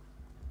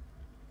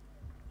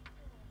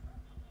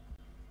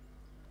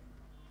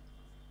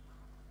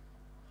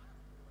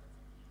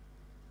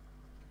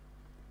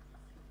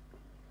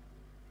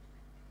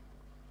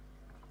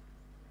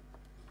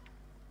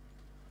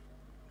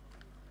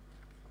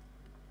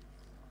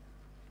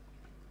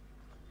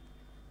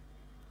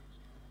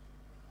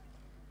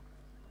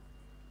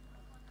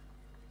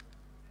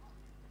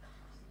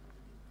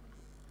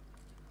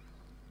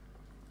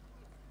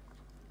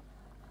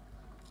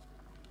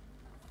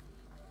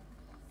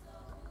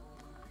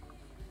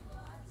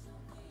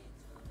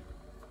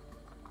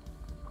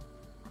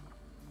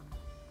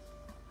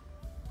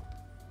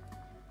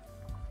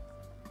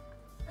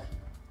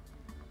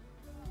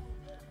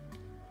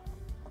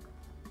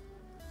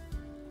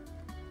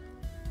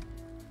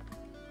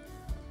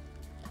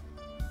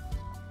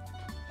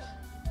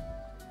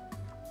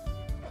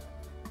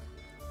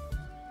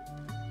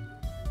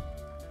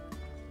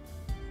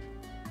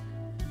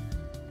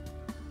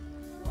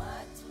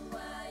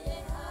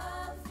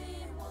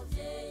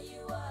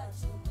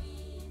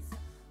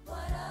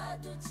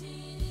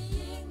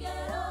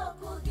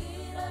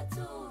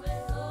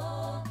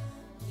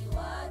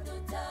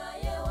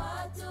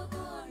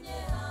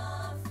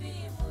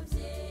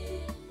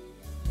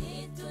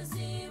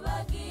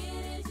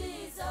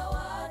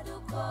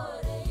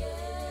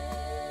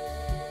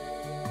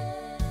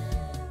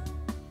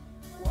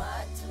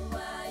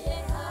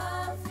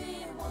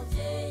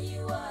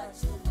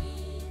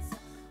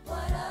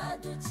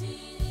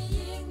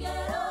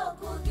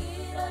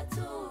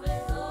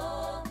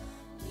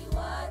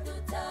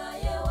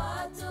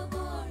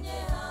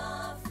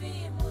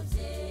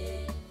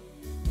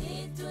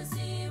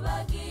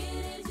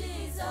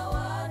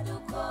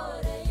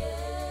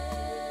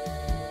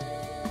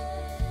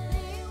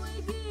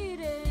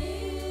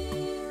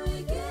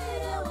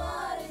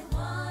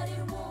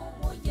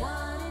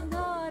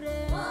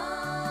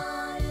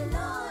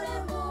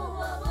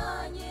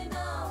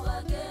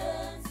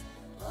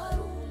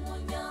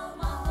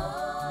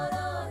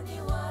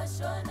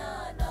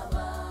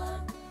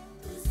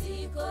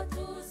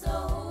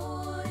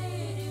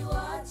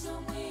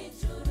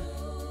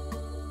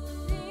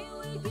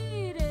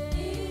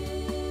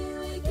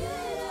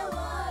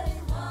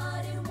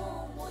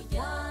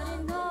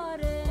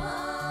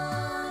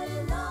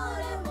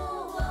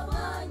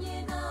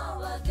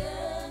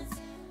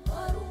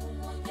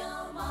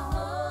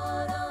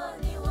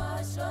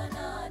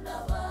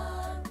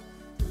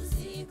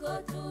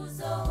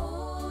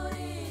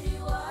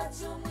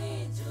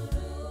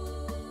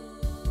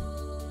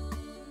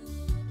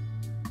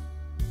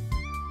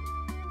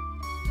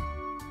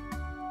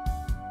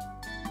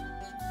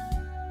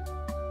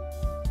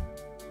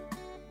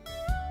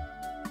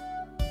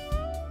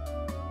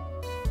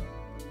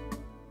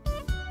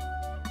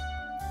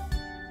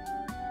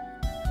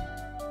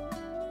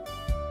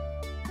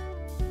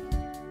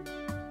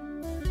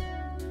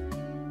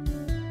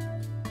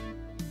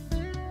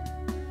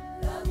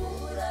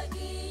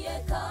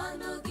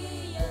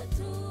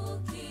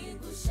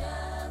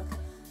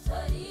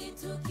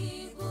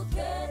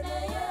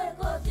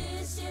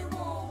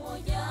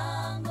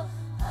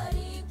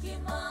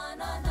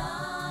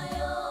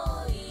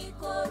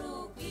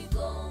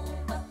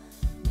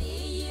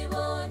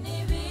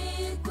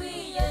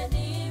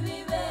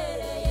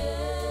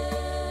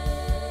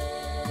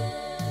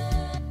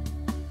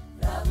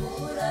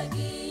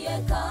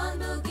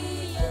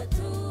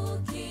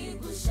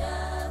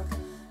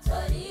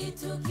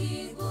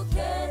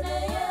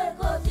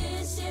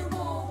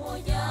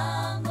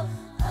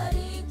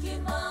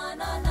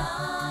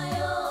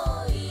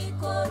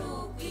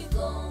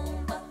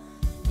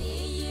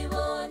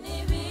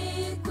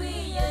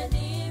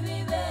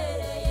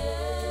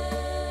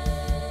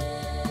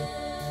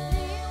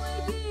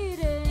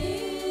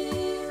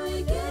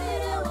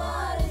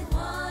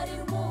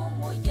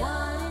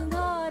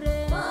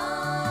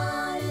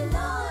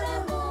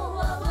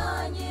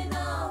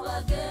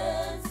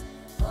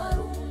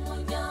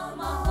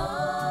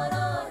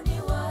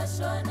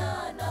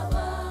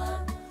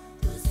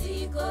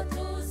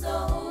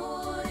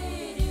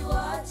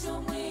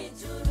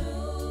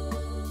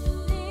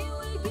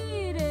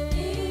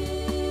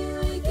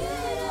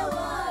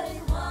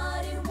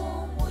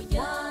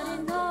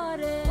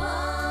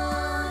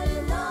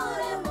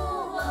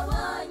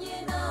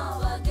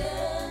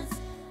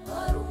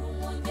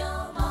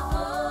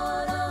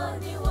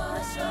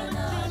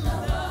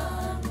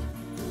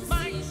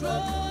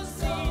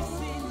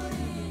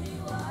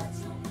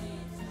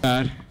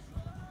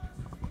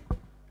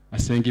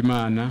asenga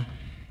Imana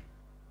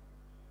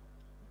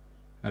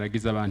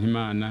aragiza abantu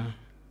Imana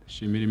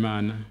ashimira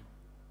Imana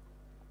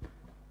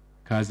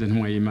kaze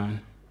ntumwa y'Imana.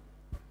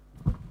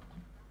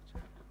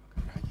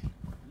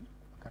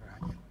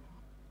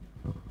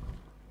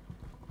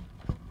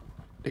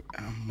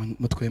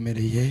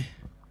 Mutwemereye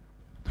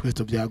twese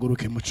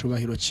tubyaguruke mu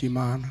cubahiro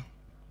c'Imana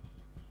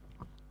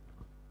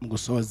mu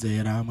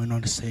gusozera hamwe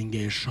no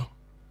sengesho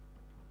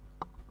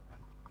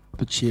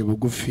duciye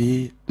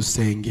bugufi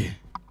dusenge.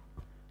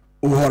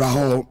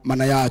 Uhoraho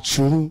Mana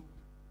yacu,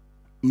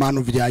 Mana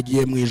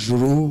uvyagiye mu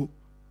ijuru,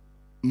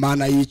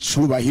 Mana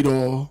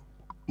y'icubahiro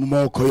mu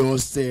moko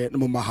yose no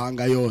mu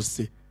mahanga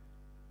yose,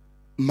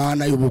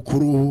 Mana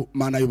y'ubukuru,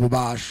 Mana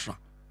y'ububasha,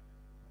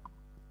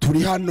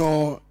 turi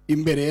hano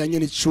imbere ya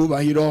nyene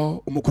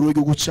icubahiro umukuru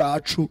w'igihugu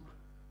cacu,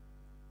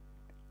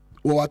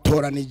 uwo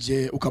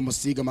watoranije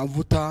ukamusiga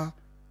amavuta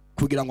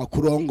kugira ngo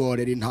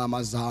akurongorere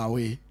intama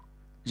zawe,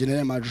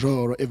 General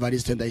Major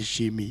Evariste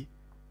Ndayishimiye.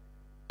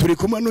 Turi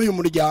kumwe n'uyu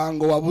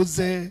muryango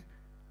wabuze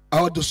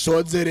aho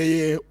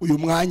dusozereye uyu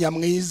mwanya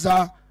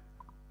mwiza,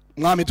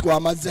 mwami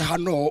twamaze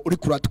hano uri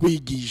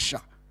kuratwigisha.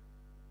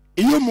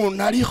 Iyo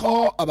umuntu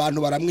ariho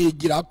abantu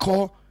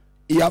baramwigirako,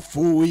 iyo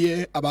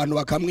apfuye abantu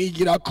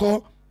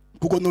bakamwigirako,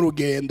 kuko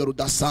n'urugendo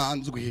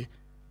rudasanzwe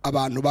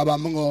abantu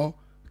babamwo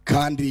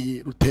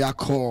kandi ruteye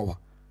akoba.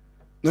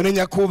 None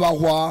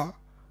nyakubahwa,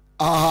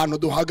 aha hantu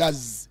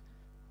duhagaze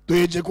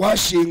duheje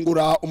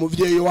kuhashingura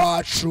umuvyeyi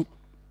wacu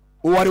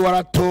uwari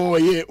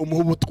waratoye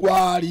umuha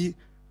ubutwari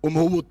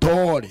umuha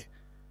ubutore.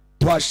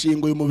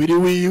 Twashinguye umubiri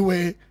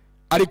wiwe,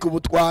 ariko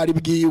ubutwari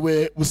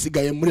bwiwe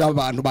busigaye muri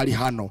abantu bari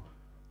hano,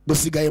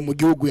 busigaye mu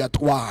gihugu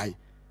yatwaye.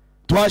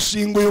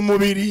 Twashinguye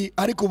umubiri,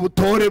 ariko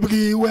ubutore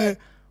bwiwe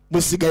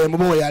busigaye mu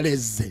bo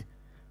yareze.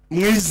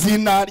 Mu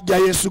izina rya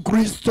Yesu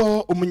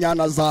Kristo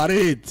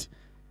umunyanazareti,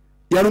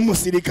 yari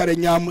umusirikare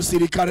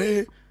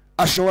nyamusirikare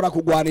ashobora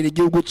kugwanira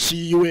igihugu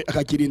ciwe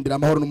akakirindira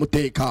amahoro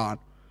n'umutekano.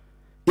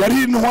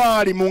 Yari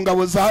intwari mu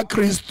ngabo za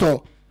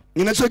Kristo,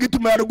 ni naco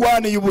gituma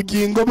yarwaniye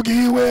ubugingo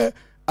bwiwe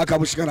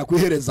akabushikana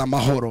kwihereza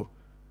amahoro.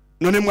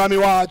 None mwami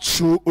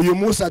wacu uyu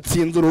munsi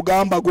atsinze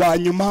urugamba rwa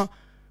nyuma,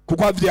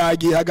 kuko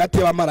avyagiye hagati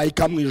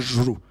y'abamarayika mu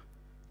ijuru.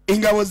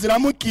 Ingabo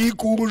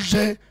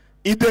ziramukikuje,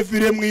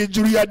 idefire mu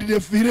ijuru ya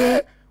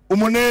defire,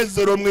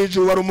 umunezero mu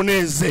ijuru wari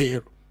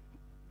umunezero.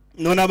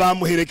 None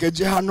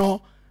abamuherekeje hano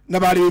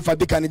n'abari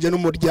bifatikanije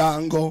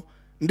n'umuryango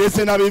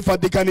ndetse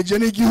n'abifatikanije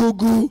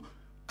n'igihugu,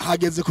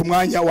 hageze ku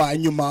mwanya wa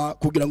nyuma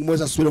kugira ngo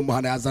umwese asubire mu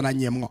muhana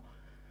yazananyemwo.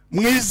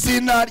 Mu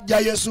izina rya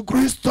Yesu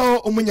Kristo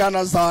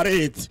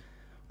umunyanazareti,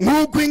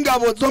 nk'uko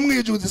ingabo zo mu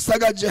ijuru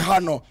zisagaje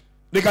hano,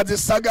 reka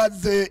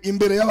zisagaze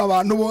imbere y'aba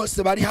bantu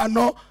bose bari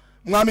hano.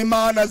 Mwami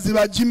Imana,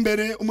 zibaje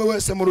imbere umwe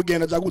wese mu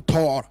rugendo aja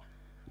gutora.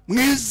 Mu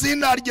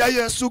izina rya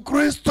Yesu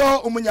Kristo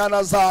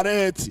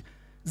umunyanazareti,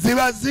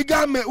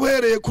 zibazigame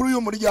uhereye kuri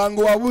uyu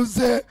muryango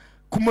wabuze,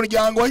 ku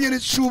muryango wa nyiri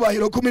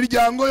icubahiro, ku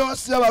miryango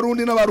yose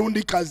y'abarundi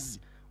n'abarundikazi,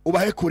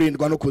 ubahe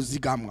kurindwa no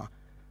kuzigamwa.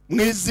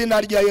 Mu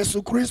izina rya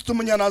Yesu Kristo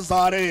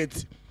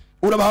umunyanazareti,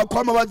 urabaha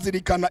kwama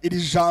bazirikana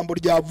iri jambo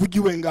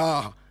ryavugiwe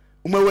ngaha,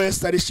 umwe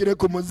wese arishire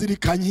ku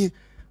muzirikanyi,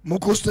 mu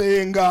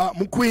kusenga,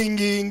 mu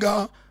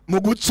kwinginga,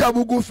 mu guca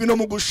bugufi no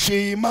mu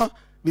gushima,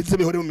 bize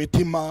bihore mu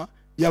mitima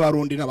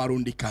y'abarundi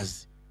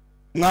n'abarundikazi.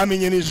 Mwami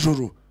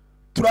nyen'ijuru,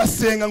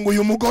 turasenga ngo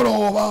uyu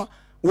mugoroba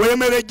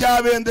wemere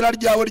rya bendera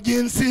ryawe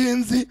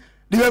ry'insinzi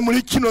ribe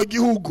muri kino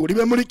gihugu,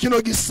 ribe muri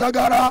kino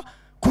gisagara,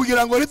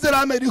 kugira ngo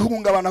rizerame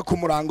rihungabana ku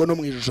murango no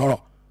mwijoro.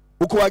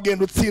 Uko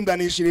wagenda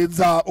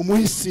utsindanishiriza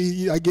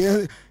umuhisi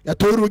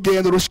yatoye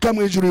urugendo rushika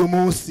mu ijuru uyu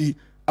munsi,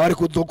 abari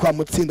kuzokwa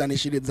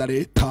mutsindanishiriza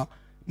leta.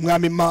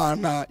 Mwami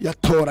Imana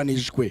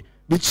yatoranijwe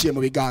biciye mu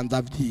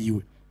biganza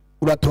vyiwe,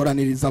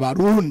 uratoraniriza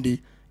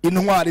abarundi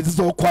intwari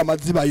zizokwama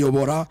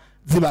zibayobora,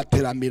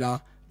 zibateramira,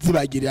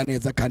 zibagirira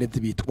neza kandi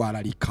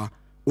zibitwararika.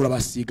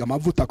 Urabasiga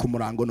amavuta ku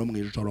murango no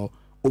mwijoro,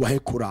 ubahe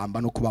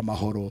kuramba no kuba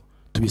amahoro.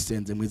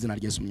 Tubisenze mu izina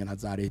rya Yesu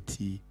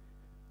umunyanazareti,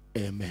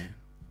 amen.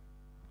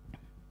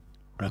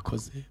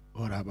 Urakoze,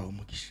 uraba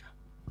umugisha.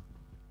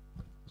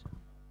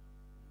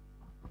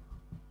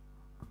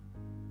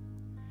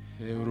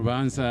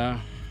 Urubanza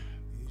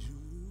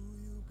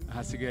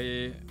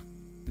hasigaye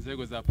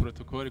inzego za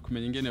protokole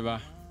kumenya ingene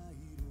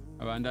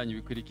abandanye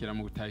bikurikira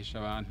mu gutahisha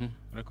abantu,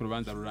 ariko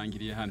urubanza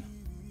rurangiriye hano.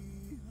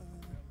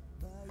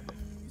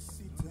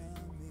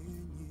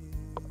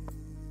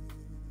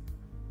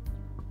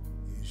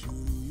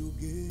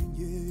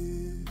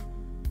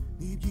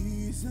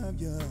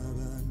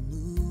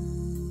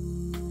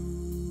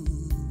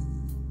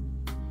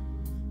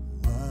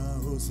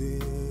 Wahoze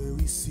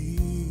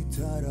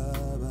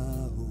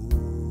wisitarabaho,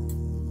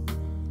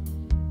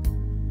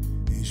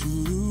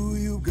 ijuru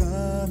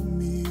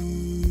y'ubwami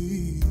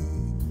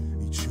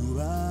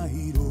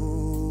icubahiro,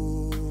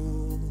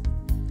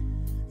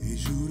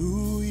 ijuru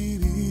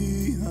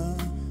y'ibiha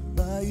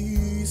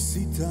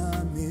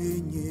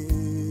bayisitamenye,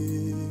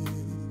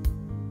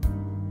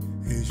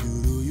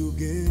 ijuru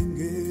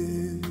y'ubwenge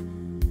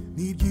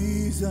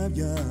n'ibyiza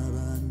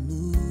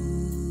by'abantu,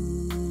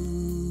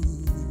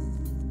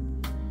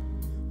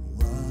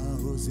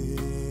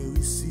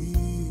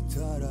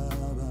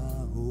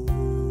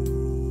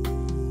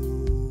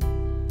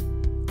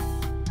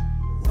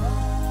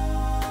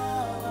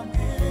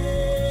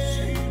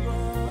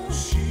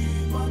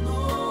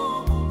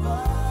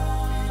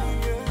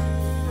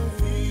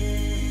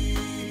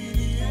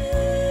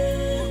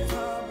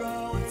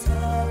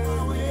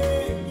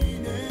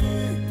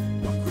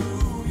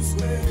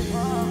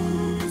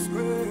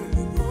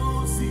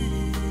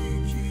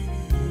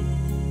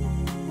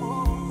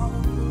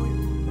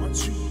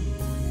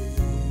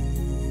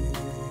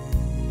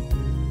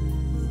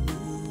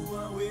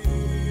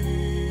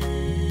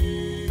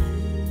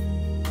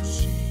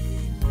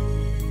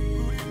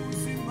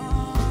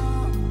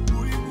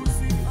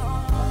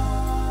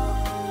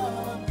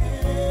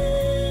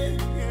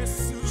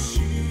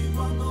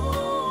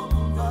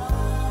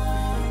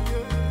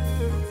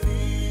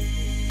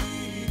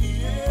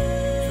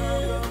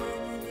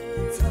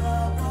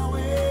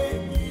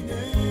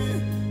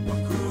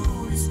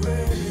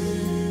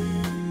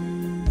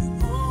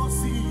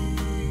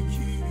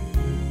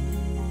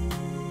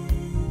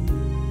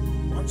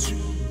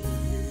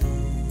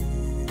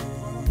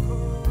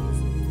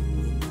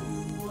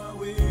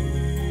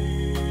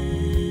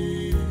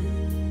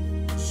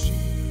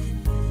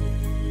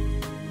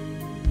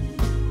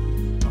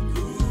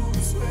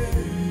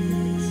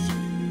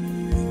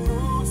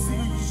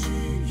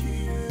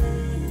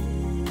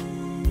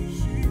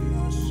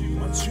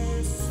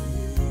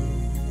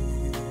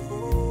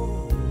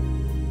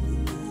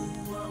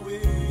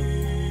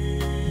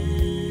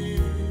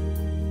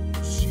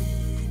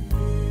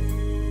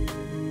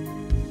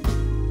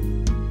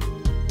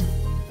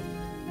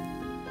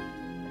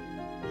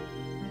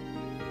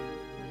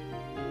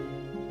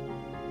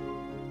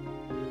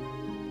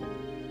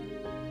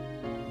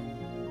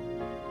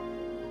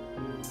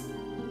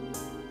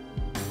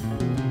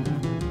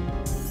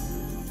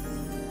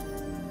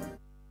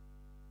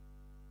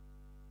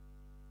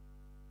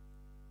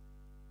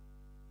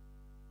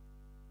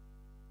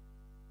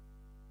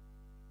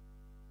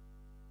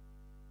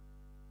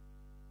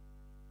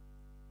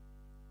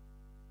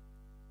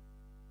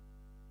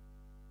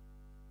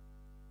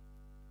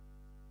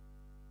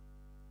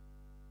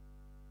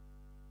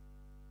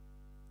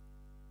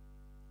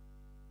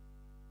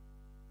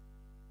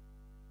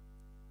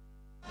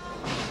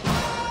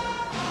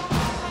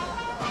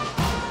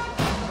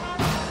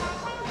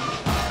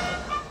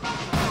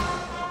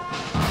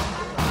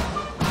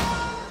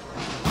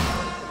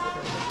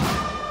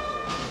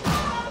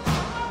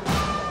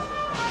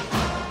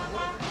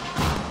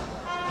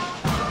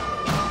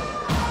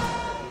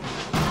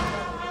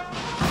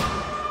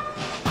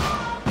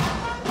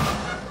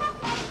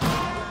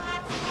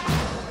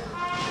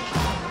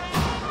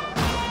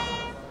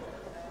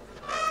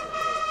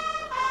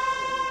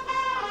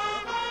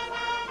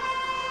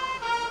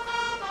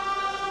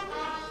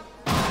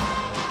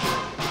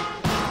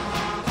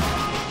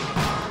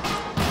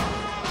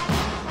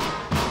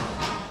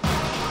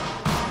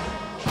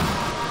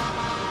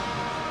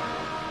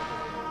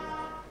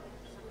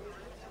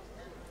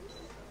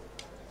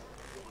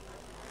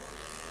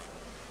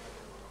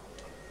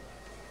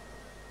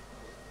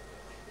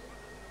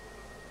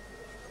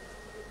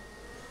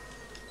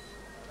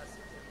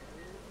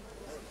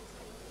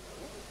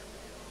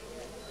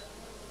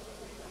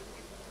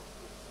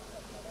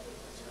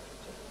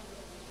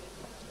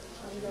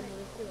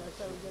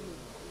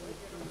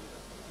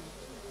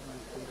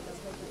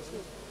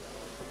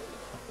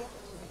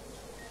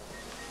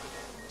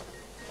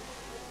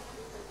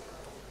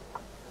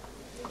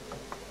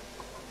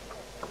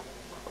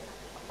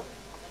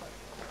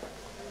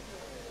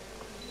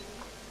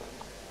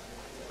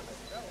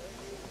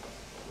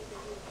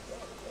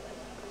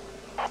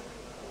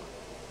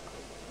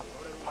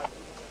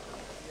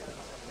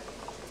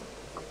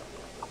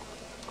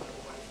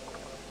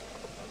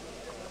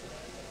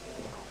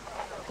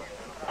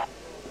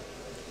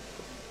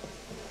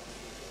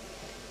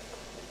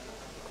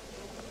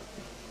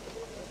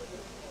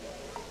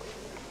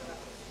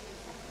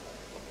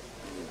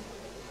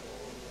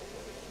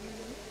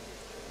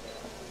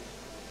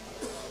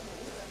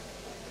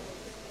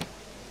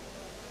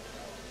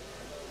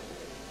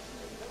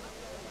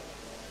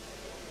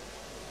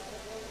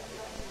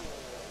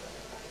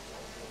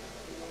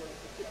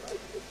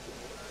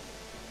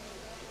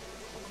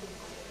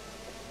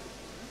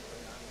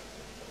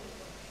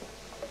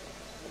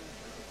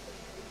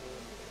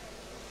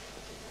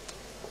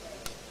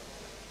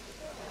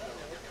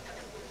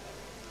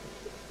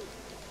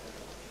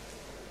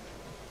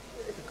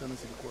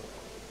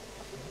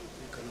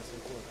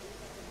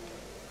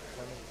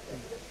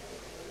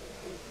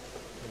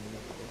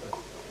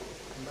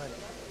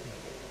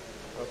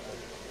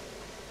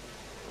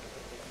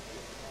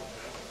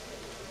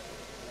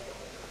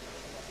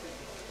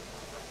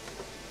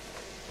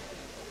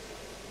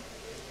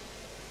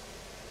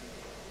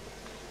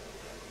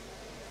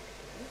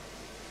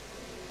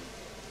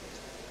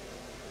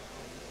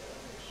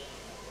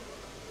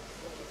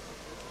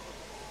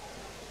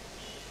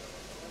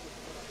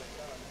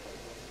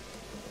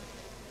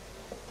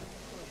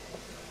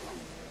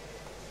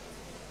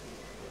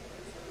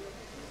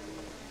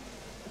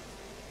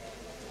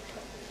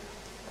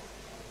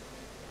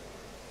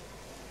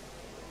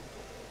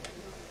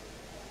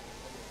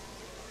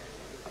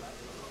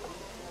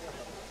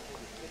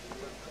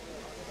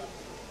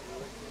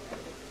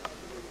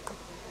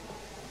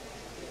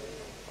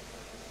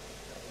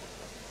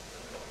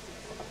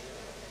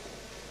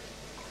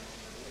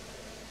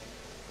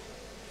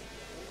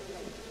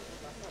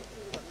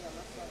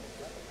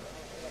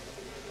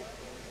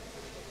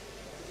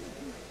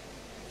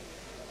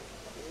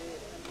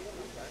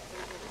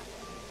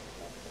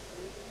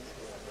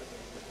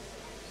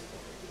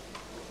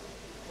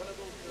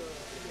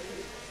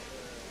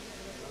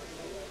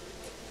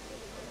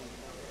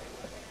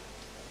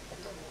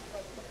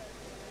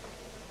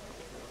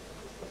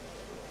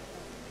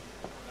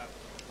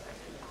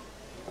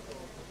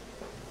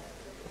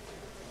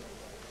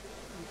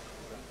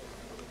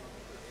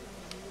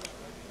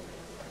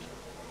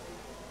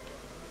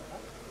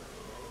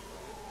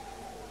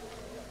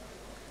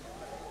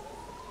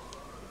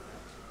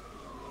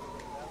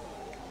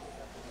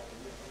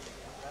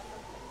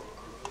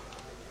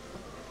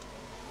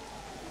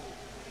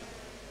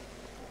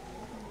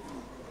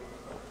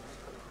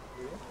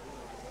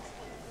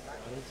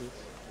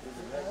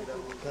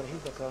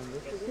 karahiga kange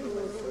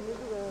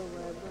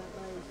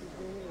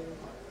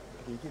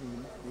gigiri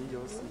ni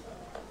yose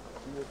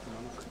niyo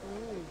tumanuka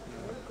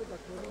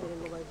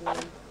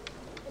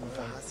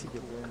hasi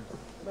genda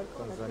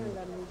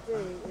Tanzania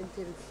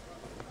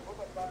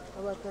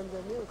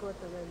Abatanzania uko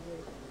batanzania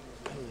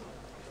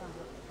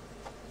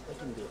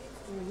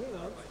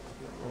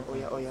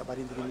oya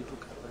barindira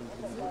imituka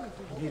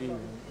giri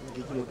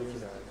gigiri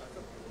kira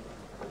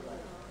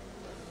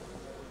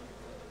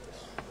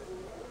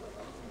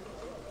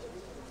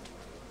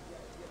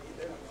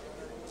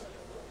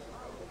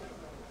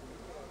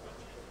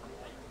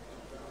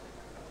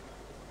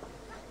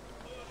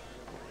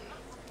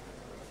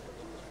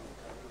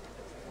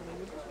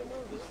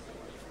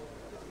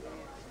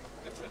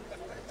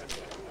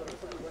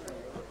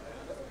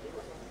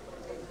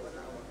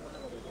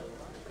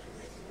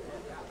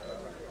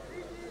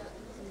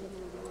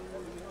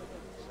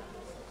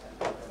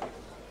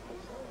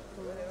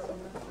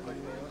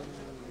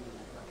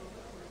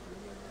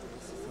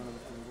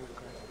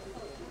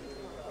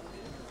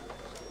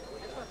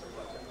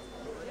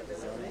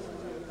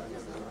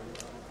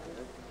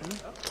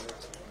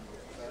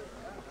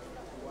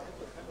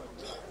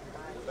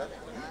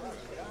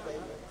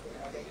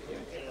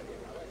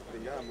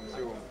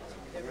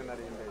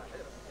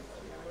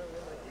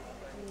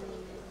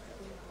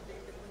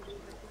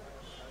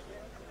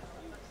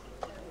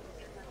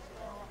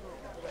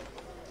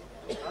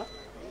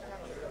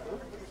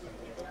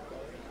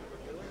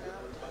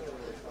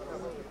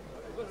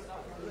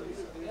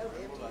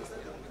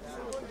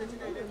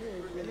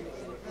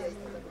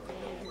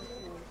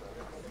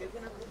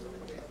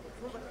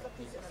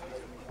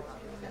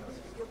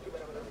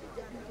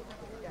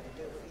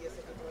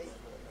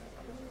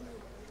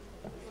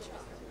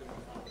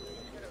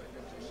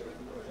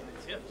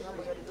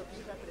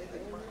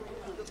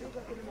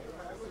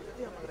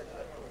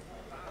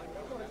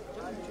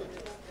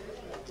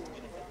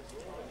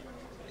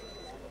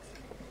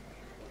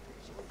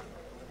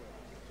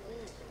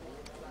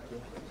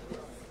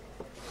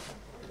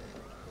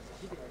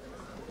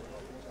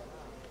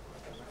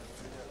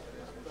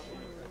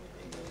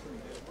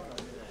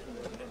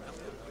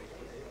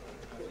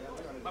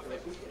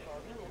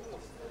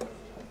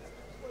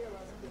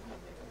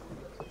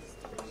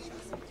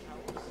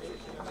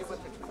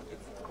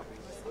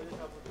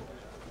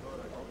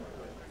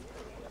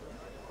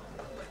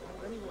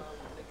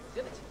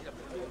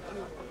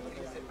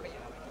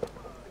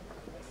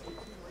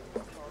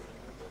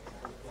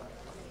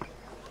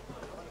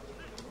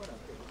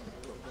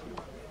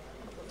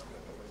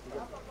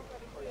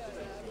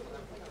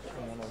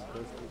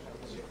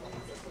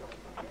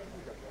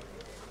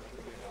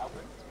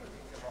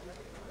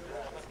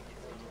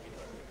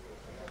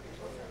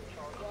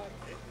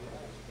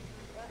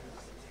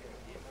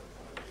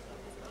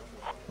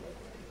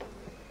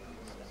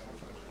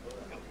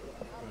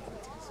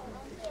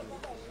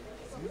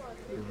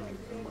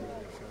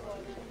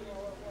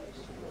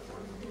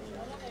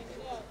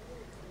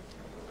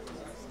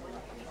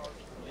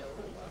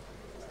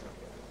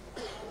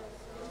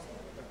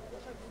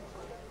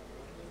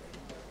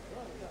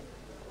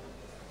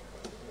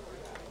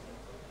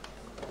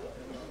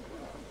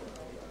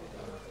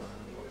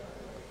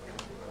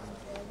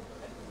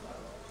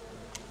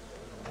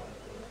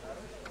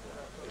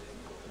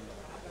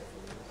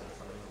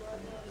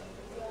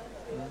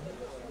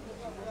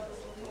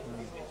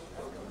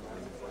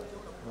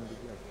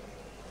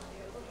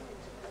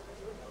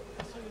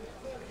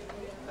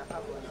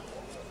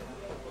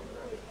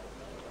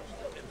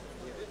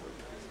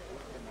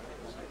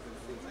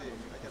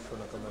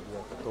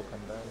kutoka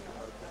ndani.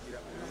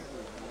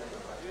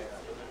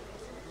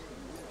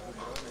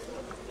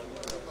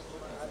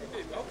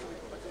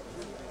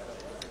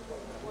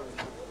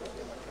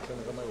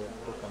 Kana kama ya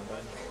kutoka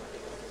ndani.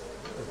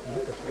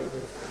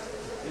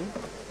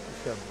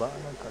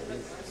 Shabana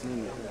kabisa.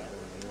 Ndio.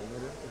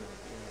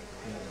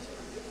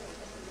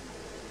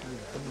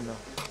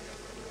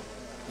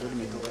 Ndio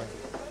nimetoka.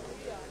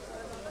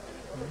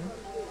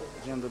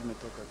 Ndio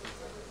nimetoka.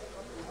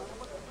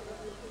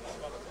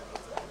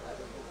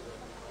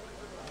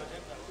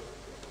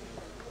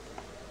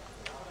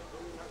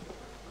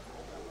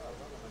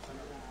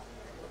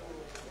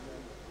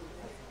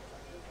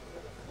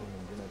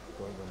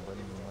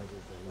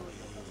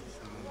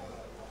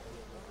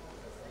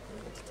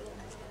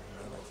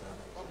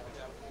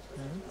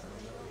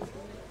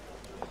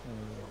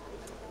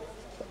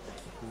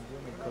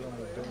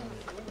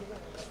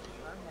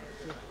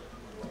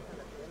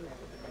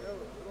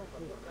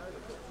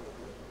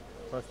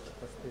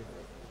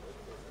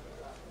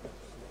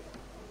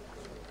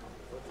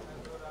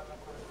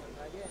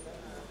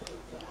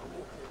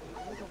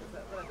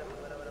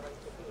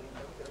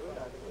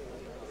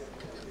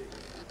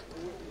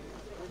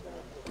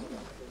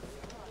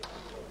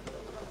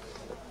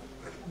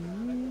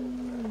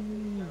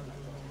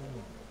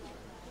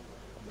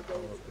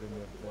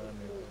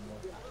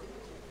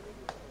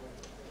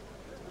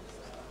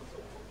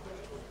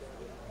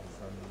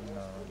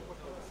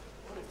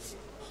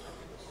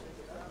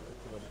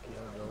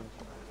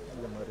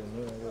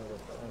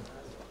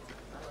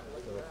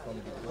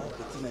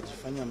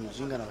 anajifanya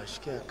mjinga na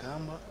washikia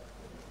kamba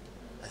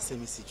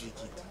aseme sijui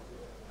kitu.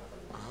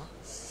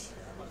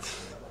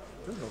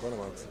 Ndio kwa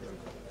nini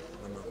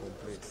na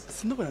complex.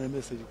 Sio kwa nini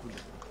message kule.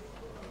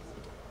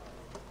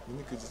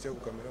 Mimi kijitia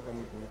kwa kamera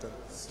kama mta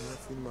sina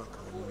film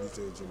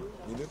akaniuliza jina.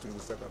 Ndio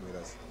tuligusa kamera.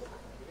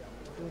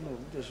 Ndio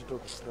ndio shito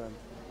kwa strand.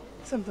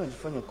 Sasa mtu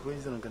anajifanya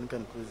crazy na kanika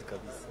ni crazy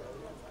kabisa.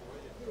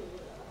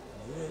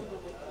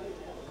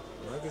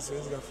 Maana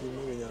siwezi ka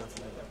film yenye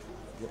afanya.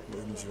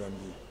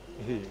 Mjibambi.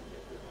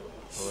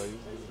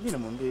 Mimi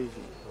namwambia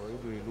hivi,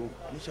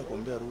 nisha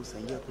kuombea ruhusa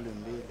ingia kule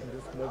mbele.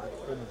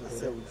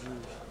 Sasa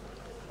ujui.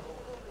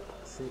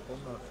 Si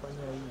kama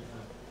afanya hivi.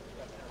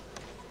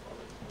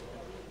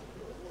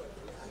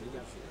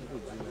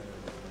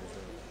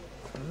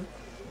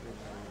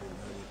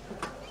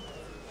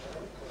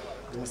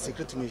 The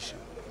secret mission.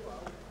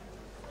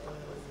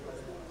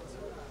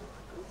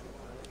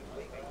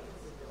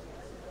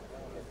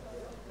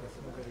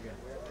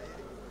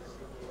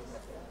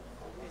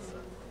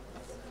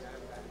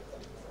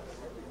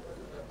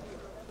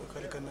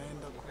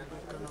 Kanaenda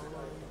kuweka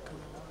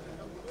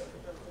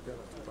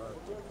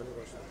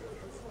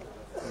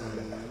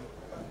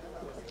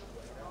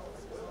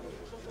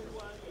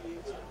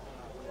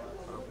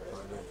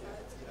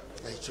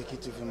na hicho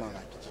kitu vyema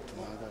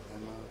nakijitumaga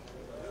vyema.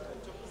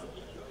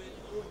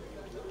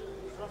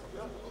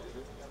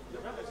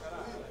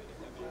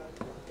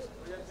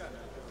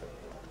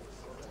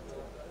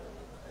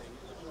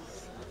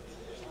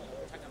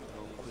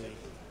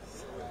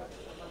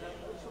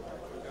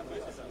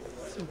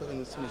 Mpaka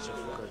niseme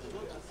chafuka.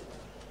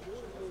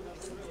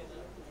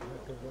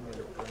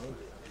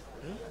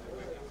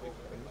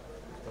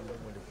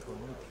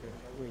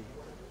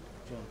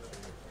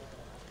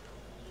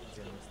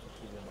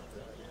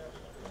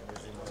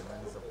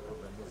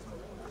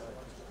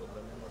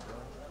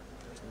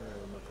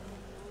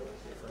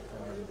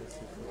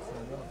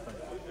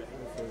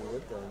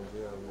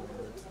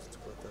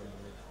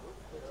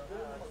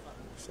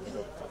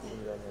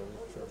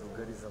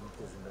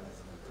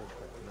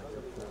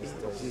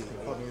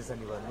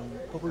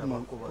 Kwa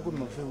kweli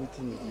mafia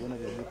wiki ni kuona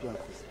vile pia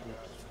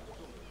Facebook.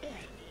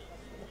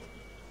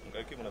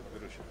 Ngaki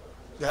mnakuvirusha.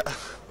 Ya.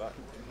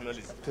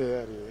 Mnaliza.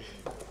 Tayari.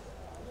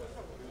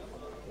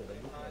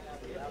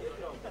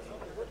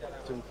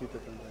 Tumpita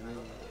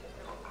Tanzania.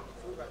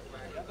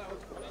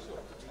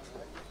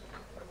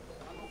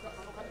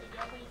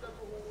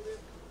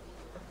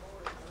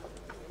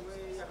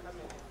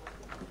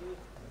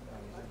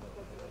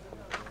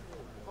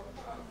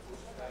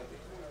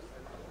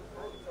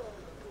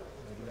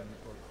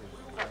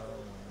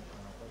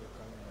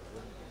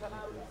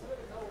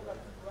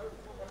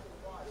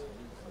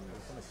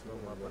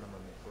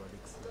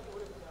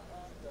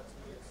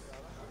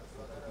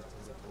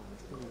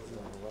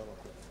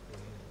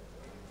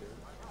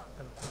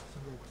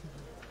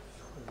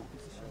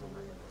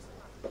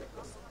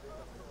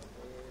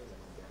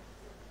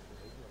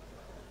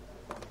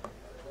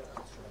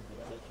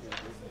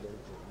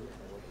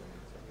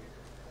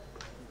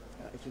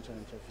 Hicho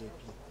chana cha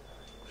VIP.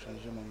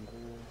 Kushanja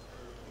manguo.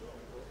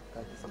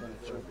 Kati sana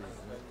chobi.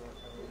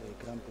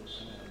 Grand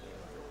position.